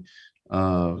using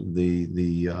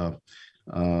the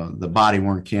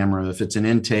body-worn camera, if it's an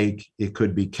intake, it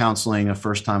could be counseling a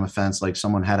first-time offense, like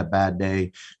someone had a bad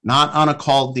day, not on a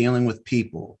call dealing with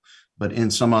people, but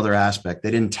in some other aspect. They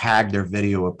didn't tag their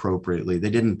video appropriately. They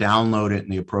didn't download it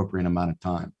in the appropriate amount of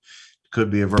time. It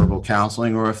could be a verbal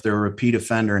counseling, or if they're a repeat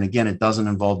offender, and again, it doesn't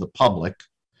involve the public,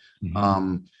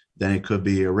 then it could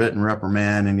be a written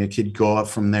reprimand, and it could go up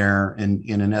from there in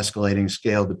an escalating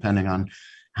scale, depending on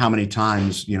how many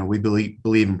times, we believe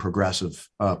in progressive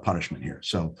punishment here.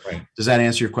 So Right. does that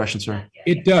answer your question, sir?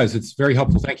 It does. It's very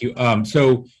helpful. Thank you.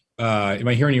 So am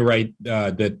I hearing you right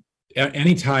that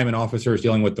anytime an officer is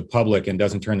dealing with the public and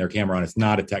doesn't turn their camera on, it's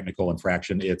not a technical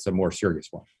infraction, it's a more serious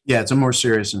one? Yeah, it's a more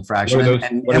serious infraction. What are those-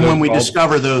 And what are when those we called?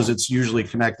 discover those, it's usually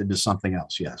connected to something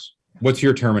else, yes. What's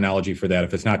your terminology for that?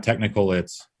 If it's not technical,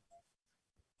 it's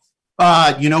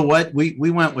You know what?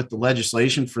 We went with the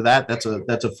legislation for that. That's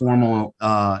a formal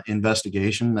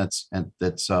investigation. It's an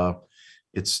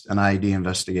IED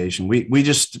investigation. We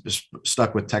just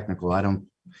stuck with technical. I don't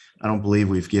believe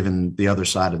we've given the other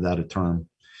side of that a term.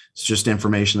 It's just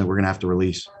information that we're going to have to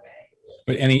release.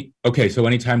 But so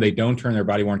anytime they don't turn their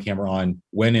body worn camera on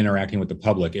when interacting with the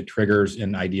public, it triggers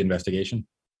an ID investigation?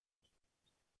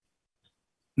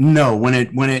 No, when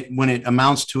it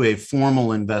amounts to a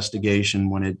formal investigation,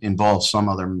 when it involves some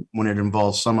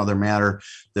other matter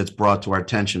that's brought to our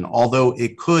attention, although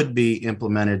it could be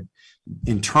implemented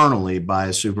internally by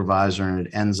a supervisor and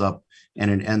it ends up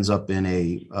in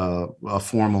a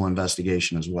formal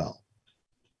investigation as well.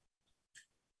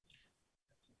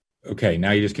 Okay, now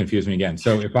you just confused me again.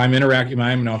 So if I'm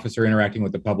an officer interacting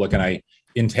with the public and I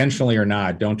intentionally or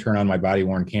not don't turn on my body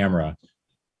worn camera,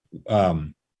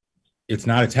 it's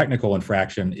not a technical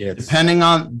infraction. It's depending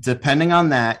on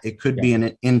that, it could be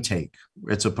an intake.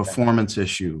 It's a performance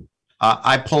issue.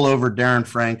 I pull over Darren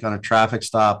Frank on a traffic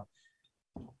stop,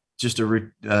 just a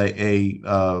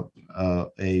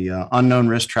unknown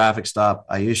risk traffic stop.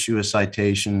 I issue a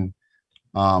citation,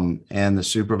 and the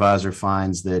supervisor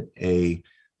finds that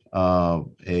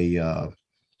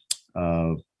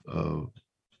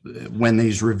when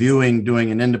he's reviewing,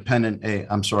 doing an independent,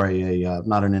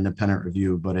 not an independent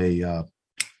review, but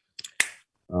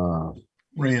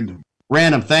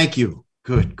random. Thank you.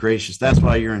 Good gracious. That's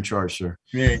why you're in charge, sir.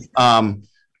 Yeah.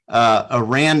 A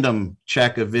random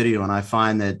check of video, and I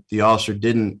find that the officer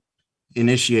didn't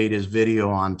initiate his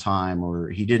video on time, or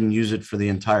he didn't use it for the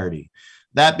entirety.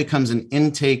 That becomes an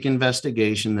intake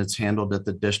investigation that's handled at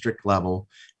the district level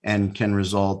and can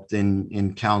result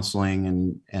in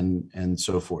counseling and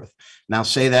so forth. Now,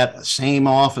 say that same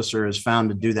officer is found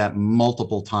to do that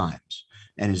multiple times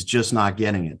and is just not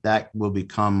getting it. That will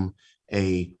become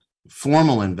a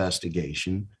formal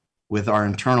investigation with our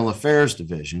internal affairs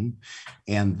division,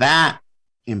 and that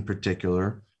in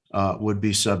particular would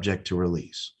be subject to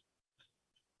release.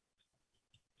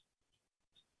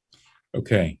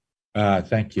 Okay,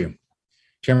 thank you.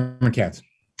 Chairman Katz.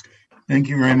 Thank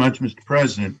you very much, Mr.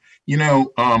 President.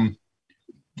 On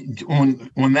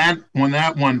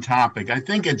that one topic, I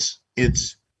think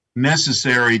it's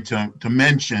necessary to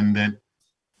mention that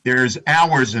there's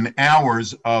hours and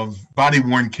hours of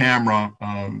body-worn camera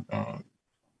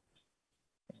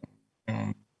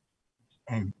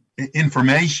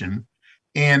information,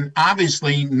 and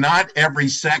obviously not every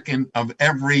second of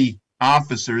every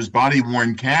officer's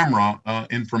body-worn camera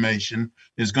information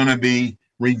is going to be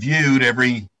reviewed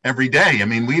every day. I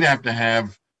mean, we'd have to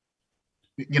have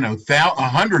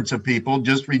hundreds of people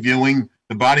just reviewing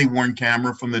the body-worn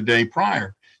camera from the day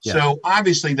prior. Yeah. So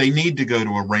obviously they need to go to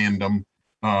a random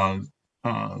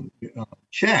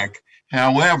check.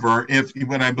 However,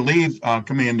 what I believe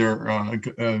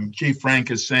Chief Frank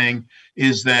is saying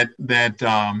is that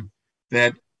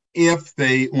if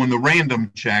they, on the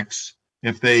random checks,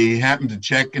 if they happen to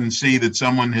check and see that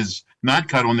someone has not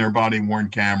cut on their body-worn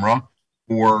camera,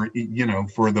 or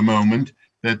for the moment,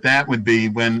 that would be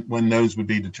when those would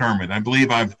be determined. I believe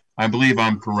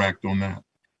I'm correct on that.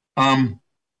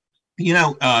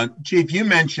 Chief, you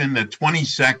mentioned that 20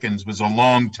 seconds was a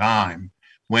long time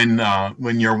when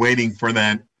you're waiting for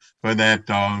that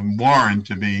warrant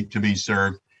to be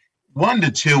served. 1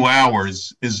 to 2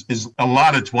 hours is a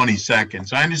lot of 20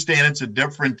 seconds. I understand it's a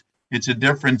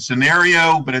different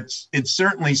scenario, but it's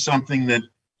certainly something that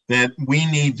we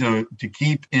need to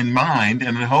keep in mind,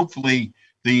 and hopefully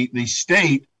the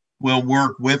state will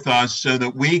work with us so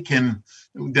that we can,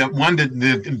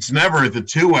 it's never the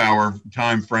 2 hour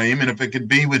time frame, and if it could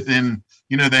be within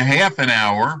the half an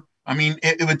hour. I mean,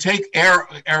 it would take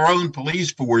our own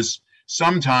police force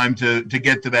some time to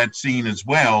get to that scene as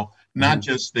well, not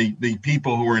just the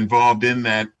people who are involved in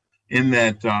that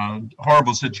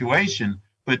horrible situation,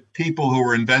 but people who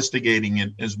are investigating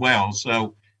it as well.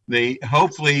 So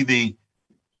hopefully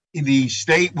the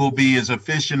state will be as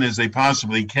efficient as they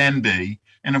possibly can be.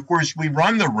 And of course, we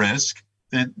run the risk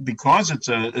that because it's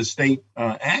a state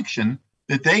action,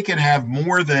 that they could have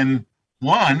more than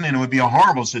one, and it would be a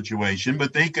horrible situation,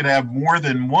 but they could have more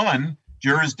than one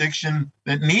jurisdiction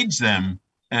that needs them.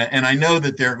 And I know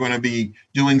that they're going to be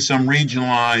doing some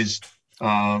regionalized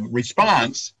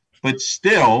response, but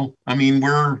still, I mean,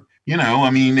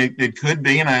 it could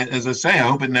be, and as I say, I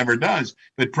hope it never does,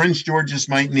 but Prince George's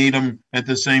might need them at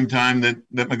the same time that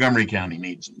Montgomery County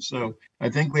needs them. So I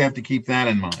think we have to keep that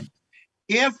in mind.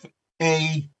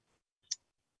 And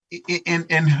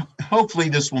hopefully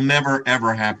this will never,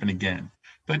 ever happen again.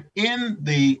 But in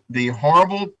the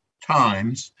horrible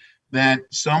times that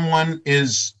someone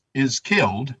is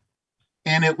killed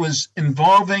and it was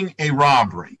involving a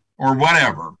robbery or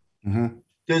whatever,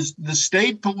 does the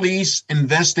state police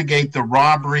investigate the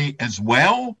robbery as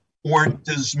well, or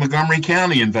does Montgomery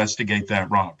County investigate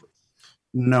that robbery?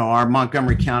 No, our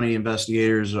Montgomery County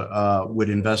investigators would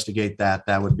investigate that.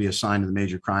 That would be assigned to the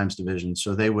Major Crimes Division.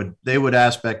 So they would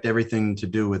investigate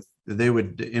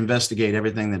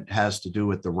everything that has to do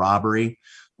with the robbery,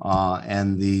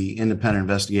 and the independent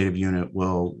investigative unit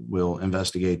will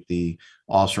investigate the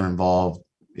officer involved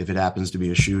if it happens to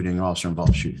be a shooting, officer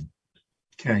involved shooting.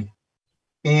 Okay,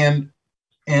 and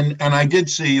I did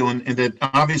see that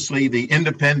obviously the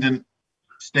independent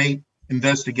state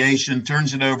investigation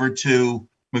turns it over to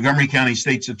Montgomery County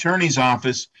State's Attorney's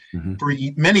Office. For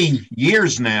many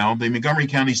years now, the Montgomery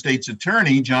County State's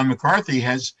Attorney, John McCarthy,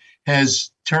 has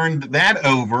turned that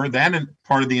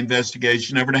part of the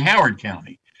investigation over to Howard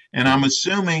County. And I'm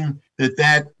assuming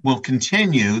that will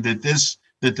continue, that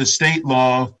the state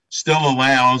law still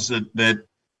allows that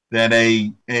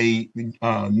a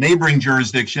neighboring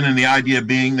jurisdiction, and the idea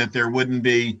being that there wouldn't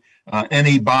be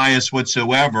any bias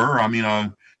whatsoever. I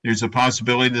mean, there's a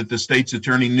possibility that the state's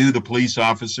attorney knew the police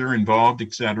officer involved,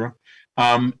 et cetera,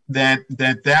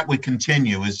 that would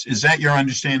continue. Is that your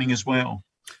understanding as well?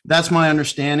 That's my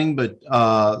understanding, but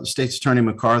State's Attorney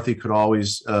McCarthy could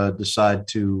always decide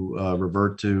to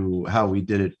revert to how we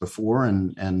did it before,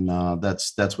 and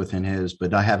that's within his.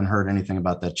 But I haven't heard anything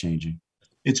about that changing.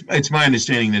 It's my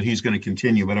understanding that he's going to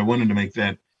continue, but I wanted to make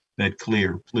that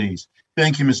clear, please.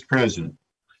 Thank you, Mr. President.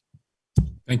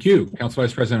 Thank you, Council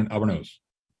Vice President Albornoz.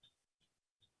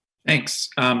 Thanks.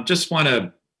 Just want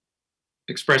to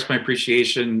express my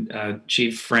appreciation,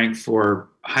 Chief Frank, for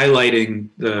highlighting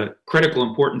the critical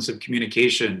importance of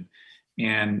communication.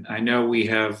 And I know we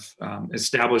have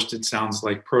established, it sounds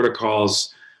like,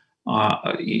 protocols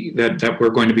that we're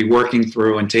going to be working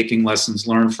through and taking lessons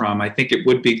learned from. I think it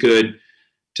would be good,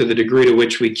 to the degree to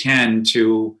which we can,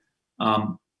 to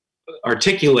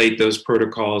articulate those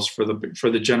protocols for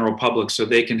the general public, so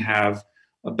they can have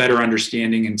a better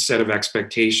understanding and set of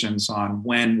expectations on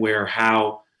when, where,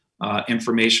 how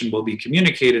information will be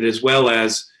communicated, as well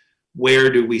as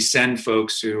where do we send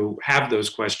folks who have those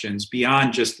questions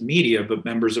beyond just the media, but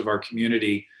members of our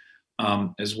community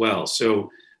as well. So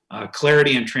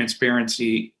clarity and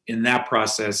transparency in that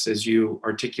process, as you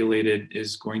articulated,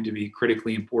 is going to be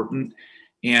critically important.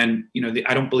 And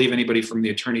I don't believe anybody from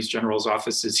the Attorney General's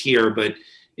office is here, but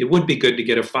it would be good to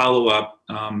get a follow-up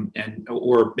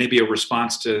or maybe a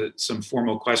response to some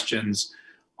formal questions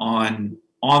on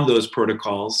those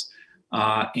protocols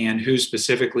and who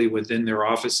specifically within their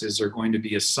offices are going to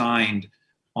be assigned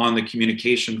on the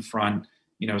communication front,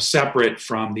 separate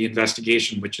from the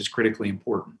investigation, which is critically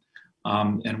important.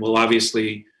 And we'll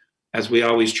obviously, as we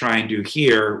always try and do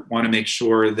here, want to make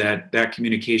sure that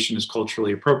communication is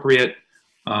culturally appropriate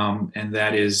and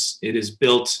that it is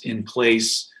built in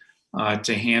place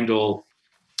to handle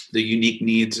the unique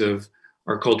needs of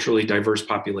our culturally diverse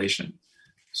population.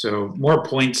 So more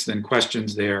points than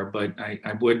questions there, but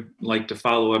I would like to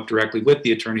follow up directly with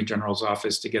the Attorney General's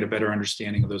office to get a better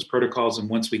understanding of those protocols. And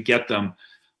once we get them,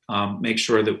 make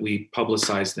sure that we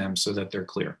publicize them so that they're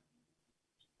clear.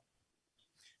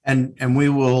 And we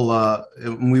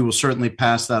will certainly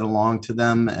pass that along to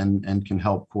them and can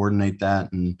help coordinate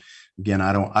that. And again,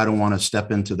 I don't want to step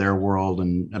into their world,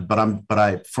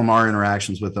 but from our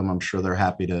interactions with them, I'm sure they're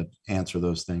happy to answer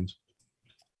those things.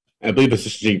 I believe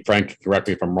Assistant Frank, correct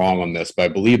me if I'm wrong on this, but I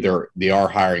believe they are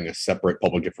hiring a separate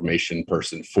public information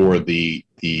person for the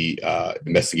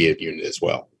investigative unit as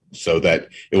well, so that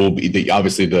it will be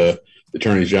obviously the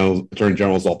Attorney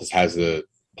General's office has a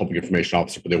public information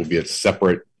officer, but there will be a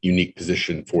separate, unique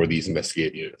position for these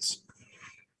investigative units.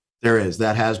 There is.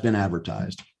 That has been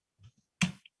advertised.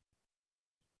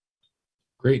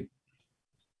 Great.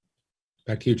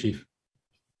 Back to you, Chief.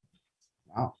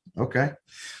 Wow. Okay.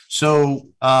 So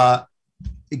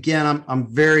again, I'm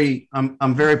very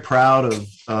proud of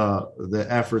the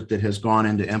effort that has gone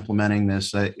into implementing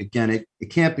this. Again, it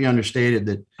can't be understated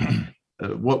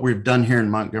that what we've done here in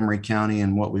Montgomery County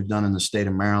and what we've done in the state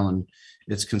of Maryland,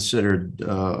 it's considered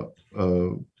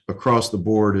across the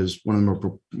board as one of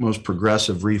the most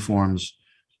progressive reforms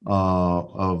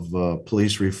of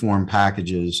police reform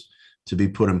packages to be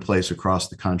put in place across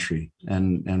the country.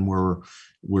 And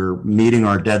we're meeting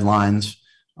our deadlines.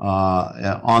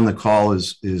 On the call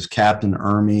is Captain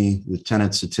Ermy,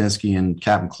 Lieutenant Satinsky, and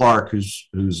Captain Clark,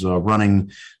 who's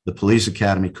running the police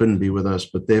academy. Couldn't be with us,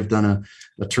 but they've done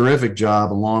a terrific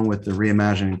job, along with the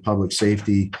Reimagining Public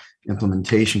Safety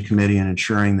Implementation Committee, and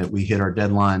ensuring that we hit our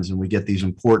deadlines and we get these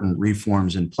important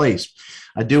reforms in place.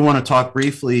 I do want to talk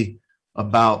briefly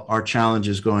about our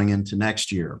challenges going into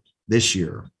this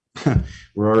year.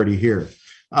 We're already here.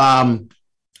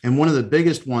 And one of the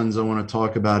biggest ones I want to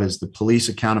talk about is the Police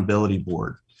Accountability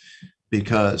Board,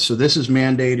 so this is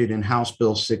mandated in House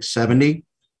Bill 670.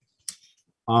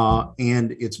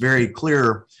 And it's very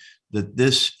clear that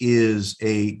this is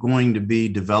going to be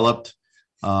developed,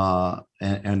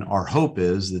 and our hope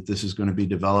is that this is going to be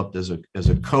developed as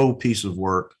a co-piece of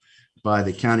work by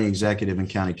the County Executive and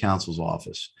County Counsel's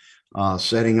Office,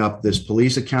 setting up this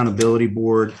Police Accountability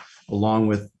Board along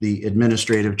with the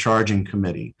Administrative Charging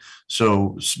Committee.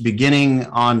 So beginning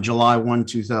on July 1,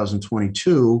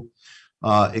 2022,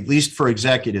 at least for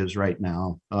executives right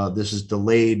now, this is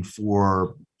delayed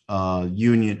for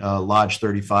union Lodge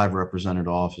 35 represented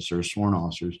officers, sworn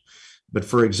officers. But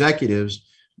for executives,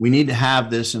 we need to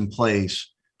have this in place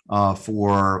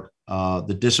for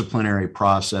the disciplinary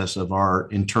process of our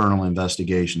internal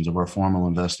investigations, of our formal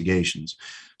investigations.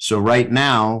 So right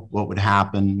now, what would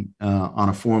happen on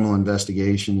a formal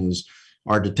investigation is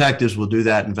our detectives will do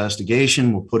that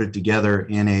investigation. We'll put it together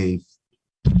in a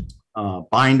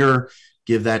binder,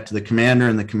 give that to the commander,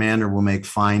 and the commander will make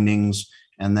findings,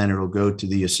 and then it'll go to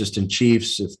the assistant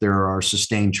chiefs if there are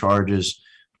sustained charges,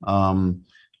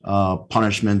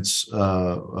 punishments.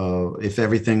 If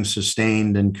everything's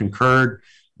sustained and concurred,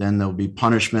 then there'll be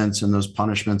punishments, and those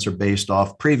punishments are based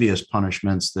off previous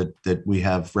punishments that we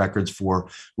have records for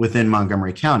within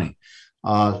Montgomery County.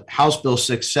 House Bill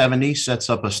 670 sets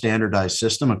up a standardized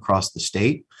system across the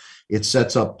state. It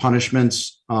sets up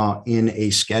punishments in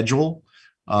a schedule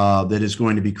that is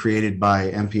going to be created by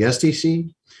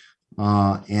MPSTC,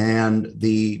 and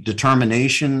the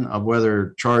determination of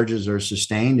whether charges are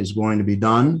sustained is going to be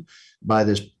done by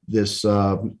this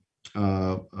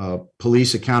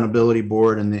Police Accountability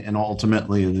Board and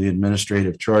ultimately the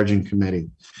Administrative Charging Committee.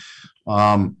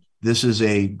 This is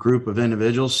a group of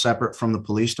individuals separate from the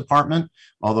police department,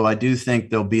 although I do think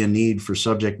there'll be a need for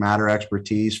subject matter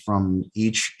expertise from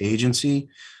each agency.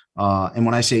 And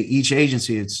when I say each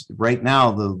agency, it's right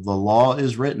now the law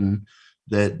is written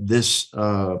that this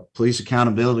Police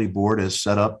Accountability Board is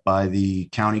set up by the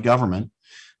county government,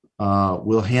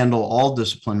 will handle all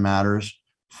discipline matters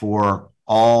for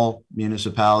all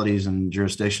municipalities and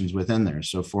jurisdictions within there.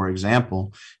 So for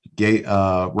example,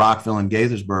 Rockville and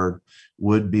Gaithersburg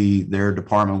their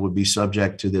department would be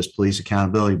subject to this Police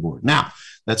Accountability Board. Now,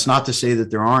 that's not to say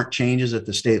that there aren't changes at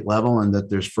the state level and that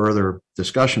there's further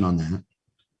discussion on that.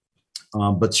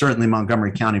 But certainly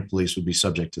Montgomery County Police would be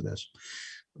subject to this.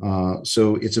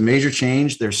 So it's a major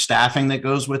change. There's staffing that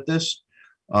goes with this,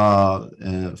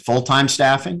 full-time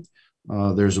staffing.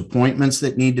 There's appointments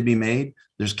that need to be made.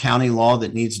 There's county law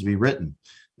that needs to be written.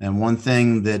 And one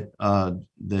thing that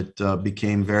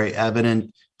became very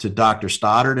evident to Dr.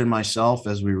 Stoddard and myself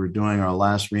as we were doing our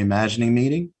last reimagining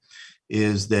meeting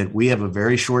is that we have a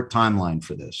very short timeline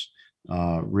for this.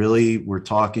 Really, we're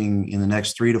talking in the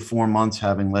next 3 to 4 months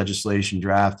having legislation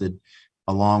drafted,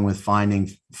 along with finding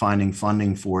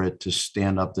funding for it to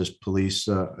stand up this Police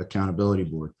Accountability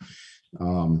Board.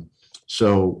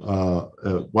 So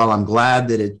while I'm glad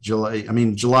that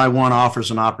July 1 offers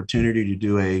an opportunity to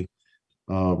do a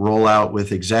rollout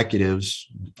with executives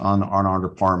on our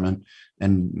department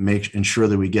and ensure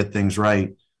that we get things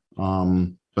right.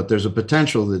 But there's a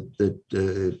potential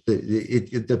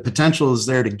the potential is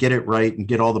there to get it right and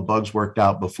get all the bugs worked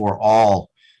out before all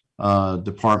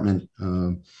department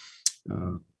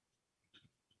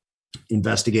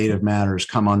investigative matters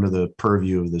come under the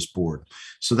purview of this board.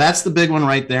 So that's the big one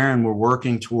right there. And we're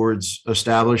working towards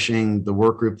establishing the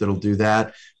work group that'll do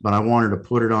that. But I wanted to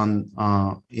put it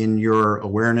on in your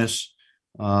awareness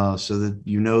so that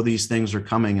you know these things are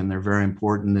coming and they're very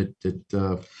important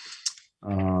that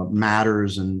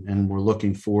matters. And we're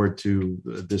looking forward to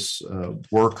this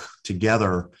work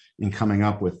together in coming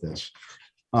up with this.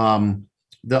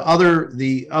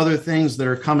 The other things that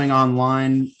are coming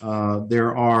online,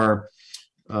 there are,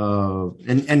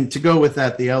 and to go with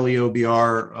that, the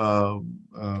LEOBR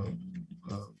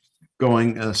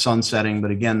going sunsetting,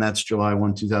 but again, that's July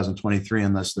 1, 2023,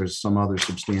 unless there's some other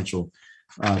substantial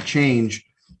change.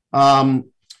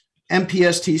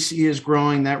 MPSTC is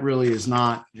growing. That really is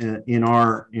not in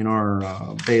our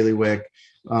bailiwick.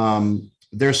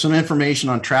 There's some information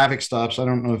on traffic stops. I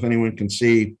don't know if anyone can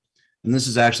see and this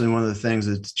is actually one of the things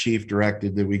that the chief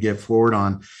directed that we get forward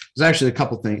on. There's actually a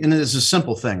couple things, and it's a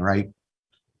simple thing, right?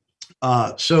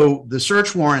 So the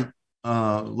search warrant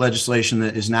legislation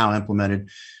that is now implemented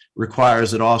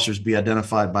requires that officers be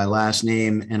identified by last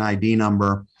name and ID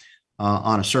number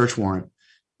on a search warrant,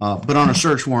 but on a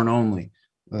search warrant only.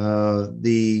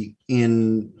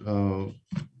 In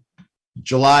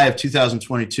July of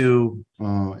 2022,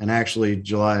 and actually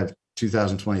July of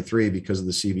 2023, because of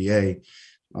the CBA,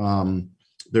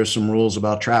 there's some rules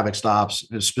about traffic stops,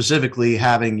 specifically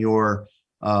having your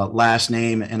last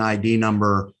name and ID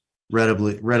number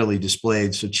readily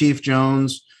displayed. So Chief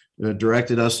Jones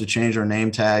directed us to change our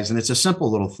name tags, and it's a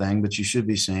simple little thing, but you should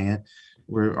be seeing it.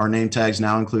 Our name tags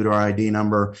now include our ID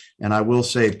number. And I will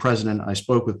say, I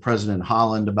spoke with President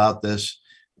Holland about this,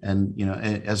 and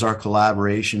as our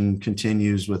collaboration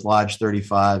continues with Lodge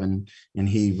 35, and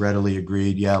he readily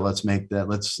agreed, yeah, let's make that,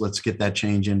 let's get that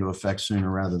change into effect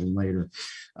sooner rather than later.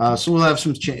 So we'll have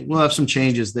some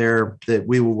changes there that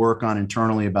we will work on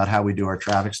internally about how we do our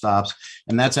traffic stops,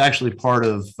 and that's actually part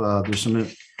of there's some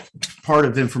part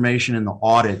of information in the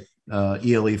audit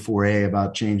ELE 4A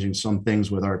about changing some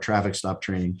things with our traffic stop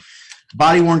training.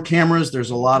 Body worn cameras, there's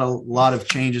a lot of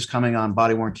changes coming on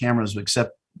body worn cameras,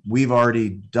 except we've already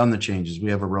done the changes. We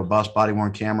have a robust body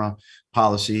worn camera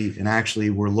policy, and actually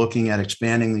we're looking at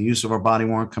expanding the use of our body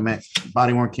worn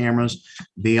cameras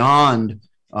beyond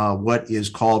what is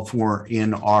called for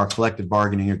in our collective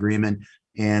bargaining agreement.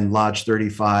 And Lodge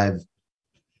 35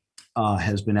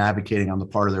 has been advocating on the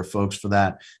part of their folks for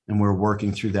that, and we're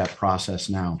working through that process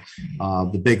now.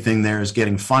 The big thing there is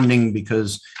getting funding,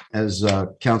 because as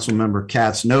Councilmember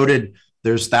Katz noted,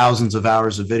 there's thousands of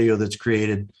hours of video that's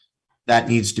created that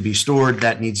needs to be stored,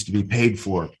 that needs to be paid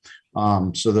for.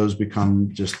 So those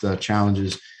become just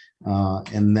challenges.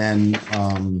 And then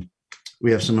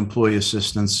we have some employee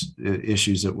assistance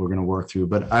issues that we're going to work through.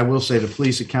 But I will say the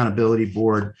Police Accountability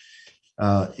Board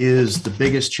is the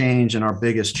biggest change and our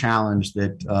biggest challenge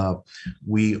that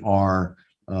we are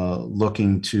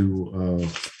looking to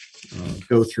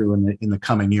go through in the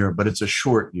coming year, but it's a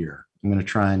short year. I'm going to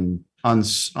try and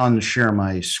unshare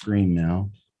my screen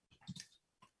now.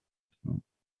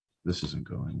 This isn't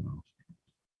going well.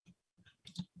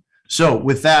 So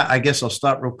with that, I guess I'll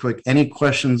stop real quick. Any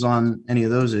questions on any of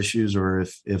those issues, or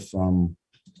if yeah.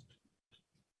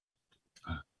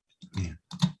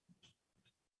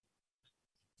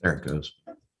 There it goes.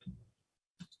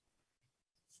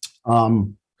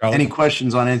 Any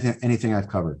questions on anything I've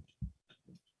covered?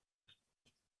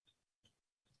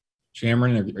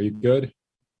 Cameron, are you good?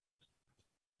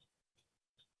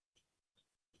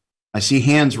 I see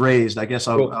hands raised. I guess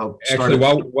I'll start. Actually,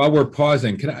 while we're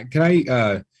pausing, can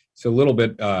I it's a little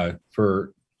bit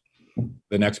for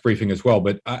the next briefing as well,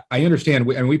 but I understand,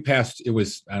 and we passed, it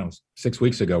was, I don't know, 6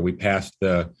 weeks ago, we passed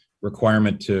the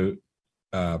requirement to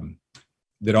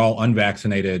that all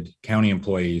unvaccinated county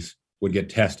employees would get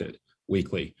tested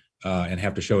weekly and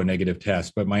have to show a negative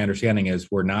test. But my understanding is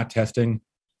we're not testing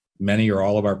many or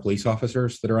all of our police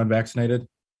officers that are unvaccinated.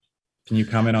 Can you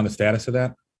comment on the status of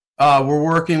that? We're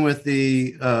working with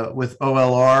with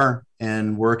OLR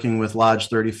and working with Lodge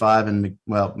 35 and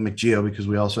McGeo, because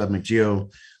we also have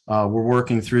McGeo. We're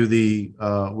working through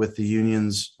with the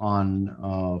unions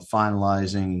on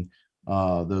finalizing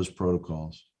those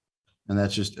protocols, and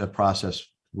that's just a process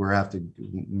we're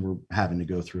having to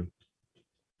go through.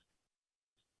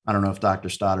 I don't know if Dr.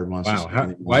 Stoddard wants to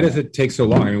say why does it take so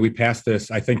long? I mean, we passed this.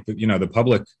 I think that, the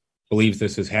public believes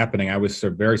this is happening. I was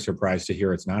very surprised to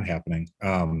hear it's not happening.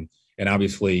 And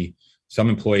obviously some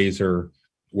employees are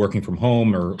working from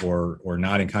home or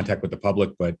not in contact with the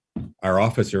public, but our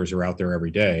officers are out there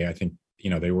every day. I think,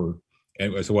 they were,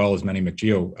 as well as many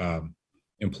McGeo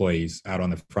employees out on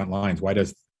the front lines. Why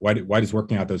does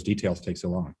working out those details take so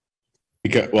long?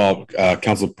 Because,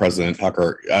 Council President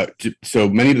Tucker, so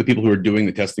many of the people who are doing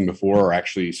the testing before are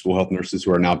actually school health nurses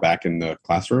who are now back in the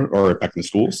classroom or back in the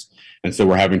schools. And so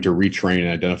we're having to retrain and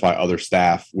identify other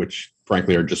staff, which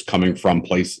frankly are just coming from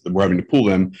we're having to pull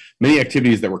them. Many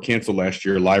activities that were canceled last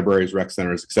year, libraries, rec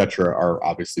centers, et cetera, are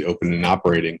obviously open and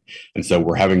operating. And so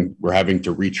we're having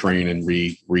to retrain and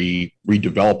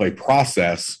redevelop a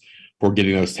process for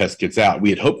getting those test kits out. We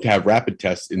had hoped to have rapid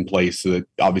tests in place so that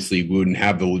obviously we wouldn't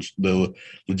have the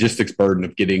logistics burden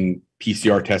of getting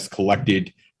PCR tests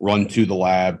collected, run to the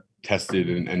lab, tested,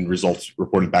 and results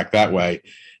reported back that way.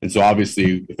 And so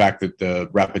obviously the fact that the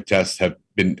rapid tests have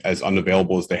been as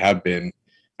unavailable as they have been,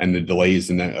 and the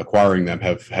delays in acquiring them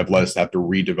have led us to have to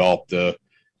redevelop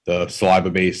the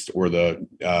saliva-based or the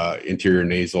interior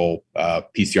nasal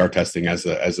PCR testing as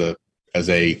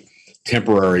a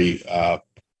temporary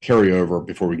carryover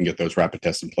before we can get those rapid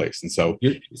tests in place. And so,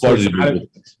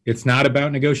 it's not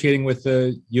about negotiating with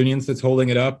the unions that's holding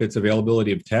it up. It's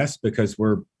availability of tests, because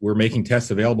we're making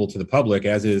tests available to the public,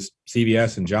 as is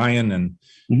CVS and Giant and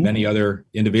many other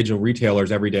individual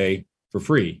retailers every day for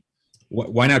free.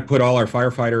 Why not put all our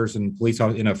firefighters and police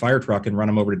in a fire truck and run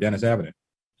them over to Dennis Avenue?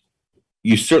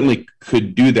 You certainly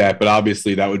could do that, but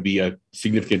obviously that would be a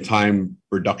significant time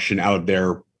reduction out of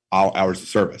their hours of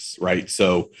service, right?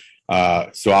 So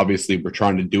obviously we're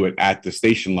trying to do it at the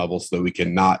station level so that we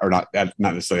can not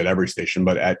necessarily at every station,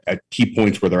 but at key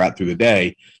points where they're at through the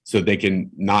day, so they can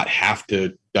not have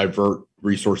to divert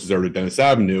resources over to Dennis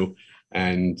Avenue.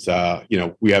 And,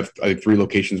 we have, I think, 3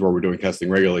 locations where we're doing testing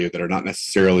regularly that are not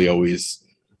necessarily always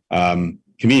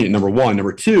convenient, number one.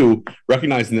 Number two,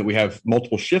 recognizing that we have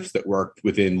multiple shifts that work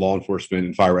within law enforcement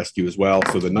and fire rescue as well.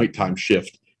 So the nighttime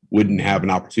shift wouldn't have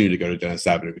an opportunity to go to Dennis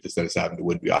Avenue, because Dennis Avenue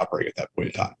wouldn't be operating at that point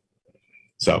in time.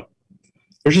 So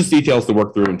there's just details to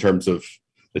work through in terms of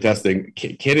the testing.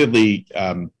 Candidly,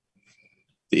 the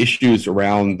issues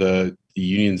around the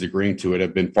unions agreeing to it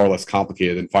have been far less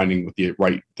complicated than finding what the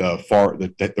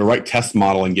right test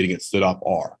model and getting it stood up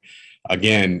are.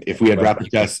 Again, if we had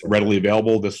rapid tests readily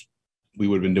available, we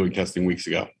would have been doing testing weeks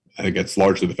ago. I think it's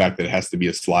largely the fact that it has to be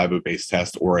a saliva-based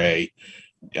test or a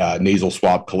nasal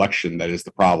swab collection that is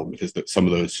the problem, because some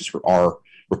of those just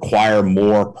require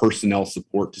more personnel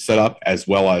support to set up, as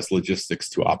well as logistics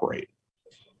to operate.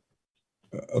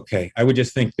 Okay, I would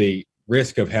just think the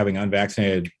risk of having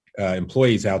unvaccinated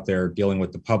employees out there dealing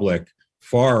with the public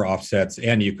far offsets,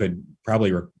 and you could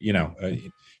probably, the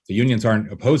unions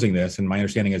aren't opposing this, and my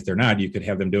understanding is they're not, you could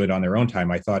have them do it on their own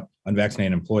time. I thought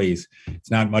unvaccinated employees,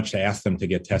 it's not much to ask them to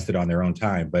get tested on their own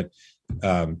time, but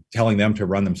telling them to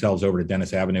run themselves over to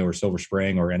Dennis Avenue or Silver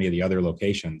Spring or any of the other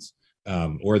locations,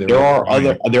 or there are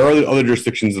other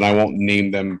jurisdictions, and I won't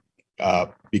name them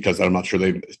because I'm not sure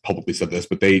they publicly said this,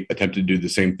 but they attempted to do the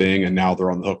same thing, and now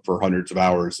they're on the hook for hundreds of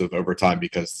hours of overtime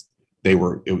because they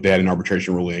had an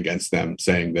arbitration ruling against them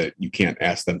saying that you can't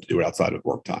ask them to do it outside of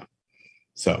work time.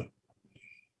 So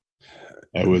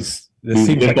it was this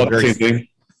seems like a very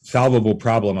solvable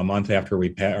problem a month after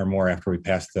we or more after we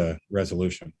passed the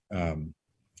resolution.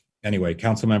 Anyway,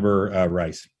 Councilmember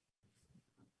Rice.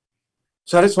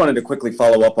 So I just wanted to quickly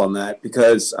follow up on that,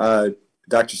 because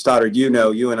Dr. Stoddard,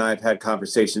 you and I have had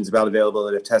conversations about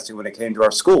availability of testing when it came to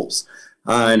our schools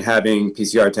and having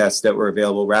PCR tests that were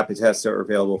available, rapid tests that were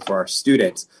available for our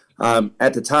students.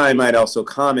 At the time, I'd also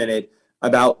commented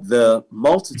about the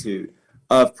multitude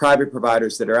of private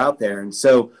providers that are out there. And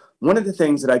so one of the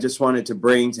things that I just wanted to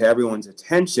bring to everyone's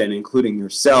attention, including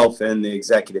yourself and the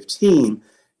executive team,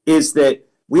 is that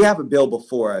we have a bill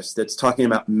before us that's talking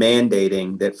about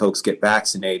mandating that folks get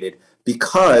vaccinated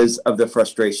because of the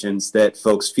frustrations that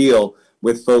folks feel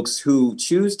with folks who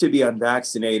choose to be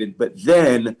unvaccinated, but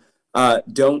then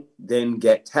don't then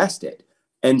get tested.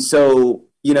 And so,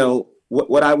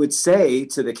 what I would say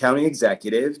to the county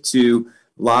executive, to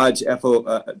Lodge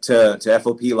to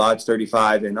FOP Lodge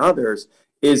 35 and others,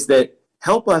 is that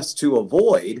help us to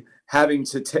avoid having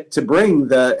to bring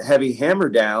the heavy hammer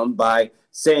down by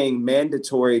saying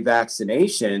mandatory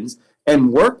vaccinations,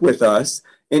 and work with us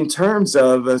in terms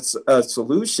of a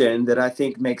solution that I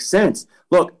think makes sense.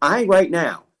 Look, I right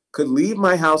now could leave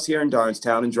my house here in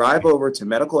Darnestown and drive over to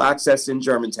Medical Access in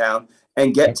Germantown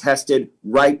and get tested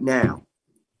right now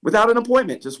without an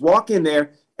appointment. Just walk in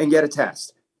there and get a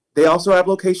test. They also have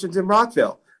locations in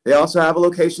Rockville. They also have a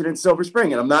location in Silver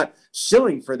Spring, and I'm not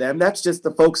shilling for them. That's just the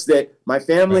folks that my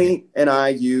family and I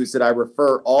use, that I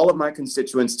refer all of my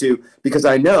constituents to, because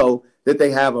I know that they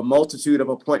have a multitude of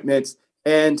appointments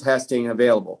and testing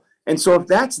available. And so if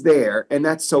that's there and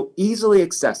that's so easily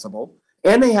accessible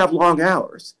and they have long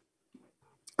hours,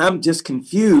 I'm just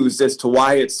confused as to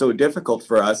why it's so difficult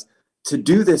for us to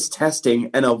do this testing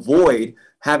and avoid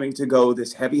having to go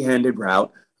this heavy-handed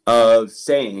route of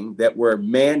saying that we're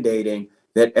mandating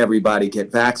that everybody get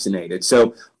vaccinated.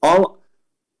 So I'll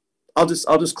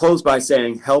just close by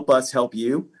saying, help us help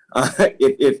you.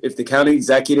 If the county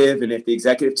executive and if the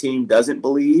executive team doesn't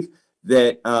believe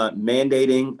that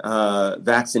mandating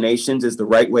vaccinations is the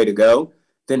right way to go,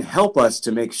 then help us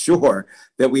to make sure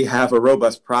that we have a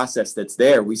robust process that's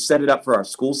there. We set it up for our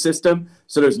school system,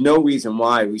 so there's no reason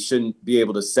why we shouldn't be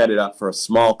able to set it up for a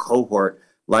small cohort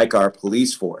like our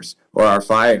police force or our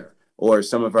fire or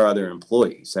some of our other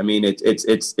employees. I mean,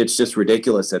 it's just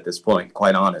ridiculous at this point,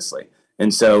 quite honestly.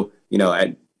 And so,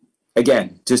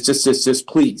 again, just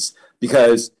please,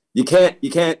 because you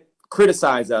can't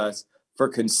criticize us for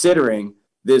considering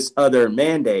this other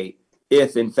mandate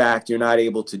if, in fact, you're not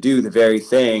able to do the very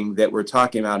thing that we're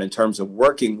talking about in terms of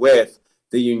working with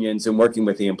the unions and working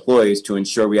with the employees to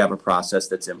ensure we have a process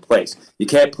that's in place. You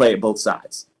can't play it both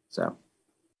sides. So.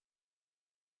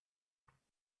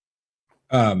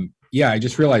 Yeah, I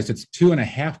just realized it's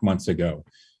 2.5 months ago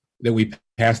that we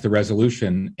passed the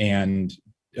resolution. And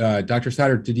Dr.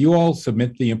 Sauter, did you all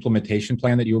submit the implementation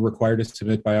plan that you were required to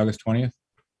submit by August 20th?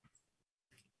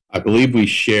 I believe we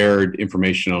shared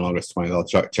information on August 20th.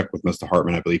 I'll check with Mr.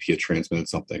 Hartman. I believe he had transmitted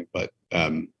something, but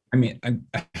I mean, I'm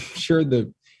sure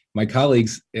my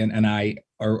colleagues and I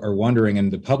are wondering,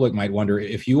 and the public might wonder,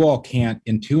 if you all can't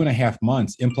in 2.5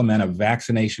 months implement a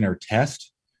vaccination or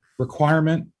test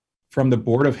requirement from the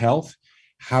Board of Health,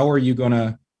 how are you going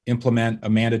to implement a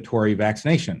mandatory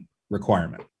vaccination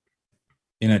requirement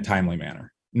in a timely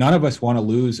manner? None of us want to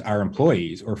lose our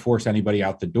employees or force anybody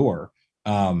out the door.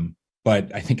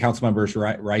 But I think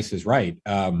Councilmember Rice is right.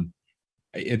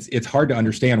 It's hard to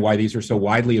understand why these are so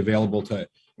widely available to,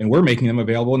 and we're making them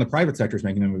available, and the private sector is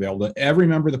making them available to every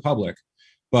member of the public,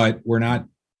 but we're not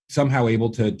somehow able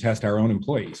to test our own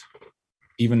employees,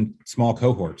 even small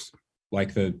cohorts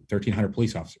like the 1,300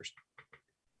 police officers.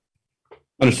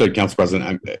 Understood, Council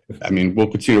President. I mean, we'll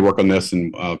continue to work on this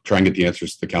and try and get the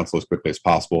answers to the council as quickly as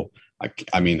possible.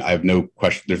 I mean, I have no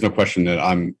question. There's no question that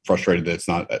I'm frustrated that it's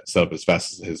not set up as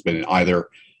fast as it has been either.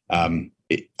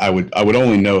 I would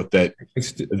only note that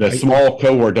the small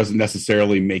cohort doesn't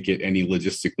necessarily make it any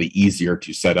logistically easier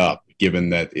to set up, given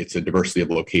that it's a diversity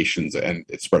of locations and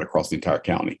it's spread across the entire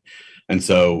county. And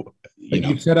so,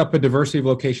 you've set up a diversity of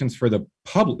locations for the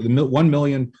public, the 1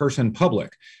 million person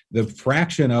public. The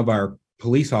fraction of our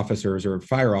police officers or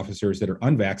fire officers that are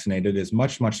unvaccinated is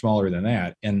much, much smaller than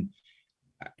that. And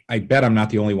I bet I'm not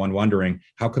the only one wondering,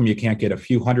 how come you can't get a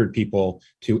few hundred people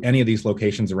to any of these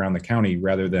locations around the county,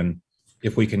 rather than,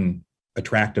 if we can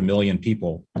attract 1 million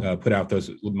people, put out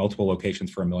those multiple locations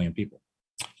for 1 million people?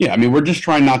 Yeah, I mean, we're just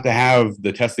trying not to have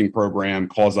the testing program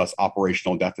cause us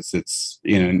operational deficits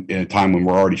in a time when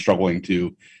we're already struggling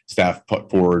to staff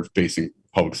put forward facing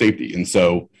public safety. And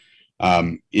so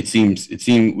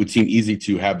it would seem easy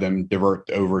to have them divert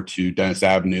over to Dennis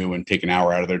Avenue and take an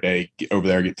hour out of their day, get over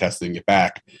there, get tested, and get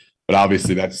back. But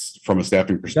obviously, that's from a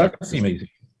staffing perspective. It does seem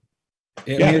easy.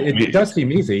 It does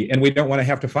seem easy, and we don't want to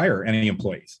have to fire any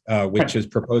employees, which is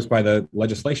proposed by the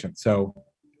legislation. So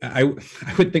I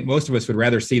would think most of us would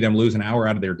rather see them lose an hour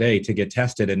out of their day to get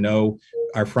tested and know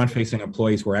our front-facing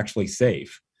employees were actually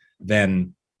safe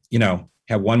than,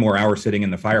 have one more hour sitting in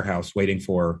the firehouse waiting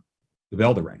for the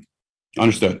bell to ring.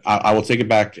 Understood. I will take it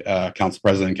back, Council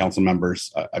President and council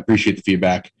members. I appreciate the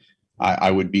feedback. I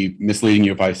would be misleading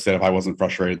you if I said if I wasn't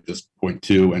frustrated at this point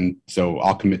too. And so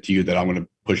I'll commit to you that I'm going to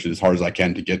push it as hard as I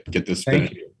can to get this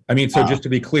finished. Thank you. I mean, so just to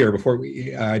be clear, before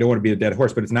I don't want to be a dead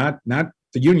horse, but it's not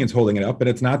the unions holding it up, but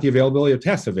it's not the availability of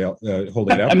tests holding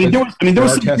it up. I mean, there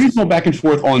was some reasonable back and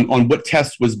forth on what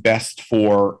test was best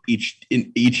for each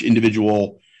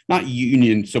individual, not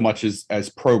union so much as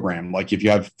program. Like if you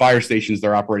have fire stations,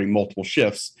 they're operating multiple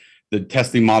shifts, the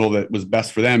testing model that was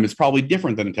best for them is probably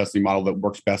different than a testing model that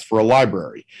works best for a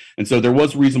library. And so there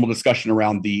was reasonable discussion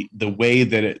around the way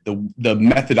that the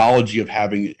methodology of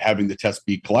having the test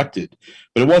be collected.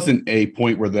 But it wasn't a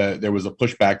point where there was a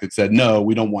pushback that said, no,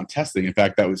 we don't want testing. In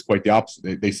fact, that was quite the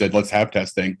opposite. They said, let's have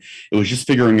testing. It was just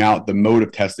figuring out the mode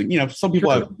of testing. Some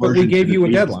people have we gave you a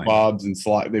deadline. Swabs and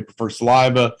they prefer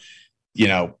saliva.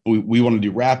 We want to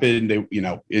do rapid.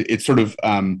 It's sort of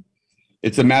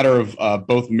it's a matter of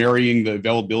both marrying the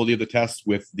availability of the test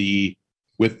with the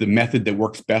method that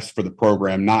works best for the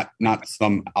program, not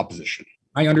some opposition.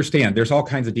 I understand. There's all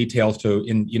kinds of details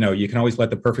you can always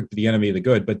let the perfect be the enemy of the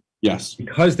good, but yes,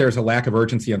 because there's a lack of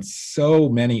urgency on so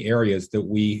many areas that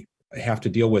we have to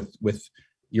deal with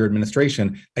your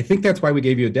administration, I think that's why we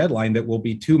gave you a deadline that will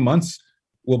be 2 months,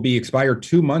 will be expired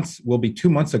 2 months, will be 2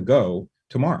 months ago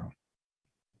tomorrow.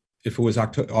 If it was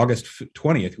August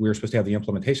 20th, we were supposed to have the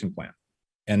implementation plan.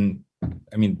 And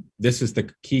I mean, this is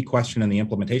the key question in the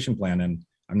implementation plan, and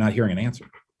I'm not hearing an answer.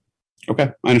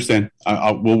 Okay, I understand.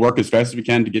 We'll work as fast as we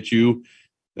can to get you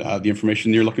the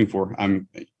information you're looking for. Thank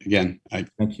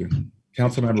you.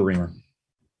 Councilmember Reamer.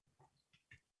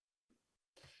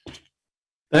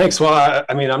 Thanks. Well,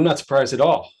 I'm not surprised at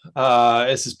all.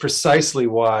 This is precisely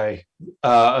why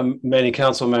many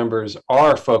council members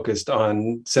are focused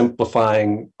on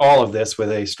simplifying all of this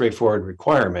with a straightforward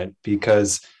requirement,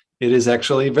 because it is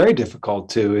actually very difficult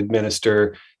to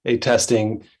administer a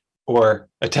testing or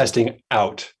a testing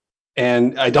out.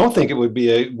 And I don't think it would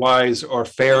be a wise or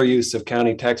fair use of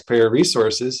county taxpayer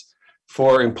resources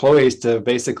for employees to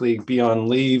basically be on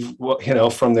leave,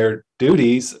 from their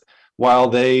duties while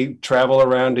they travel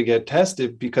around to get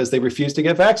tested because they refuse to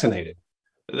get vaccinated.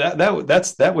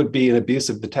 That would be an abuse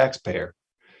of the taxpayer.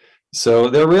 So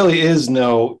there really is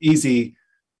no easy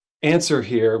answer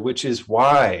here, which is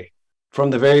why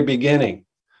from the very beginning,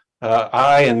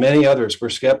 I and many others were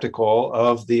skeptical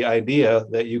of the idea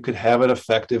that you could have an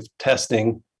effective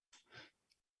testing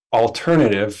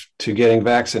alternative to getting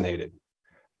vaccinated.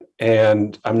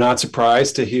 And I'm not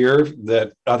surprised to hear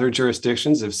that other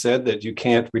jurisdictions have said that you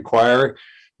can't require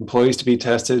employees to be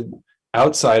tested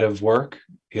outside of work.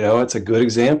 You know, it's a good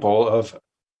example of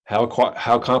how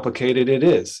complicated it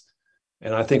is.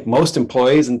 And I think most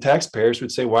employees and taxpayers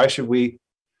would say, why should we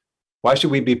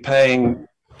be paying,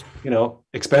 you know,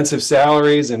 expensive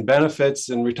salaries and benefits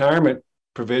and retirement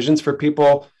provisions for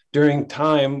people during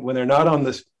time when they're not on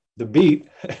the beat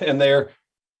and they're,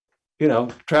 you know,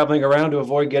 traveling around to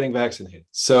avoid getting vaccinated.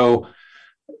 So,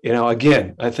 you know,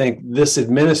 again, I think this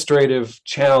administrative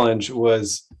challenge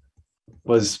was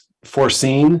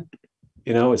foreseen.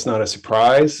 You know, it's not a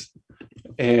surprise,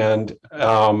 and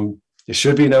it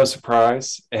should be no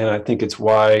surprise. And I think it's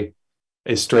why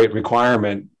a straight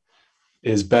requirement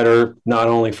is better, not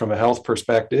only from a health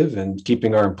perspective and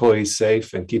keeping our employees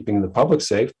safe and keeping the public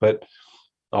safe, but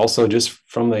also just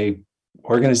from a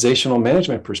organizational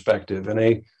management perspective and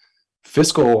a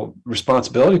fiscal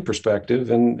responsibility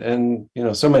perspective, and you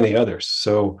know, so many others.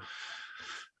 So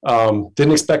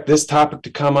didn't expect this topic to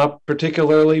come up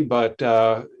particularly, but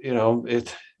you know,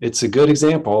 it's a good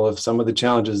example of some of the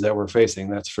challenges that we're facing,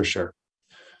 that's for sure.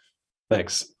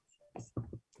 Thanks.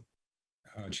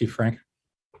 Chief Frank.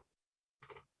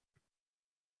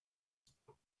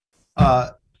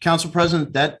 Council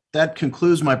President, that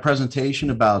concludes my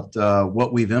presentation about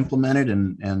what we've implemented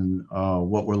and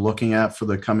what we're looking at for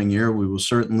the coming year. We will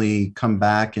certainly come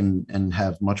back and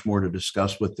have much more to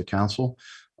discuss with the council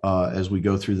as we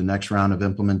go through the next round of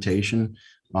implementation,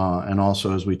 and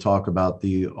also as we talk about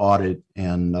the audit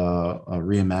and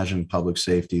reimagining public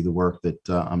safety, the work that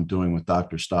I'm doing with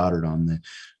Dr. Stoddard on the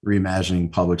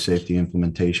reimagining public safety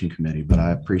implementation committee. But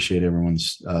I appreciate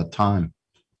everyone's time.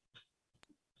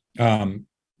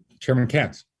 Chairman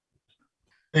Katz.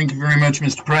 Thank you very much,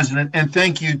 Mr. President. And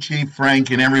thank you, Chief Frank,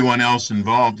 and everyone else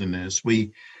involved in this.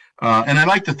 And I'd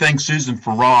like to thank Susan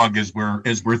Farag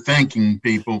as we're thanking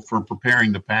people for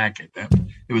preparing the packet.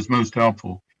 It was most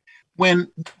helpful. When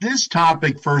this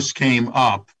topic first came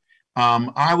up,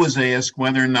 I was asked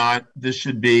whether or not this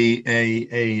should be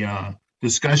a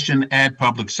discussion at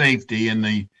public safety, and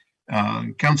the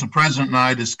council president and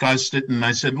I discussed it, and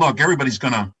I said, look,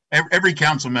 every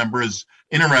council member is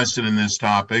interested in this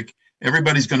topic.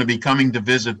 Everybody's going to be coming to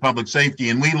visit public safety,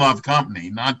 and we love company,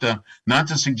 not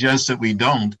to suggest that we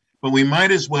don't, but we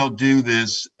might as well do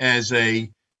this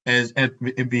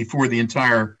before the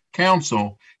entire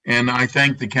council. And I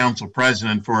thank the council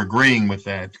president for agreeing with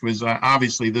that, because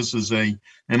obviously this is a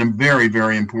very,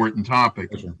 very important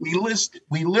topic. We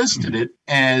listed it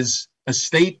as a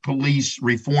state police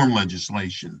reform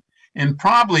legislation. And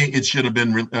probably it should have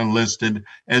been listed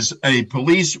as a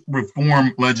police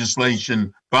reform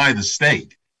legislation by the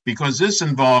state, because this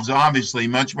involves obviously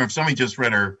much more. If somebody just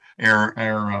read our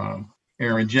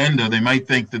agenda, they might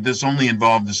think that this only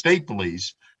involved the state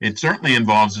police. It certainly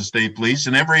involves the state police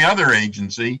and every other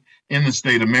agency in the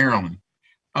state of Maryland.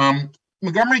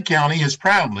 Montgomery County has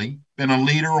proudly been a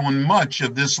leader on much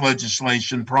of this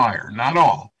legislation prior, not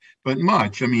all, but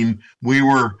much. I mean, we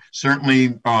were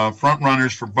certainly front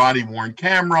runners for body-worn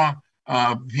camera,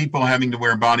 people having to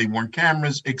wear body-worn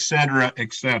cameras, et cetera,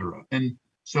 et cetera. And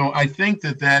so I think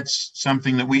that that's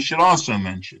something that we should also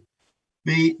mention.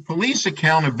 The Police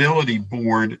Accountability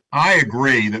Board, I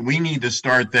agree that we need to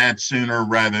start that sooner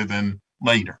rather than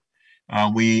later.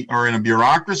 We are in a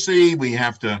bureaucracy. We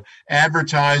have to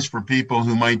advertise for people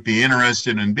who might be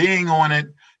interested in being on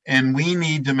it. And we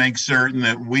need to make certain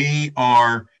that we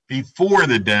are before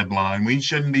the deadline. We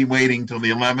shouldn't be waiting till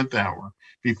the 11th hour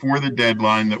before the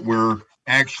deadline that we're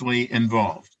actually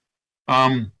involved.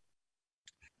 And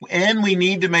we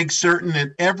need to make certain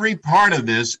that every part of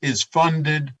this is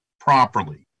funded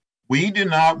properly. We do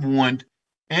not want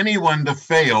anyone to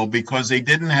fail because they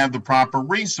didn't have the proper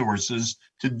resources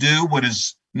to do what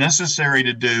is necessary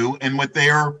to do and what they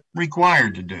are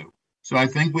required to do. So I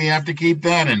think we have to keep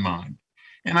that in mind.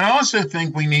 And I also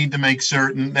think we need to make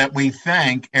certain that we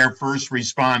thank our first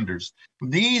responders.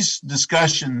 These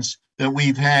discussions that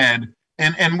we've had,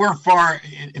 and we're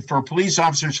for police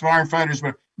officers, firefighters,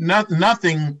 but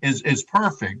nothing is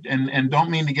perfect, and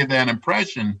don't mean to give that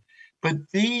impression, but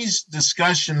these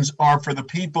discussions are for the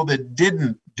people that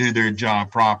didn't do their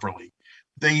job properly.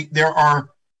 There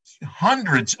are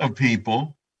hundreds of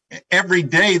people every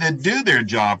day that do their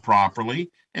job properly,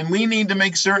 and we need to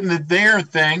make certain that they're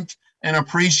thanked and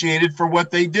appreciated for what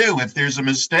they do. If there's a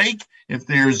mistake, If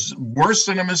there's worse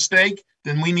than a mistake,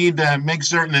 then we need to make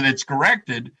certain that it's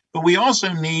corrected. But we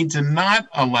also need to not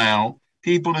allow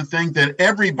people to think that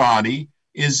everybody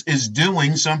is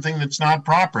doing something that's not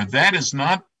proper. That is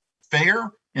not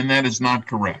fair, and that is not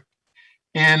correct.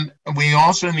 And we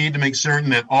also need to make certain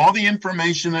that all the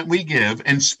information that we give,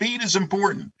 and speed is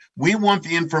important. We want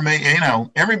the information,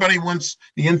 everybody wants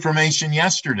the information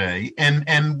yesterday,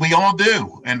 and we all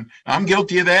do. And I'm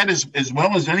guilty of that as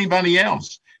well as anybody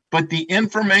else. But the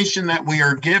information that we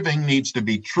are giving needs to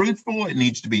be truthful, it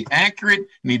needs to be accurate, it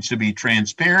needs to be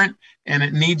transparent, and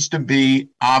it needs to be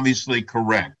obviously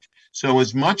correct. So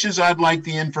as much as I'd like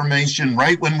the information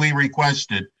right when we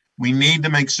request it, we need to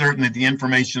make certain that the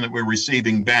information that we're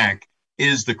receiving back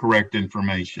is the correct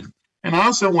information. And I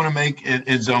also want to make,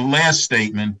 as a last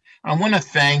statement, I want to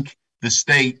thank the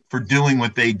state for doing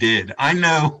what they did. I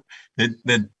know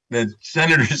that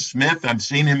Senator Smith, I've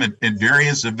seen him at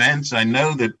various events. I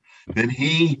know that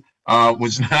he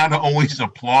was not always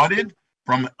applauded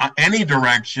from any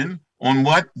direction on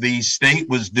what the state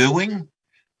was doing,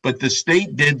 but the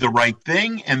state did the right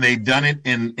thing, and they've done it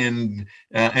in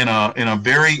a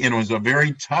very, it was a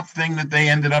very tough thing that they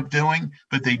ended up doing,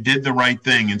 but they did the right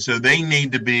thing, and so they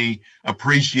need to be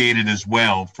appreciated as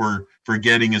well for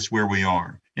getting us where we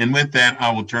are. And with that,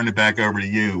 I will turn it back over to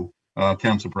you,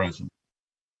 Council President.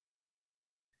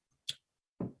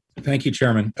 Thank you,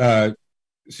 Chairman.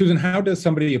 Susan, how does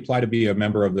somebody apply to be a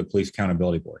member of the Police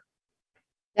Accountability Board?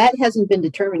 That hasn't been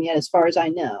determined yet, as far as I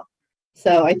know.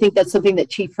 So I think that's something that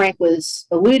Chief Frank was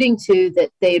alluding to,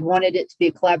 that they had wanted it to be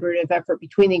a collaborative effort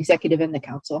between the executive and the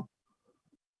council.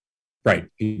 Right,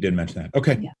 he did mention that.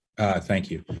 Okay, yeah. Thank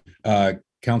you.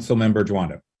 Council Member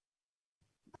Jawando.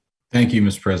 Thank you,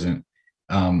 Mr. President.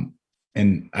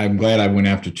 And I'm glad I went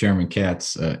after Chairman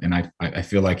Katz, and I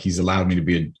feel like he's allowed me to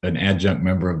be an adjunct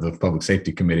member of the Public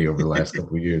Safety Committee over the last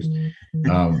couple of years,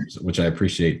 which I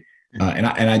appreciate. And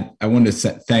I wanted to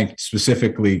thank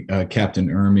specifically Captain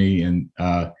Ermey and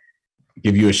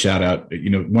give you a shout out. You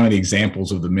know, one of the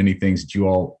examples of the many things that you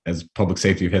all as public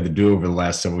safety have had to do over the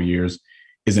last several years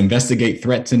is investigate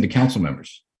threats into council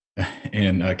members.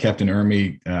 And Captain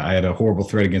Ermey, I had a horrible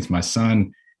threat against my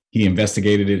son. He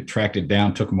investigated it, tracked it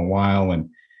down, took him a while. And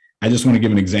I just want to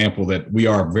give an example that we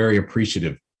are very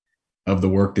appreciative of the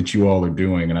work that you all are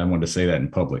doing. And I wanted to say that in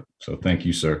public. So thank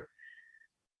you, sir.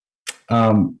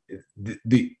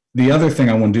 The other thing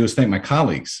I want to do is thank my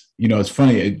colleagues. You know, it's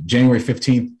funny, January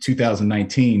 15th,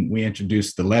 2019, we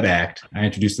introduced the LEAD Act. I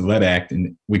introduced the LEAD Act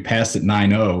and we passed it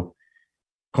 9-0,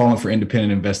 calling for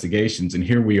independent investigations. And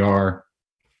here we are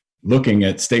looking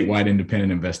at statewide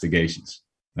independent investigations.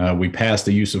 We passed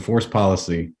a use of force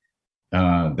policy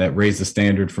that raised the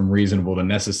standard from reasonable to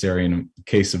necessary in a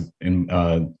case of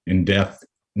in death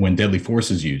when deadly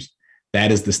force is used.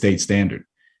 That is the state standard.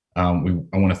 I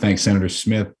want to thank Senator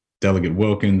Smith, Delegate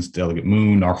Wilkins, Delegate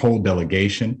Moon, our whole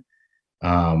delegation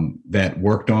that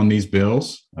worked on these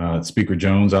bills, Speaker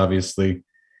Jones, obviously.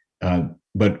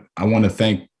 But I want to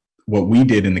thank what we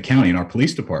did in the county and our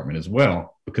police department as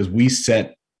well, because we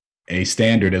set a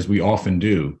standard, as we often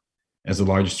do, as the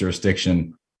largest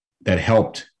jurisdiction that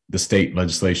helped the state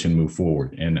legislation move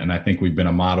forward. And I think we've been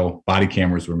a model. Body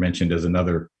cameras were mentioned as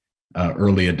another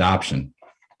early adoption.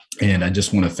 And I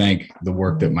just want to thank the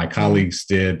work that my colleagues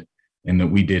did and that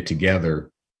we did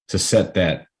together to set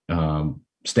that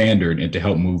standard and to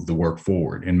help move the work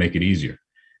forward and make it easier.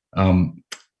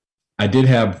 I did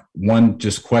have one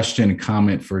just question and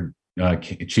comment for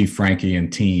Chief Franke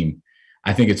and team.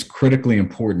 I think it's critically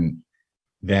important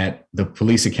that the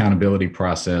police accountability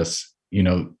process, you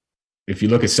know, if you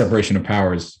look at separation of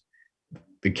powers,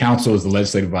 the council is the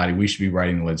legislative body. We should be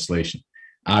writing the legislation.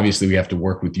 Obviously, we have to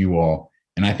work with you all.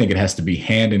 And I think it has to be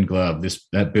hand in glove.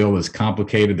 That bill is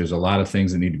complicated. There's a lot of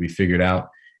things that need to be figured out.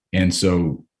 And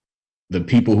so the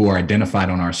people who are identified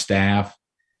on our staff,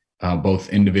 both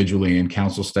individually and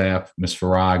council staff, Ms.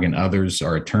 Farag and others,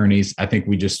 our attorneys, I think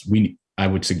I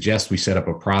would suggest we set up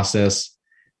a process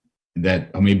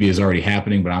that maybe is already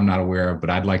happening, but I'm not aware of, but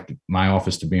I'd like my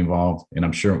office to be involved, and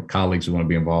I'm sure colleagues will want to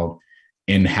be involved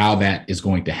in how that is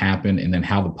going to happen, and then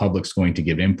how the public's going to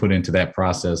give input into that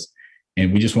process.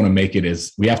 And we just want to make it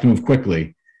we have to move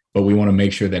quickly, but we want to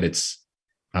make sure that it's,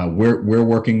 we're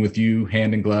working with you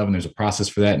hand in glove, and there's a process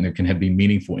for that, and there can be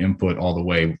meaningful input all the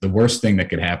way. The worst thing that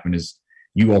could happen is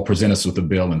you all present us with a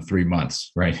bill in 3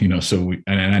 months, right? You know, so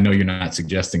and I know you're not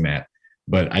suggesting that,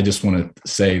 but I just want to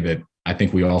say that I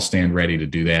think we all stand ready to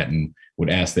do that and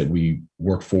would ask that we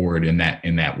work forward in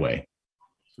that way.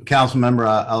 Council member,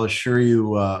 I'll assure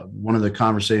you, one of the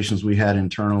conversations we had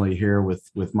internally here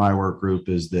with my work group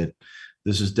is that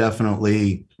this is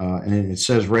definitely, and it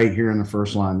says right here in the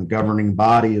first line, the governing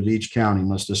body of each county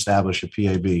must establish a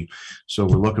PAB. So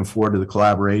we're looking forward to the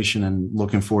collaboration and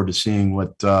looking forward to seeing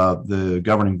what the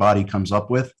governing body comes up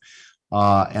with.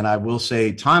 And I will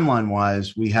say,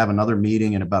 timeline-wise, we have another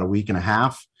meeting in about a week and a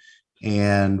half,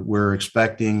 and we're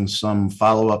expecting some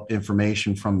follow-up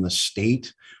information from the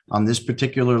state on this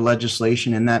particular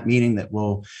legislation in that meeting that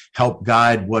will help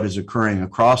guide what is occurring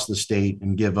across the state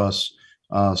and give us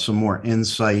some more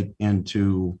insight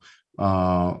into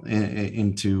what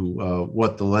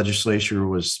the legislature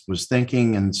was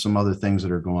thinking and some other things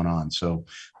that are going on. So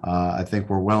I think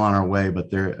we're well on our way,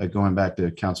 but they're going back to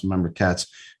Councilmember Katz,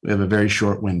 we have a very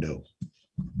short window.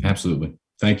 Absolutely.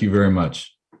 Thank you very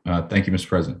much. Thank you, Mr.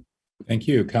 President. Thank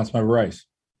you. Councilmember Rice.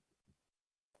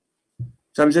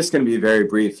 So I'm just going to be very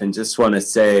brief and just want to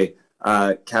say,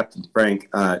 Captain Frank,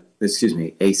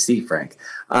 AC Frank,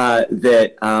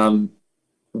 that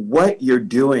what you're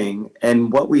doing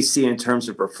and what we see in terms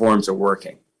of reforms are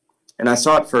working. And I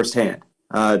saw it firsthand.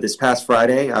 This past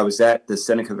Friday, I was at the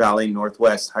Seneca Valley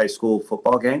Northwest High School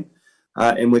football game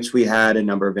in which we had a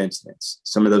number of incidents.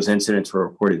 Some of those incidents were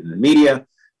reported in the media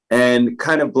and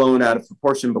kind of blown out of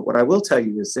proportion. But what I will tell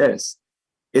you is this,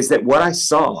 is that what I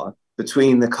saw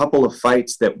between the couple of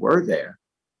fights that were there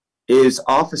is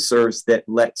officers that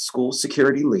let school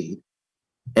security lead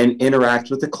and interact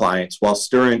with the clients while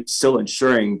still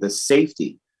ensuring the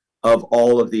safety of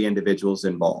all of the individuals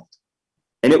involved.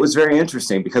 And it was very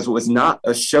interesting because it was not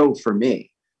a show for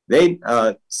me.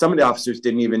 Some of the officers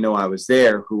didn't even know I was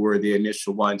there, who were the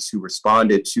initial ones who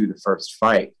responded to the first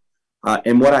fight.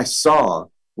 And what I saw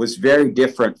was very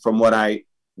different from what I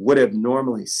would have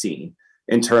normally seen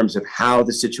in terms of how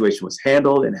the situation was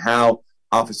handled and how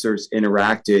officers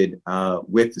interacted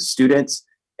with the students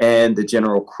and the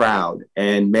general crowd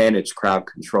and managed crowd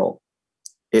control.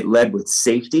 It led with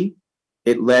safety.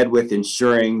 It led with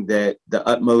ensuring that the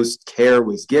utmost care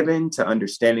was given to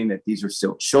understanding that these are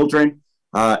still children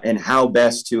and how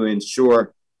best to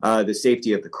ensure the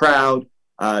safety of the crowd,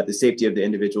 the safety of the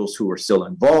individuals who were still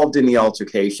involved in the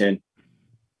altercation.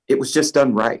 It was just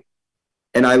done right.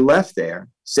 And I left there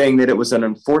saying that it was an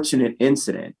unfortunate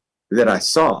incident that I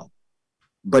saw,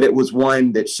 but it was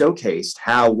one that showcased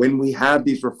how when we have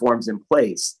these reforms in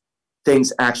place,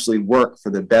 things actually work for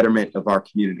the betterment of our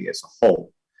community as a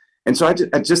whole. And so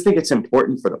I just think it's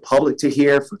important for the public to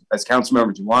hear, as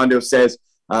Councilmember Jawando says,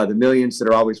 the millions that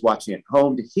are always watching at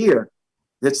home to hear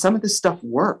that some of this stuff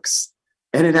works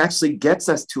and it actually gets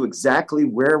us to exactly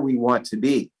where we want to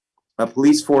be. A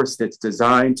police force that's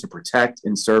designed to protect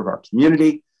and serve our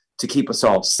community, to keep us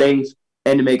all safe,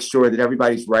 and to make sure that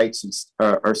everybody's rights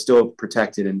are still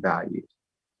protected and valued.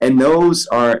 And those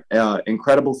are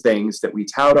incredible things that we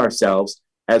tout ourselves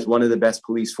as one of the best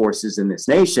police forces in this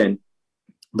nation,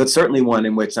 but certainly one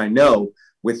in which I know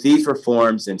with these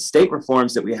reforms and state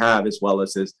reforms that we have, as well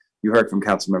as you heard from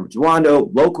Councilmember Jawando,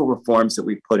 local reforms that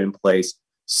we've put in place,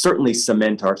 certainly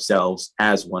cement ourselves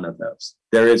as one of those.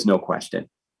 There is no question.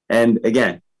 And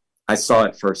again, I saw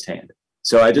it firsthand.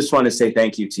 So I just want to say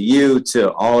thank you to you,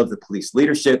 to all of the police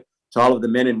leadership, to all of the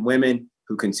men and women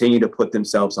who continue to put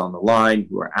themselves on the line,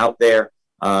 who are out there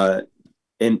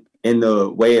in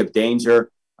the way of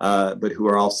danger, but who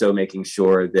are also making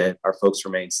sure that our folks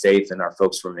remain safe and our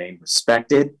folks remain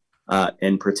respected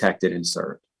and protected and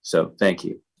served. So thank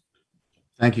you.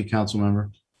 Thank you, Council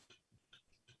Member.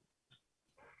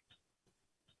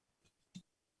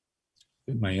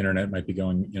 My internet might be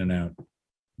going in and out.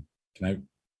 Can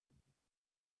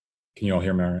you all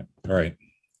hear me? All right.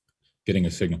 Getting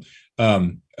a signal.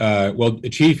 Well,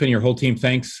 Chief and your whole team,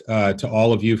 thanks to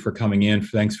all of you for coming in.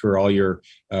 Thanks for all your,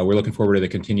 we're looking forward to the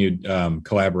continued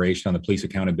collaboration on the Police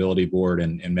Accountability Board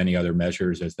and many other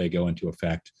measures as they go into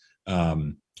effect.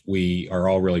 We are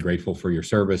all really grateful for your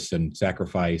service and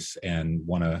sacrifice and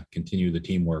want to continue the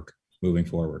teamwork moving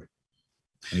forward.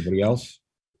 Anybody else?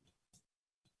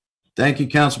 Thank you,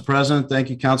 Council President. Thank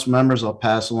you, Council members. I'll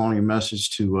pass along your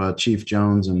message to Chief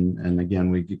Jones. And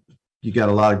again, you got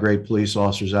a lot of great police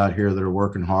officers out here that are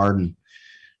working hard and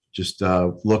just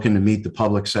looking to meet the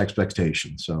public's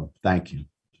expectations. So thank you.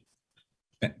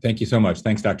 Thank you so much.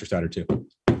 Thanks, Dr. Stoddard, too.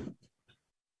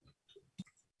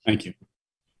 Thank you.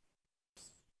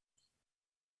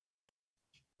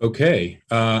 Okay,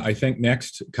 I think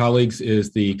next, colleagues,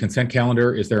 is the consent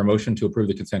calendar. Is there a motion to approve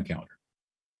the consent calendar?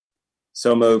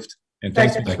 So moved. And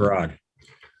thanks, Ms. Farag.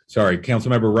 Sorry,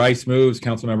 Councilmember Rice moves.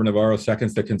 Councilmember Navarro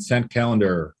seconds the consent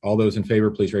calendar. All those in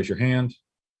favor, please raise your hand.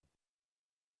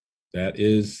 That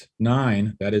is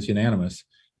 9. That is unanimous.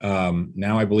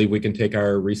 Now I believe we can take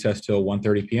our recess till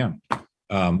 1:30 p.m.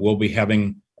 We'll be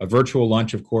having a virtual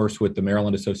lunch, of course, with the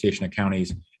Maryland Association of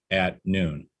Counties at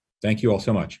noon. Thank you all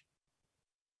so much.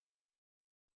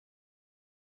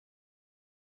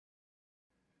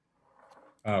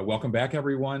 Welcome back,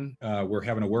 everyone. We're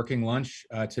having a working lunch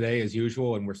today, as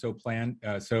usual, and we're so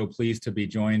pleased to be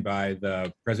joined by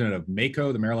the president of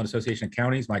MACo, the Maryland Association of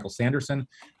Counties, Michael Sanderson,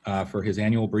 for his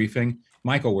annual briefing.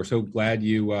 Michael, we're so glad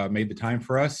you made the time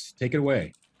for us. Take it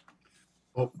away.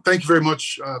 Well, thank you very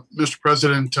much, Mr.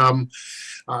 President. I'll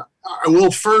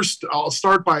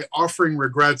start by offering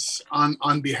regrets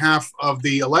on behalf of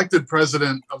the elected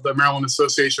president of the Maryland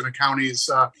Association of Counties.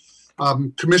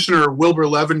 Commissioner Wilbur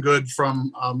Levengood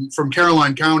from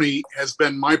Caroline County has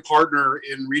been my partner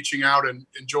in reaching out and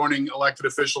joining elected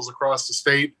officials across the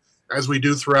state, as we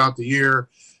do throughout the year.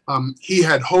 He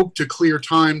had hoped to clear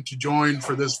time to join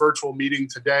for this virtual meeting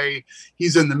today.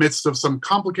 He's in the midst of some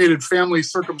complicated family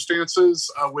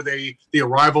circumstances with the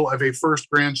arrival of a first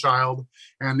grandchild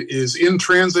and is in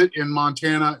transit in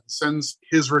Montana, sends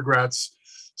his regrets.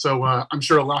 So I'm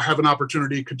sure I'll have an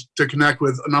opportunity to connect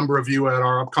with a number of you at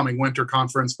our upcoming winter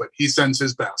conference, but he sends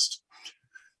his best.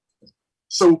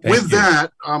 So with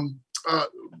that,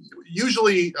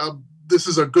 usually this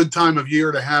is a good time of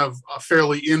year to have a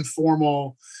fairly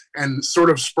informal and sort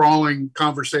of sprawling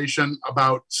conversation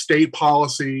about state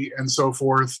policy and so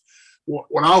forth.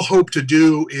 What I'll hope to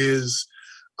do is,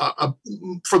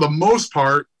 for the most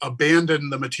part, abandon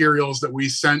the materials that we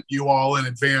sent you all in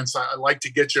advance. I'd like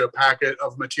to get you a packet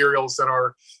of materials that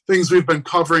are things we've been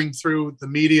covering through the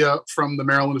media from the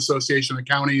Maryland Association of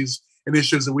Counties and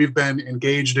issues that we've been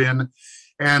engaged in.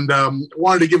 And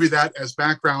wanted to give you that as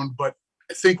background, but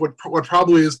I think what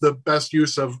probably is the best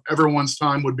use of everyone's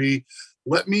time would be,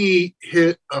 let me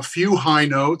hit a few high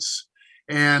notes.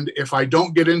 And if I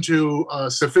don't get into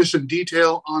sufficient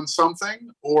detail on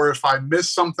something, or if I miss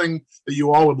something that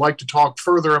you all would like to talk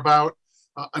further about,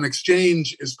 an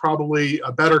exchange is probably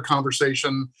a better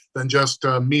conversation than just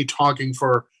me talking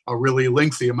for a really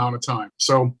lengthy amount of time.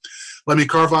 So let me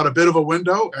carve out a bit of a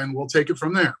window and we'll take it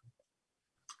from there.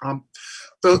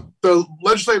 The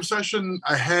legislative session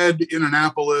ahead in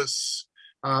Annapolis,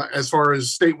 as far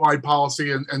as statewide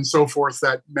policy and so forth,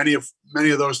 that many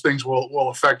of those things will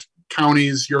affect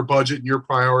counties, your budget, and your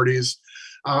priorities.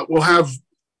 We'll have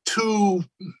two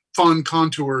fun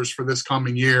contours for this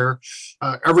coming year.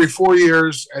 Every 4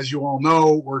 years, as you all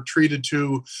know, we're treated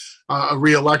to a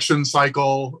re-election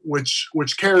cycle, which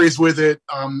carries with it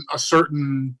a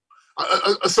certain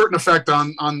effect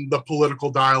on the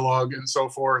political dialogue and so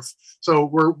forth. So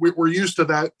we're used to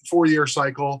that 4-year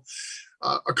cycle.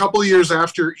 A couple of years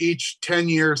after each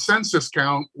 10-year census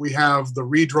count, we have the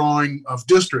redrawing of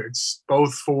districts,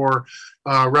 both for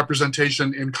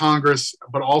representation in Congress,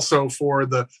 but also for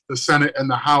the Senate and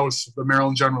the House of the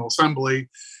Maryland General Assembly.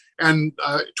 And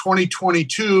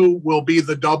 2022 will be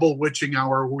the double witching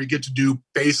hour where we get to do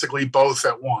basically both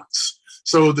at once.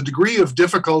 So the degree of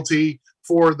difficulty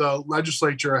for the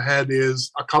legislature ahead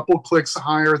is a couple clicks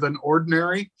higher than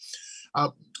ordinary.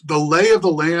 The lay of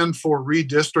the land for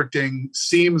redistricting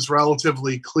seems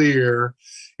relatively clear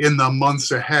in the months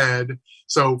ahead.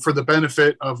 So for the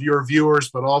benefit of your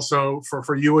viewers, but also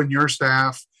for you and your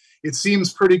staff, it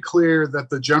seems pretty clear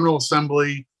that the General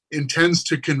Assembly intends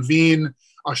to convene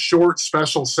a short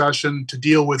special session to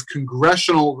deal with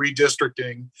congressional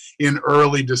redistricting in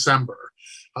early December.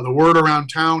 The word around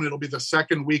town, it'll be the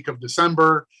second week of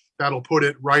December. That'll put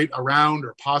it right around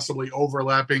or possibly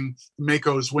overlapping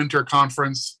MACo's winter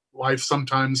conference. Life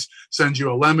sometimes sends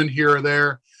you a lemon here or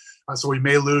there. So we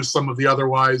may lose some of the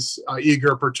otherwise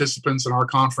eager participants in our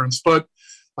conference. But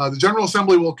the General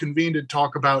Assembly will convene to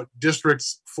talk about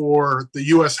districts for the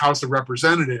U.S. House of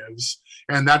Representatives.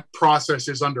 And that process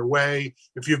is underway.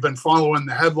 If you've been following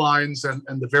the headlines and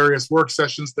the various work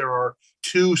sessions, there are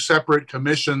two separate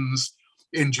commissions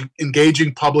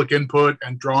engaging public input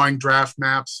and drawing draft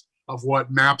maps of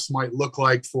what maps might look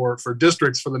like for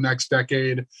districts for the next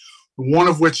decade. One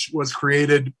of which was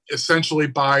created essentially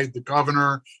by the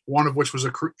governor, one of which was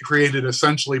created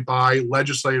essentially by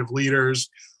legislative leaders.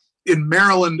 In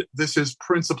Maryland, this is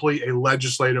principally a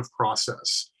legislative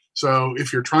process. So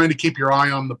if you're trying to keep your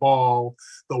eye on the ball,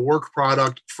 the work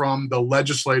product from the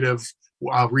legislative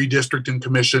redistricting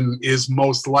commission is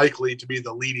most likely to be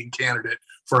the leading candidate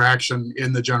for action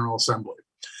in the General Assembly.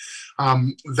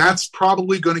 That's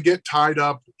probably going to get tied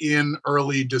up in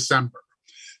early December.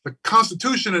 The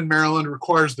Constitution in Maryland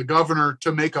requires the governor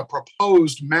to make a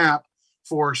proposed map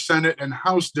for Senate and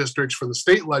House districts for the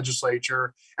state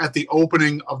legislature at the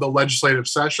opening of the legislative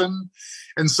session.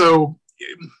 And so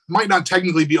it might not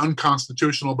technically be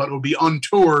unconstitutional, but it will be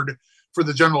untoward for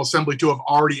the General Assembly to have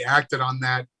already acted on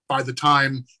that by the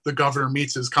time the governor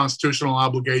meets his constitutional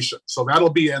obligation. So that'll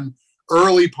be an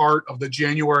early part of the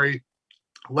January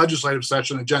legislative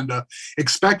session agenda.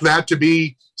 Expect that to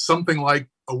be something like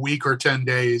a week or 10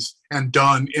 days and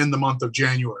done in the month of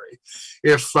January.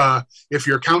 If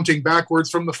you're counting backwards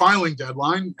from the filing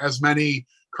deadline, as many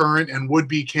current and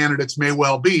would-be candidates may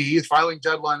well be, the filing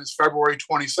deadline is February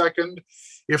 22nd.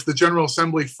 If the General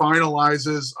Assembly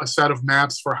finalizes a set of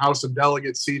maps for House and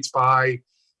delegate seats by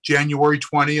January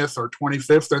 20th or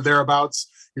 25th or thereabouts,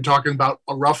 you're talking about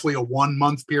roughly a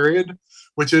 1-month period,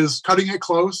 which is cutting it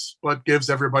close, but gives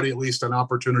everybody at least an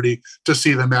opportunity to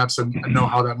see the maps and know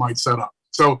how that might set up.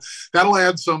 So that'll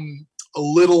add a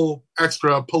little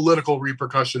extra political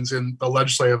repercussions in the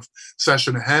legislative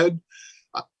session ahead.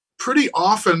 Pretty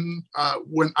often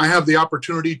when I have the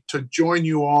opportunity to join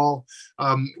you all,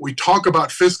 we talk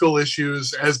about fiscal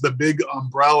issues as the big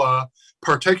umbrella,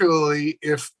 particularly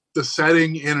if the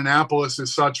setting in Annapolis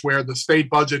is such where the state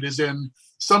budget is in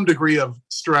some degree of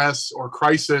stress or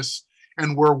crisis,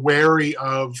 and we're wary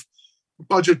of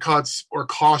budget cuts or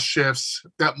cost shifts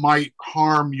that might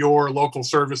harm your local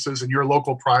services and your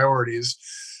local priorities.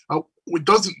 It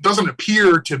doesn't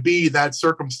appear to be that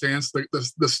circumstance.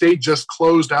 The state just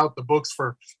closed out the books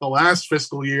for the last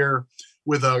fiscal year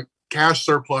with a cash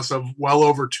surplus of well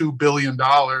over $2 billion.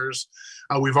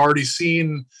 We've already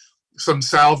seen some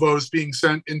salvos being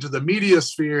sent into the media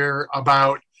sphere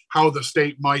about how the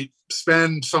state might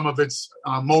spend some of its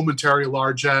momentary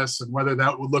largesse and whether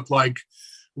that would look like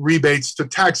rebates to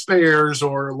taxpayers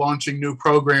or launching new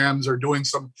programs or doing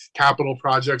some capital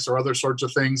projects or other sorts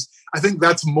of things. I think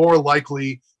that's more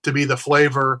likely to be the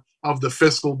flavor of the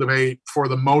fiscal debate for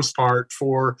the most part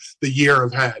for the year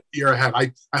ahead.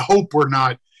 I hope we're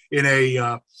not in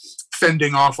a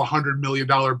fending off $100 million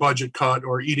budget cut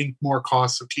or eating more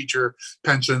costs of teacher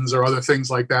pensions or other things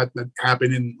like that that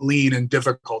happen in lean and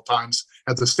difficult times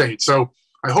at the state. So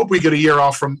I hope we get a year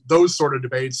off from those sort of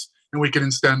debates and we can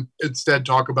instead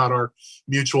talk about our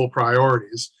mutual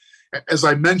priorities. As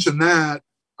I mentioned that,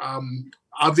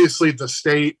 obviously the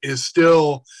state is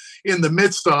still in the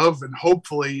midst of and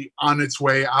hopefully on its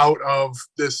way out of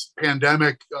this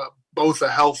pandemic, both a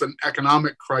health and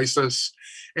economic crisis.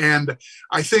 And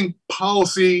I think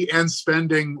policy and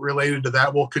spending related to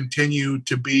that will continue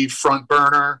to be front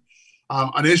burner.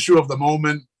 An issue of the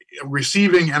moment,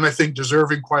 receiving and I think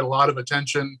deserving quite a lot of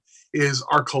attention, is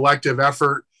our collective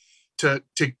effort to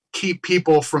keep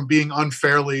people from being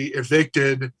unfairly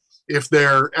evicted if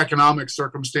their economic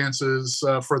circumstances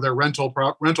for their rental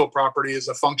property is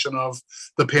a function of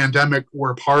the pandemic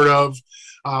we're part of.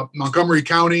 Montgomery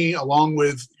County, along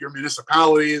with your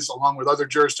municipalities, along with other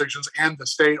jurisdictions and the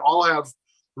state, all have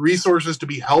resources to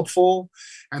be helpful,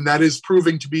 and that is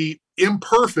proving to be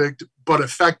imperfect but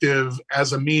effective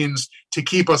as a means to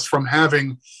keep us from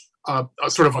having a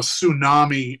sort of a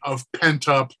tsunami of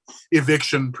pent-up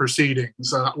eviction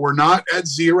proceedings. We're not at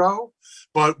zero,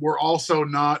 but we're also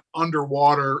not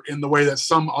underwater in the way that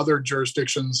some other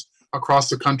jurisdictions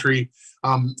across the country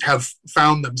have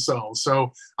found themselves.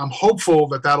 So I'm hopeful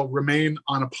that that'll remain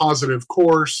on a positive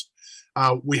course.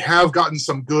 We have gotten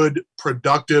some good,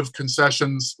 productive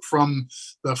concessions from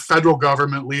the federal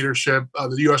government leadership.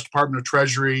 The U.S. Department of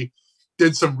Treasury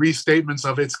did some restatements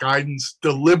of its guidance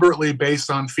deliberately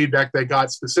based on feedback they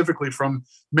got specifically from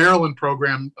Maryland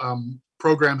program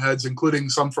heads, including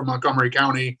some from Montgomery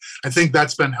County. I think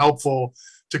that's been helpful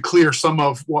to clear some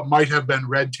of what might have been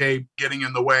red tape getting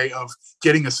in the way of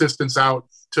getting assistance out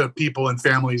to people and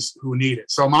families who need it.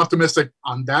 So I'm optimistic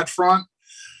on that front.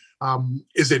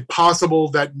 Is it possible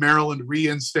that Maryland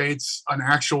reinstates an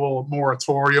actual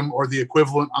moratorium or the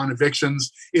equivalent on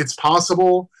evictions? It's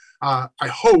possible. I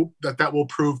hope that will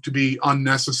prove to be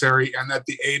unnecessary and that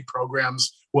the aid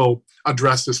programs will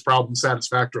address this problem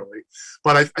satisfactorily.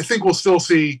 But I think we'll still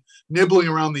see nibbling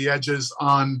around the edges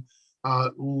on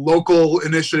local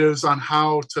initiatives on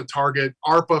how to target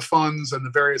ARPA funds and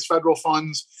the various federal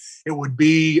funds. It would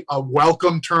be a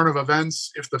welcome turn of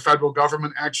events if the federal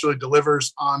government actually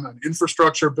delivers on an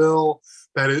infrastructure bill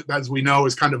that, as we know,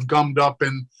 is kind of gummed up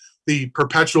in the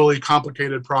perpetually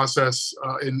complicated process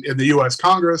in the U.S.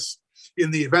 Congress. In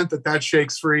the event that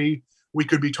shakes free, we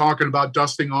could be talking about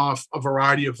dusting off a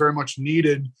variety of very much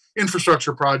needed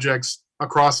infrastructure projects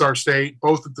across our state,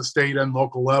 both at the state and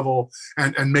local level,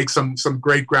 and make some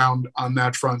great ground on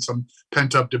that front, some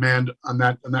pent-up demand on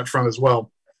that front as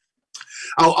well.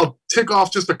 I'll tick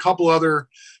off just a couple other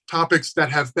topics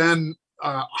that have been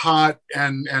hot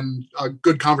and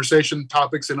good conversation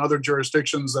topics in other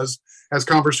jurisdictions as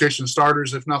conversation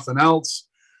starters, if nothing else.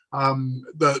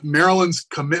 The Maryland's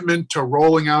commitment to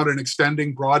rolling out and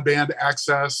extending broadband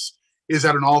access is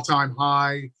at an all-time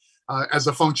high. as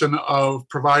a function of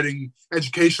providing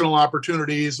educational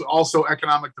opportunities, also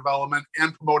economic development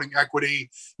and promoting equity.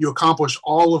 You accomplish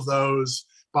all of those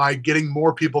by getting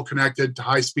more people connected to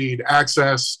high-speed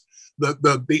access.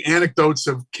 The anecdotes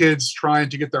of kids trying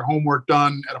to get their homework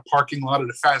done at a parking lot at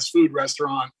a fast food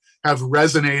restaurant have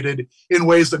resonated in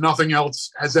ways that nothing else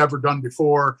has ever done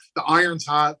before. The iron's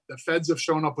hot. The feds have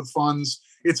shown up with funds.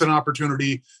 It's an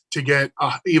opportunity to get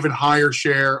an even higher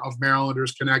share of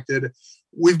Marylanders connected.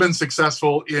 We've been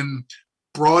successful in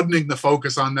broadening the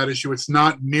focus on that issue. It's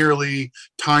not merely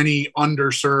tiny,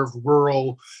 underserved,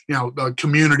 rural,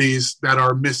 communities that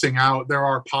are missing out. There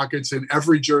are pockets in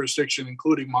every jurisdiction,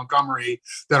 including Montgomery,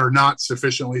 that are not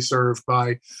sufficiently served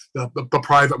by the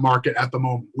private market at the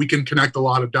moment. We can connect a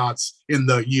lot of dots in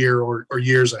the year or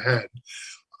years ahead.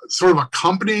 Sort of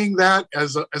accompanying that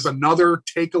as another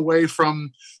takeaway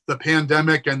from the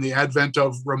pandemic and the advent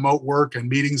of remote work and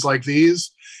meetings like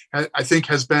these, I think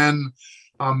has been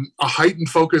a heightened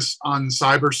focus on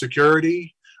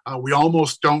cybersecurity. We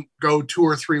almost don't go 2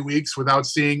 or 3 weeks without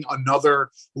seeing another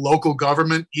local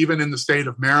government, even in the state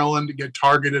of Maryland, get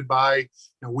targeted by,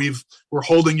 we're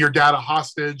holding your data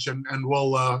hostage and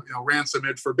we'll ransom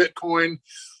it for Bitcoin.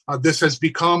 This has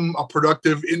become a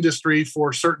productive industry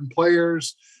for certain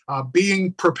players.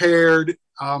 Being prepared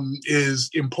is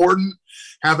important.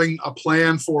 Having a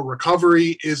plan for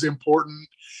recovery is important.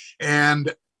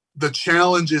 And the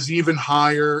challenge is even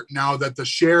higher now that the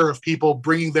share of people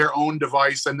bringing their own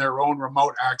device and their own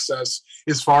remote access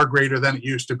is far greater than it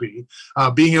used to be.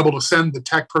 Being able to send the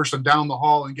tech person down the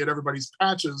hall and get everybody's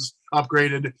patches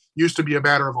upgraded used to be a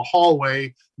matter of a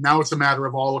hallway. Now it's a matter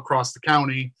of all across the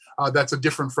county. That's a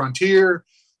different frontier.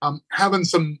 Having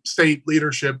some state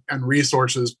leadership and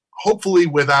resources, hopefully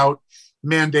without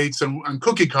mandates and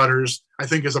cookie cutters, I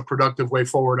think is a productive way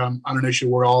forward on an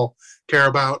issue we all care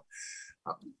about.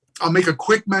 I'll make a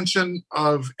quick mention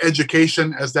of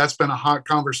education, as that's been a hot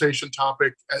conversation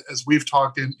topic as we've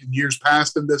talked in years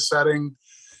past in this setting.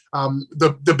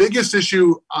 The biggest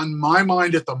issue on my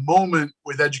mind at the moment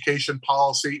with education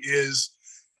policy is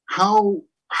how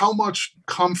much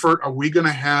comfort are we going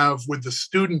to have with the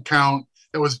student count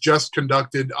that was just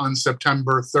conducted on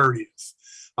September 30th.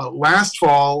 Last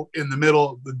fall, in the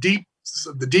middle of the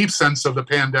deep sense of the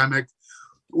pandemic,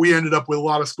 we ended up with a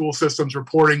lot of school systems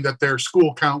reporting that their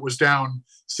school count was down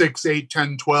 6, 8,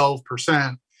 10,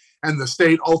 12%. And the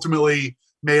state ultimately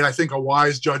made, I think, a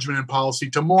wise judgment in policy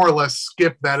to more or less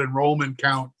skip that enrollment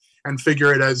count and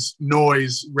figure it as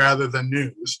noise rather than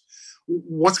news.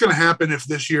 What's going to happen if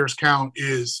this year's count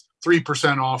is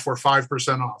 3% off or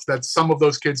 5% off? That some of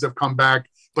those kids have come back,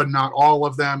 but not all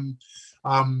of them.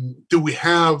 Do we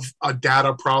have a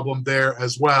data problem there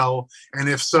as well? And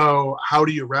if so, how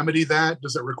do you remedy that?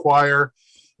 Does it require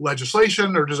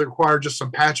legislation or does it require just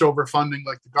some patch over funding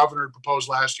like the governor proposed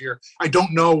last year? I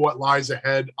don't know what lies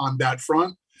ahead on that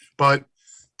front, but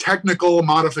technical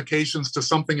modifications to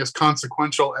something as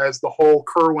consequential as the whole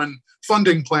Kerwin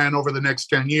funding plan over the next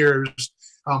 10 years,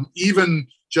 even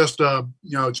just a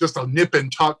nip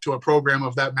and tuck to a program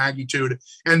of that magnitude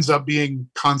ends up being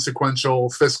consequential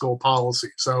fiscal policy.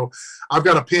 So I've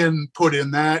got a pin put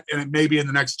in that, and it maybe in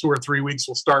the next 2 or 3 weeks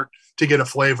we'll start to get a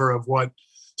flavor of what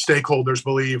stakeholders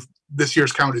believe this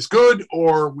year's count is good,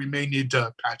 or we may need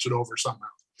to patch it over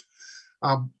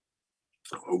somehow.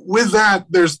 With that,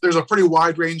 there's a pretty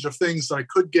wide range of things that I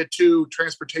could get to.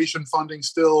 Transportation funding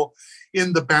still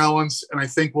in the balance, and I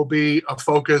think will be a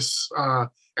focus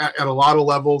at a lot of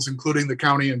levels, including the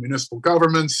county and municipal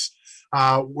governments.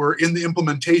 We're in the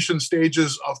implementation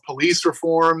stages of police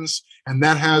reforms, and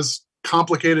that has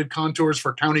complicated contours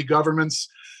for county governments.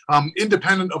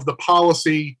 Independent of the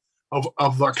policy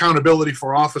of accountability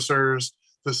for officers,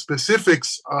 the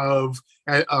specifics of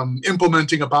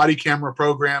implementing a body camera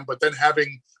program, but then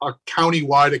having a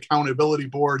county-wide accountability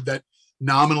board that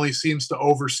nominally seems to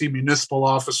oversee municipal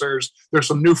officers. There's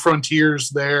some new frontiers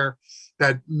there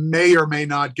that may or may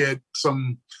not get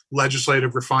some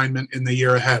legislative refinement in the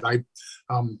year ahead.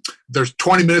 There's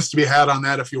 20 minutes to be had on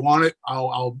that if you want it.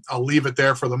 I'll leave it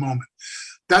there for the moment.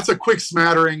 That's a quick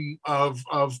smattering of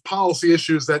policy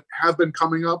issues that have been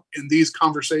coming up in these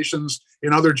conversations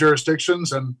in other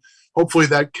jurisdictions, and hopefully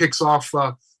that kicks off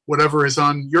whatever is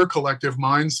on your collective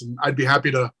minds, and I'd be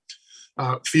happy to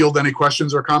field any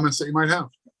questions or comments that you might have.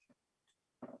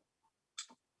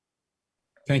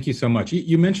 Thank you so much.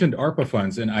 You mentioned ARPA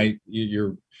funds, and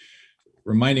you're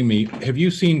reminding me, have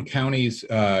you seen counties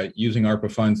using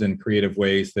ARPA funds in creative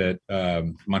ways that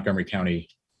Montgomery County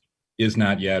is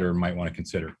not yet or might want to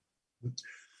consider?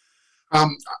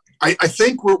 I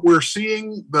think we're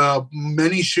seeing the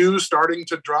many shoes starting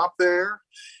to drop there.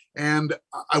 And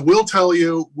I will tell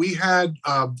you, we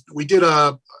did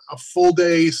a full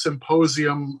day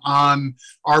symposium on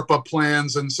ARPA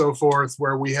plans and so forth,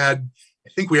 where we had, I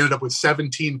think we ended up with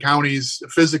 17 counties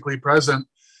physically present.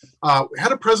 We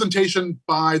had a presentation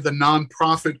by the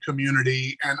nonprofit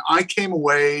community, and I came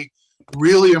away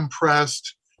really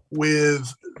impressed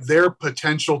with their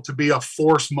potential to be a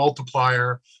force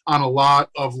multiplier on a lot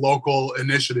of local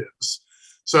initiatives.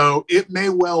 So it may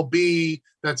well be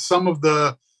that some of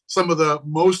the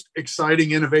most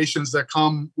exciting innovations that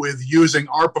come with using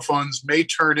ARPA funds may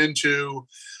turn into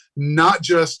not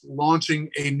just launching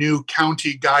a new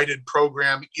county guided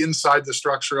program inside the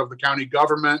structure of the county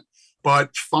government,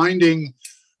 but finding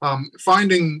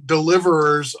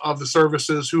deliverers of the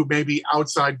services who may be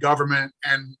outside government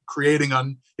and creating a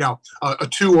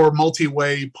two or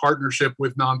multi-way partnership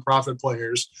with nonprofit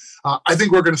players. I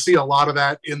think we're going to see a lot of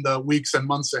that in the weeks and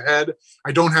months ahead.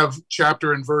 I don't have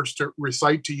chapter and verse to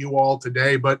recite to you all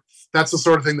today, but that's the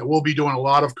sort of thing that we'll be doing a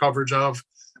lot of coverage of,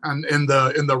 and in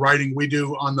the writing we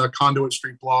do on the Conduit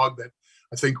Street blog that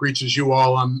I think reaches you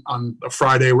all on a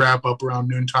Friday wrap up around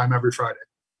noontime every Friday.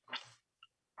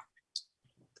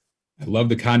 I love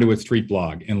the Conduit Street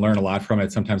blog and learn a lot from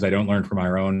it. Sometimes I don't learn from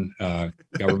our own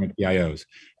government PIOs,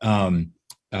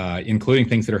 including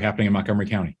things that are happening in Montgomery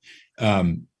County.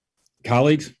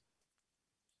 Colleagues?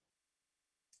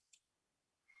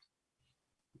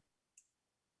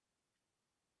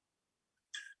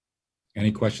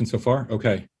 Any questions so far?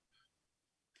 Okay.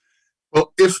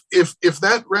 Well, if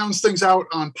that rounds things out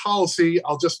on policy,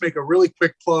 I'll just make a really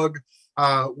quick plug.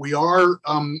 We are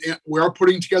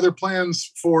putting together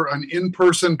plans for an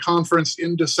in-person conference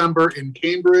in December in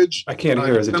Cambridge. I can't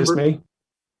hear. Is it just me?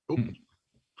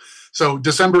 So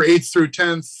December 8th through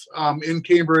 10th in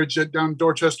Cambridge down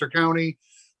Dorchester County.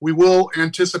 We will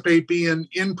anticipate being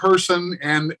in person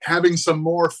and having some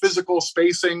more physical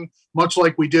spacing, much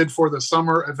like we did for the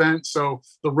summer event. So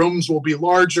the rooms will be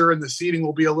larger and the seating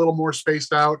will be a little more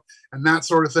spaced out and that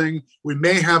sort of thing. We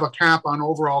may have a cap on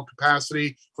overall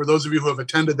capacity. For those of you who have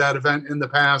attended that event in the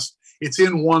past, it's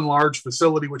in one large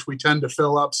facility, which we tend to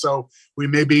fill up. So we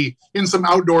may be in some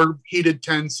outdoor heated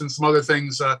tents and some other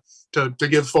things to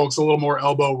give folks a little more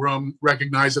elbow room,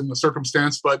 recognizing the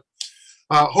circumstance. But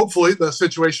hopefully the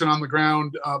situation on the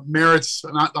ground merits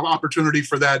the opportunity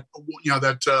for that,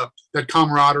 that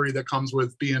camaraderie that comes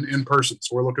with being in person.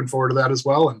 So we're looking forward to that as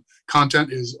well. And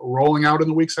content is rolling out in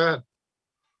the weeks ahead.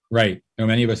 Right. Now,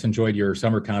 many of us enjoyed your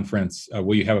summer conference.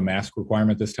 Will you have a mask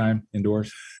requirement this time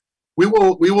indoors? We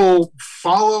will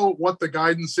follow what the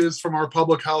guidance is from our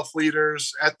public health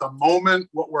leaders. At the moment,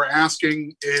 what we're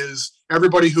asking is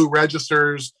everybody who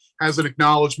registers has an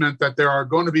acknowledgement that there are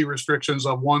going to be restrictions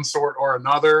of one sort or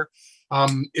another.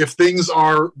 If things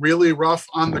are really rough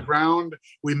on the ground,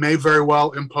 we may very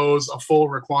well impose a full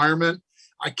requirement.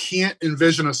 I can't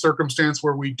envision a circumstance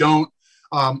where we don't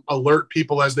alert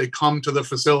people as they come to the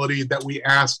facility that we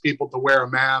ask people to wear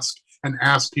a mask and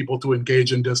ask people to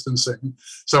engage in distancing.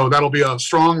 So that'll be a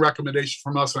strong recommendation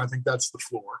from us, and I think that's the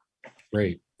floor.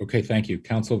 Great. Okay, thank you.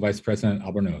 Council Vice President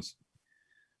Albornoz.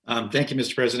 Thank you,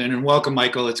 Mr. President, and welcome,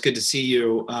 Michael. It's good to see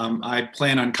you. I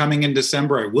plan on coming in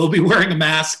December. I will be wearing a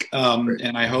mask,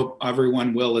 and I hope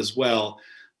everyone will as well.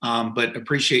 But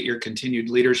appreciate your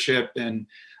continued leadership and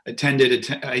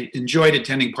I enjoyed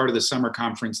attending part of the summer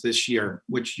conference this year,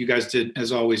 which you guys did,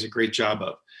 as always, a great job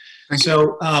of.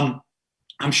 So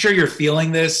I'm sure you're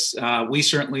feeling this. We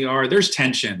certainly are. There's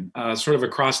tension sort of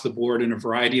across the board in a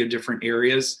variety of different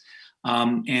areas.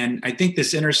 And I think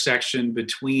this intersection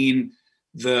between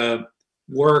the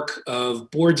work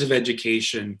of boards of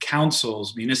education,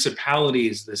 councils,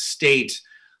 municipalities, the state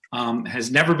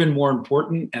has never been more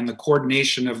important, and the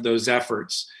coordination of those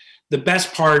efforts. The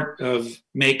best part of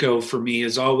MACo for me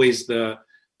is always the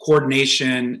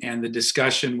coordination and the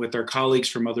discussion with our colleagues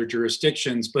from other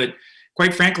jurisdictions. But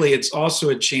quite frankly, it's also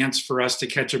a chance for us to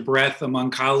catch a breath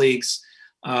among colleagues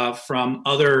from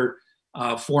other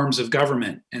forms of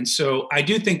government. And so I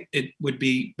do think it would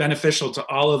be beneficial to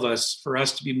all of us for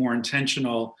us to be more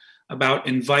intentional about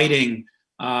inviting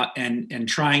and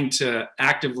trying to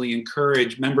actively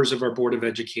encourage members of our Board of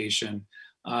Education,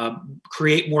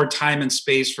 create more time and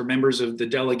space for members of the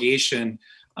delegation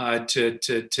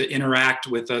to interact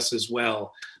with us as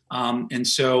well. And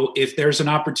so if there's an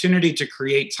opportunity to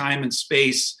create time and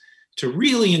space to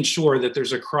really ensure that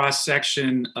there's a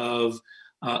cross-section of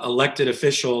elected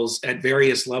officials at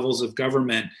various levels of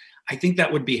government, I think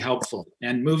that would be helpful.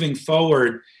 And moving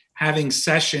forward, having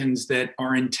sessions that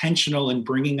are intentional in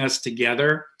bringing us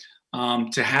together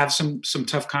to have some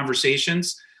tough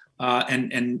conversations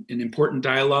and an important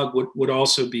dialogue would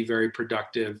also be very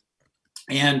productive.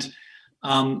 And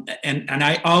And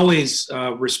I always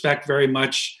respect very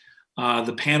much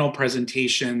the panel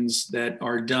presentations that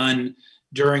are done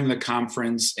during the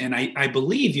conference. And I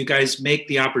believe you guys make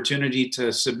the opportunity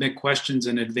to submit questions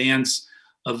in advance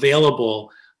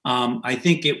available. I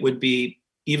think it would be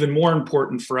even more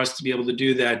important for us to be able to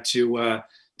do that to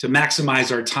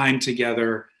maximize our time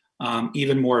together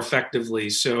even more effectively.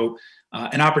 So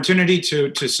an opportunity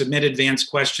to submit advanced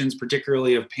questions,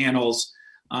 particularly of panels,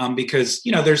 because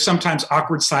there's sometimes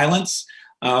awkward silence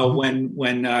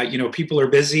when people are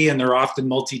busy and they're often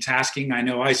multitasking. I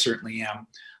know I certainly am,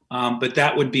 but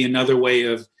that would be another way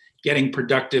of getting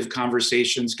productive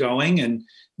conversations going and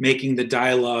making the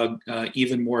dialogue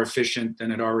even more efficient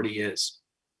than it already is.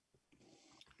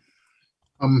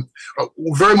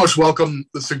 Very much welcome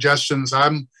the suggestions.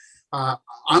 I'm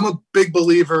a big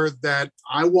believer that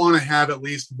I want to have at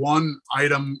least one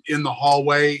item in the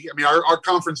hallway. I mean, our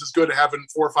conference is good at having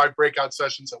 4 or 5 breakout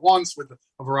sessions at once with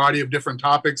a variety of different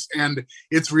topics. And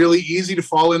it's really easy to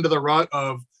fall into the rut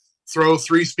of throw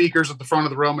 3 speakers at the front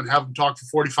of the room and have them talk for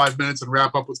 45 minutes and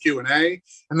wrap up with Q&A.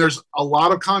 And there's a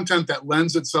lot of content that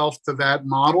lends itself to that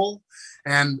model.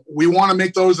 And we want to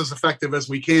make those as effective as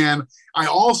we can. I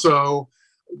also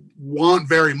want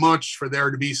very much for there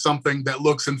to be something that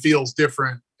looks and feels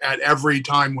different at every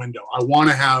time window. I want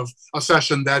to have a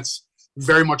session that's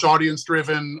very much audience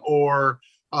driven, or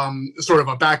sort of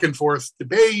a back and forth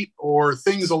debate, or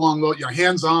things along those,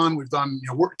 hands-on. We've done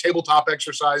tabletop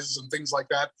exercises and things like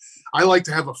that. I like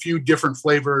to have a few different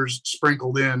flavors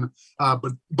sprinkled in,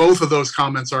 but both of those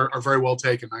comments are very well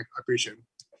taken. I appreciate them.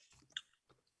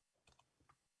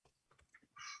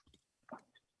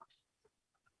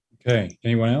 Okay,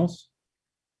 anyone else?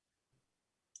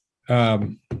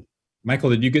 Michael,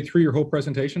 did you get through your whole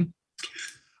presentation?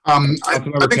 I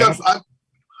think I've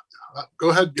go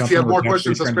ahead. If you have more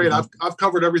questions, that's great. I've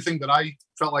covered everything that I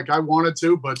felt like I wanted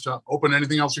to, but open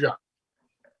anything else you got.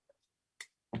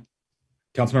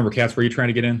 Councilmember Katz, were you trying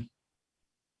to get in?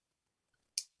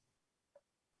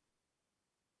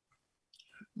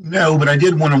 No, but I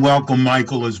did want to welcome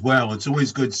Michael as well. It's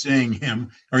always good seeing him.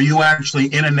 Are you actually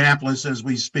in Annapolis as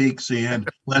we speak, so you had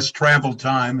less travel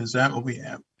time? Is that what we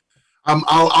have?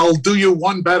 I'll do you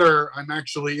one better. I'm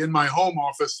actually in my home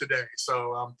office today.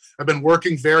 So I've been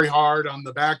working very hard on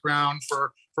the background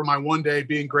for my one day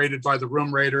being graded by the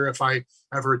room rater if I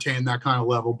ever attain that kind of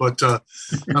level. But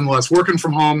nonetheless, working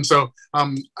from home. So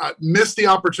I missed the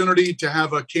opportunity to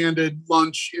have a candid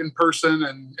lunch in person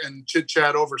and chit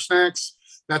chat over snacks.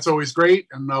 That's always great.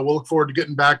 And we'll look forward to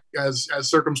getting back as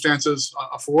circumstances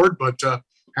afford, but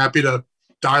happy to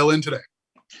dial in today.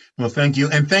 Well, thank you.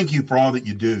 And thank you for all that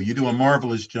you do. You do a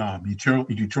marvelous job. You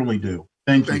truly do.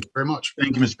 Thank you. Thank you very much.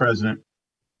 Thank you, Mr. President.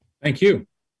 Thank you.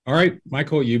 All right,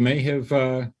 Michael, you may have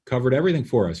covered everything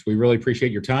for us. We really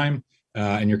appreciate your time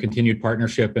and your continued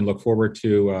partnership, and look forward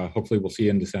to hopefully we'll see you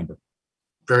in December.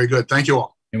 Very good. Thank you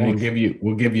all. And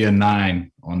we'll give you a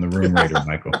 9 on the room rater,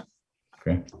 Michael.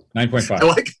 Okay.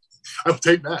 9.5. I'll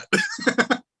take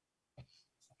that.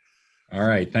 All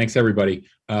right. Thanks, everybody.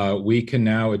 We can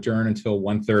now adjourn until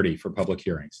 1:30 for public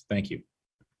hearings. Thank you.